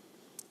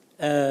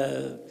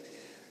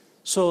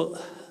 So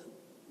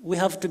we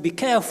have to be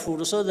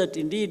careful so that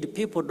indeed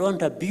people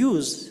don't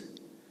abuse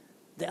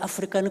the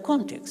African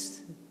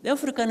context. The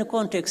African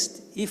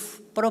context, if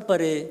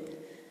properly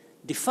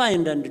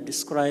defined and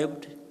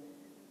described,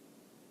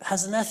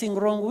 has nothing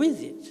wrong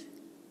with it.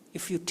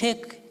 If you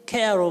take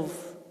care of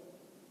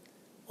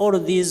all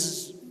of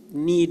these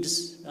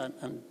needs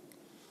and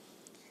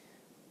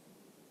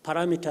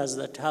parameters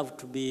that have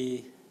to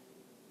be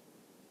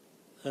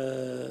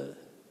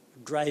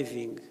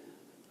driving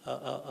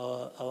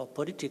our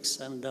politics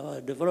and our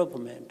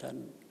development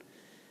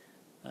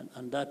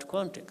and that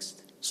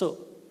context. So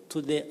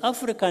to the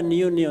African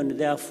Union,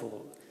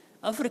 therefore,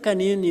 African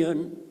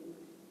Union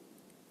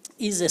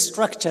is a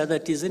structure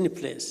that is in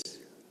place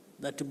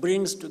that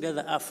brings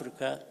together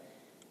Africa,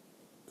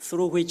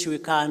 through which we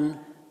can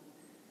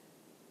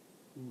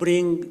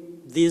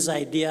bring these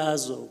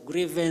ideas or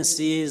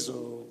grievances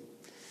or,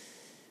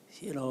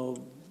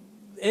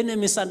 any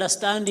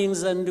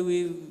misunderstandings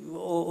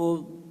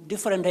or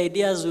different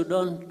ideas we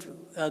don't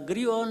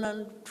agree on,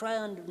 and try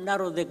and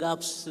narrow the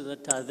gaps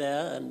that are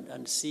there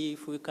and see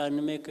if we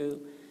can make a...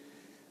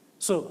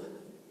 So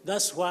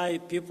that's why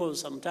people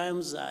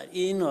sometimes are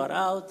in or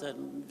out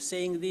and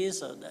saying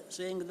this or that,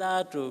 saying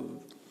that, or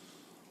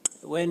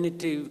when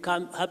it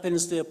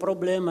happens to a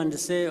problem and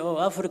say, oh,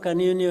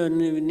 African Union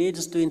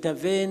needs to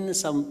intervene,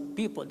 some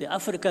people, the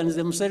Africans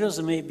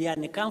themselves may be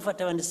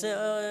uncomfortable and say,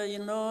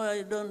 oh,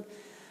 I don't,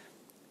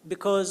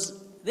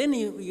 because then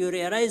you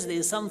realize there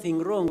is something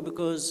wrong,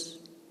 because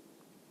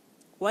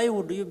why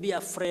would you be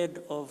afraid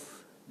of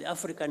the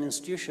African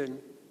institution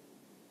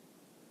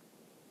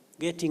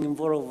getting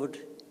involved?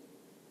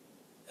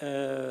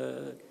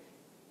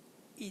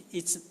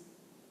 It's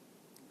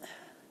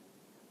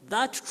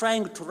that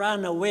trying to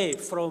run away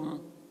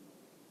from,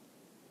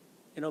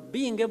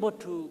 being able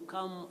to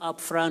come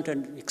up front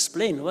and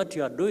explain what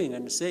you are doing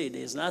and say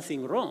there's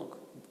nothing wrong.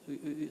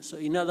 So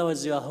in other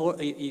words,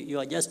 you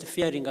are just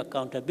fearing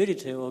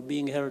accountability or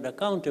being held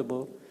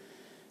accountable,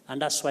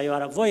 and that's why you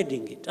are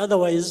avoiding it.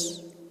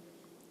 Otherwise,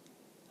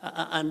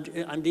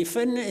 and if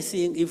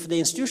anything, if the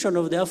institution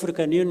of the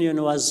African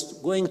Union was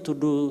going to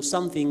do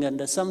something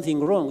and something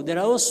wrong, there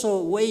are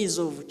also ways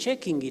of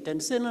checking it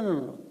and say,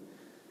 no.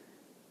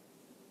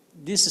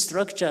 These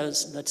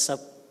structures that is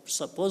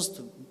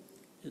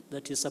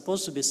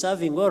supposed to be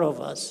serving all of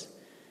us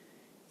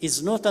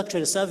is not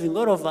actually serving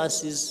all of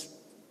us,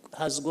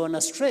 has gone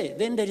astray.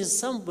 Then there is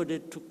somebody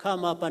to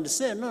come up and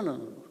say,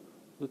 no.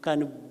 We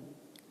can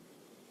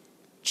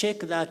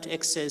check that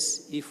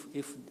excess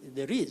if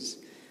there is.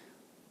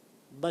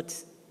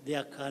 But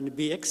there can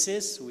be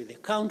excess with the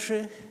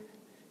country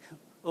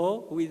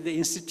or with the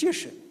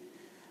institution.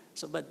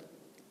 So, but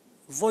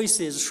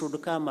voices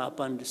should come up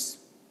and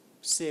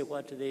say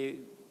what they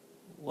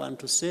want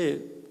to say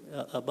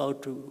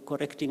about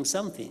correcting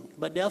something.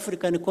 But the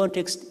African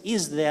context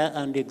is there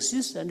and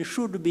exists and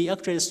should be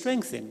actually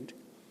strengthened.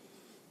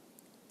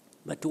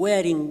 But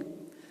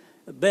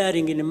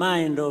bearing in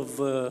mind of,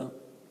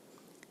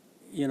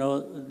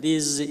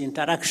 this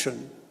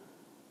interaction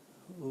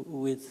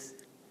with,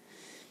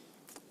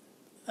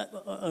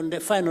 on the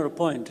final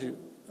point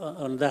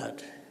on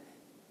that,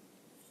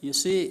 you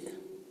see,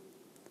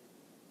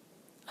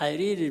 I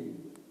really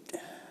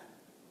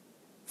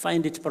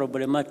find it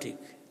problematic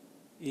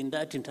in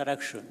that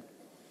interaction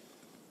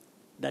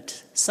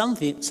that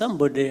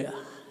somebody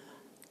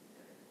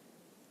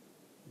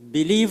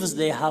believes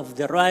they have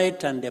the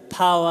right and the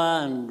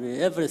power and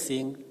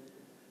everything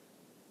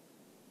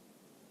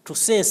to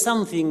say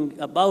something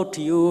about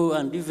you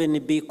and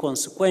even be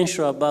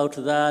consequential about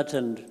that,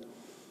 and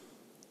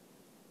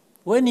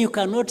when you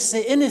cannot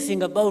say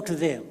anything about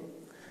them.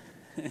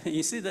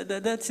 You see,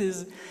 that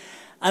is,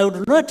 I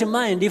would not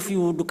mind if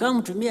you would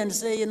come to me and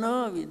say,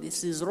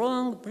 this is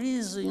wrong,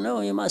 please,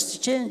 you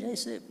must change. I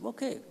say,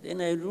 okay,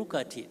 then I look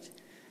at it.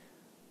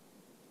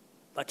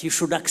 But you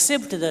should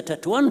accept that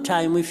at one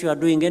time, if you are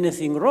doing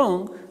anything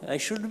wrong, I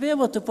should be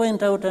able to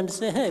point out and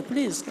say, hey,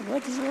 please,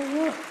 what is going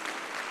on?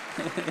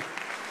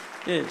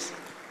 Yes.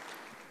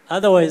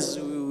 Otherwise,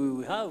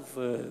 we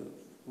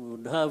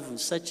would have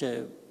such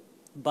a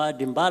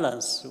bad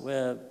imbalance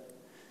where,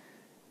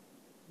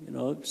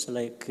 it's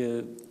like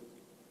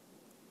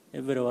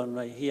everyone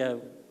right here,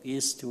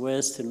 east,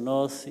 west,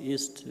 north,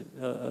 east,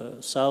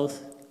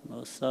 south,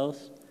 north,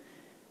 south.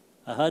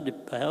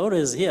 I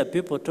always hear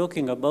people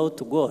talking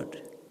about God,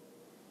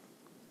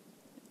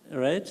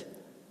 right?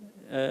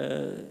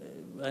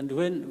 And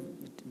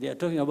when they are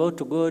talking about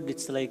God,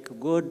 it's like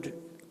God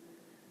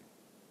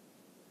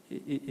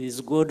is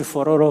good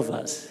for all of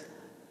us,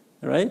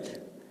 right?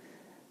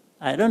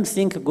 I don't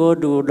think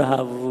God would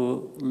have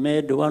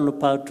made one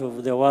part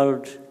of the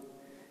world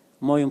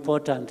more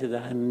important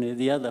than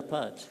the other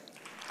part.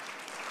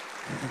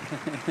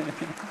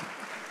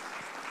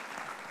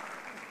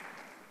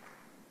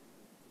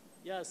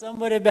 Yeah,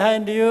 somebody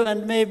behind you,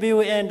 and maybe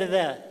we end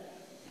there.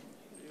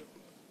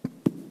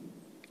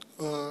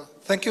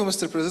 Thank you,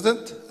 Mr.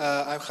 President.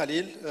 I'm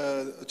Khalil,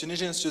 a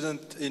Tunisian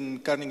student in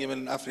Carnegie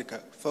Mellon,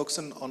 Africa,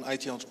 focusing on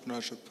IT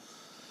entrepreneurship.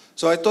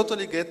 So I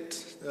totally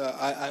get,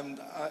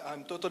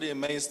 I'm totally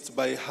amazed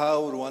by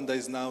how Rwanda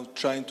is now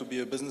trying to be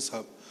a business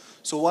hub.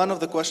 So one of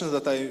the questions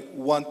that I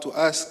want to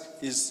ask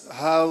is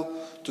how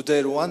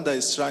today Rwanda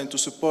is trying to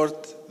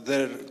support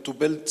to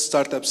build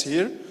startups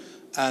here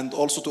and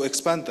also to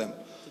expand them.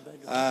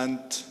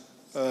 And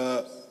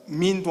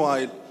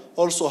meanwhile,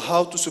 also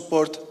how to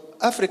support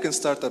African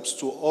startups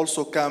to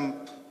also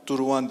come to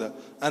Rwanda.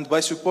 And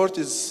by support,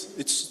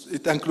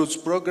 it includes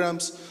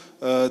programs,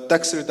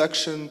 tax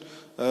reduction,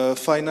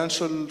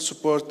 financial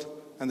support,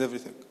 and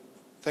everything.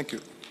 Thank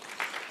you.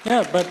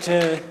 Yeah, but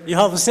you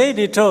have said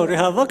it all. You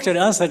have actually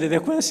answered the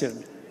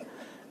question.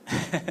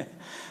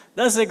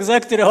 That's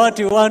exactly what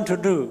you want to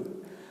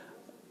do.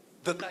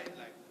 The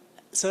timeline.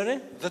 Sorry?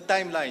 The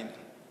timeline.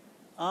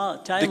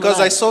 Timeline. Because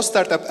I saw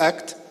Startup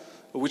Act,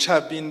 which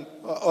have been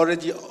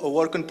already a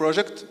working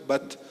project,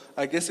 but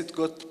I guess it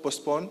got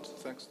postponed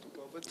thanks to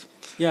COVID.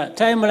 Yeah,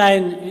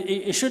 timeline,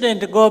 it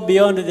shouldn't go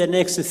beyond the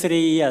next 3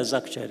 years,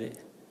 actually.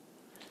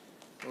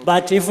 Okay.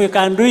 But if we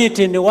can do it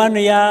in 1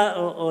 year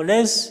or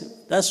less,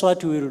 that's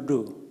what we will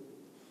do.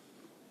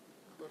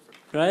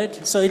 Perfect.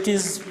 Right? So it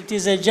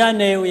is a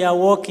journey we are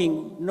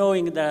walking,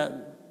 knowing that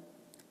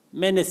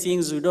many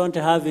things we don't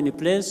have in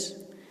place,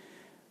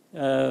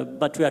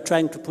 but we are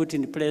trying to put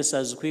in place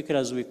as quickly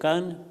as we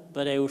can.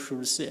 But I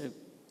should say,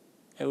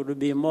 I would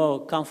be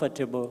more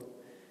comfortable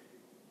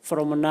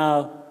from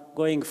now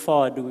going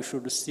forward. We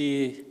should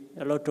see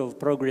a lot of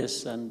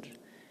progress, and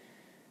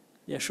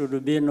there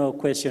should be no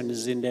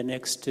questions in the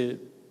next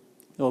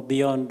or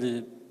beyond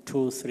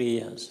 2-3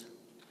 years.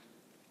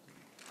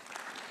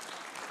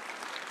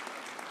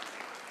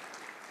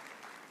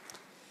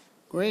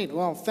 Great.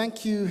 Well,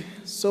 thank you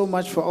so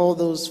much for all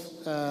those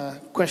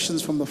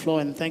questions from the floor,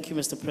 and thank you,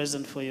 Mr.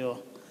 President, for your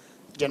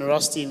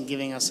generosity in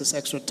giving us this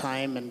extra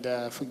time and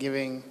for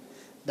giving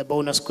the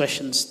bonus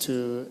questions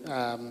to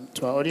our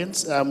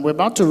audience. We're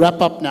about to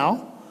wrap up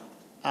now.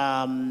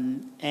 To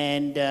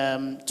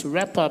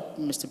wrap up,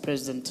 Mr.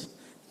 President,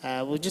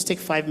 we'll just take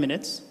 5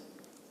 minutes.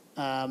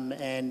 We're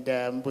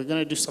going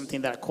to do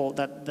something that I call,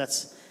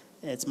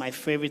 it's my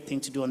favorite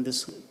thing to do on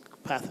this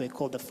pathway,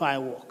 called the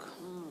fire walk.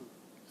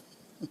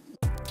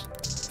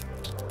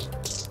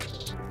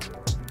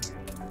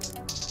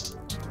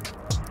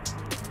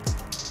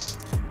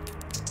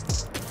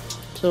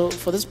 So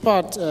for this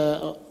part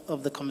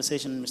of the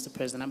conversation, Mr.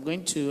 President, I'm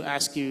going to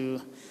ask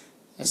you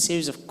a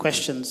series of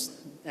questions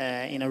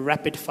in a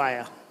rapid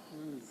fire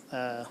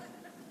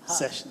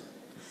session.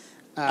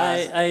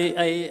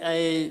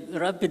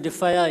 Rapid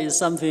fire is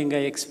something I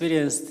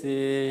experienced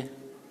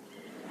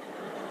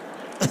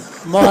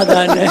more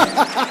than...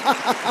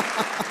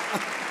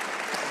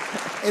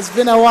 It's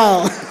been a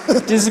while.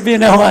 It's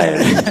been a while.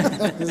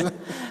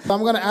 So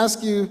I'm going to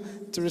ask you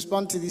to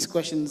respond to these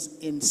questions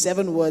in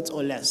 7 words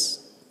or less.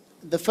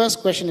 The first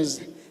question is,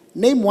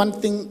 name one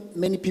thing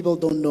many people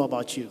don't know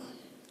about you.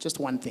 Just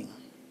one thing.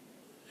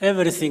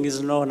 Everything is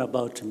known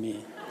about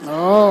me.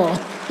 Oh.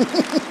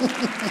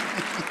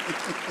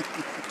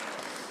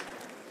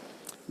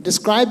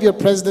 Describe your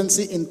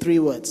presidency in 3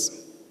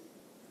 words.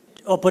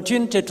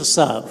 Opportunity to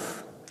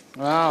serve.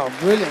 Wow,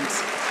 brilliant.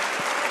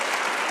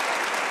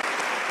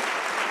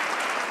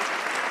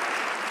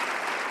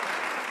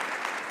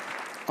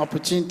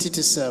 Opportunity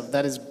to serve,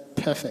 that is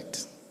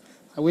perfect.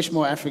 I wish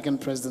more African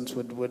presidents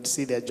would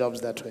see their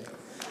jobs that way.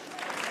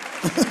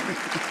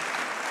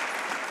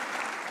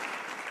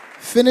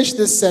 Finish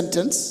this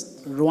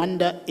sentence.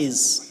 Rwanda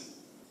is.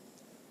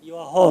 You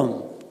are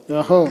home. You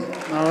are home.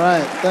 All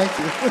right, thank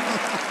you.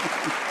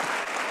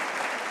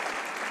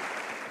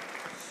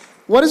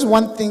 What is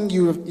one thing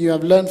you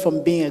have learned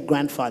from being a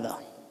grandfather?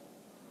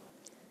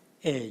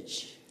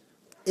 Age.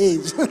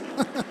 Age.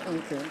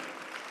 Okay.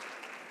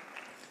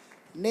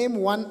 Name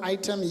one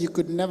item you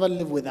could never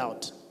live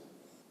without.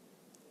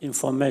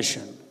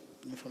 Information.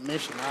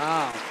 Information,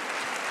 wow.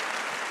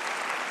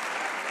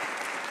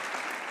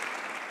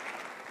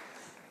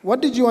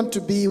 What did you want to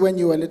be when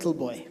you were a little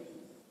boy?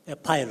 A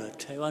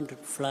pilot. I want to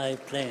fly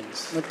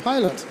planes. A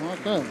pilot,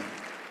 okay.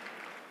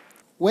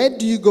 Where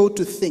do you go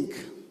to think?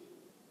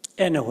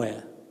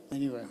 Anywhere.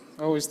 Anywhere,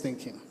 always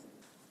thinking.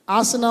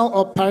 Arsenal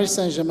or Paris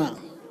Saint-Germain?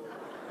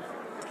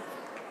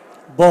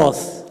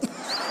 Both.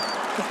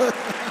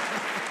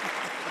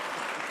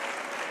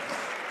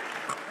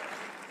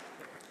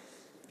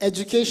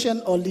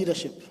 Education or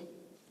leadership?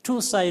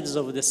 two sides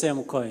of the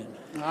same coin.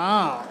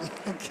 Ah,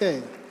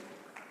 okay.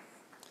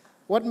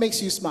 What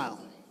makes you smile?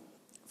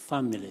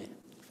 Family.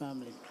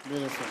 Family,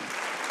 beautiful.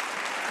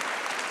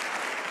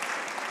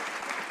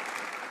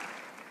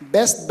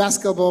 Best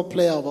basketball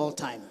player of all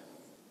time?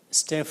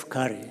 Steph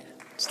Curry.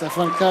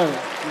 Stephen Curry,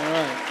 all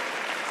right.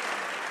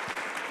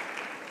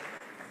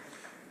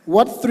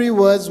 What 3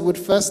 words would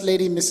First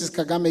Lady Mrs.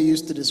 Kagame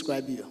use to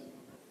describe you?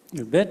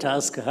 You better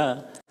ask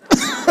her.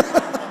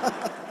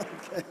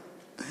 Okay.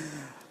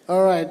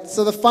 All right,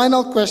 so the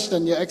final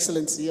question, Your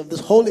Excellency, of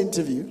this whole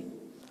interview,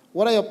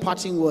 what are your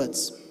parting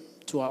words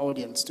to our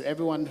audience, to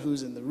everyone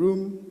who's in the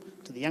room,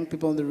 to the young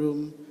people in the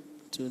room,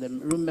 to the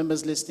room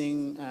members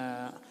listening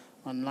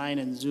online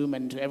and Zoom,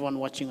 and to everyone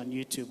watching on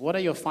YouTube? What are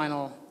your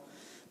final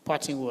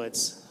parting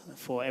words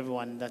for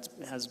everyone that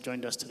has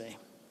joined us today?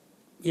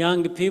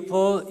 Young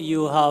people,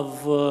 you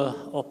have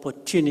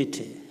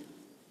opportunity.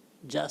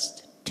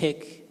 Just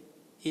take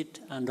it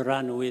and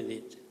run with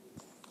it.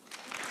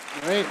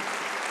 Great.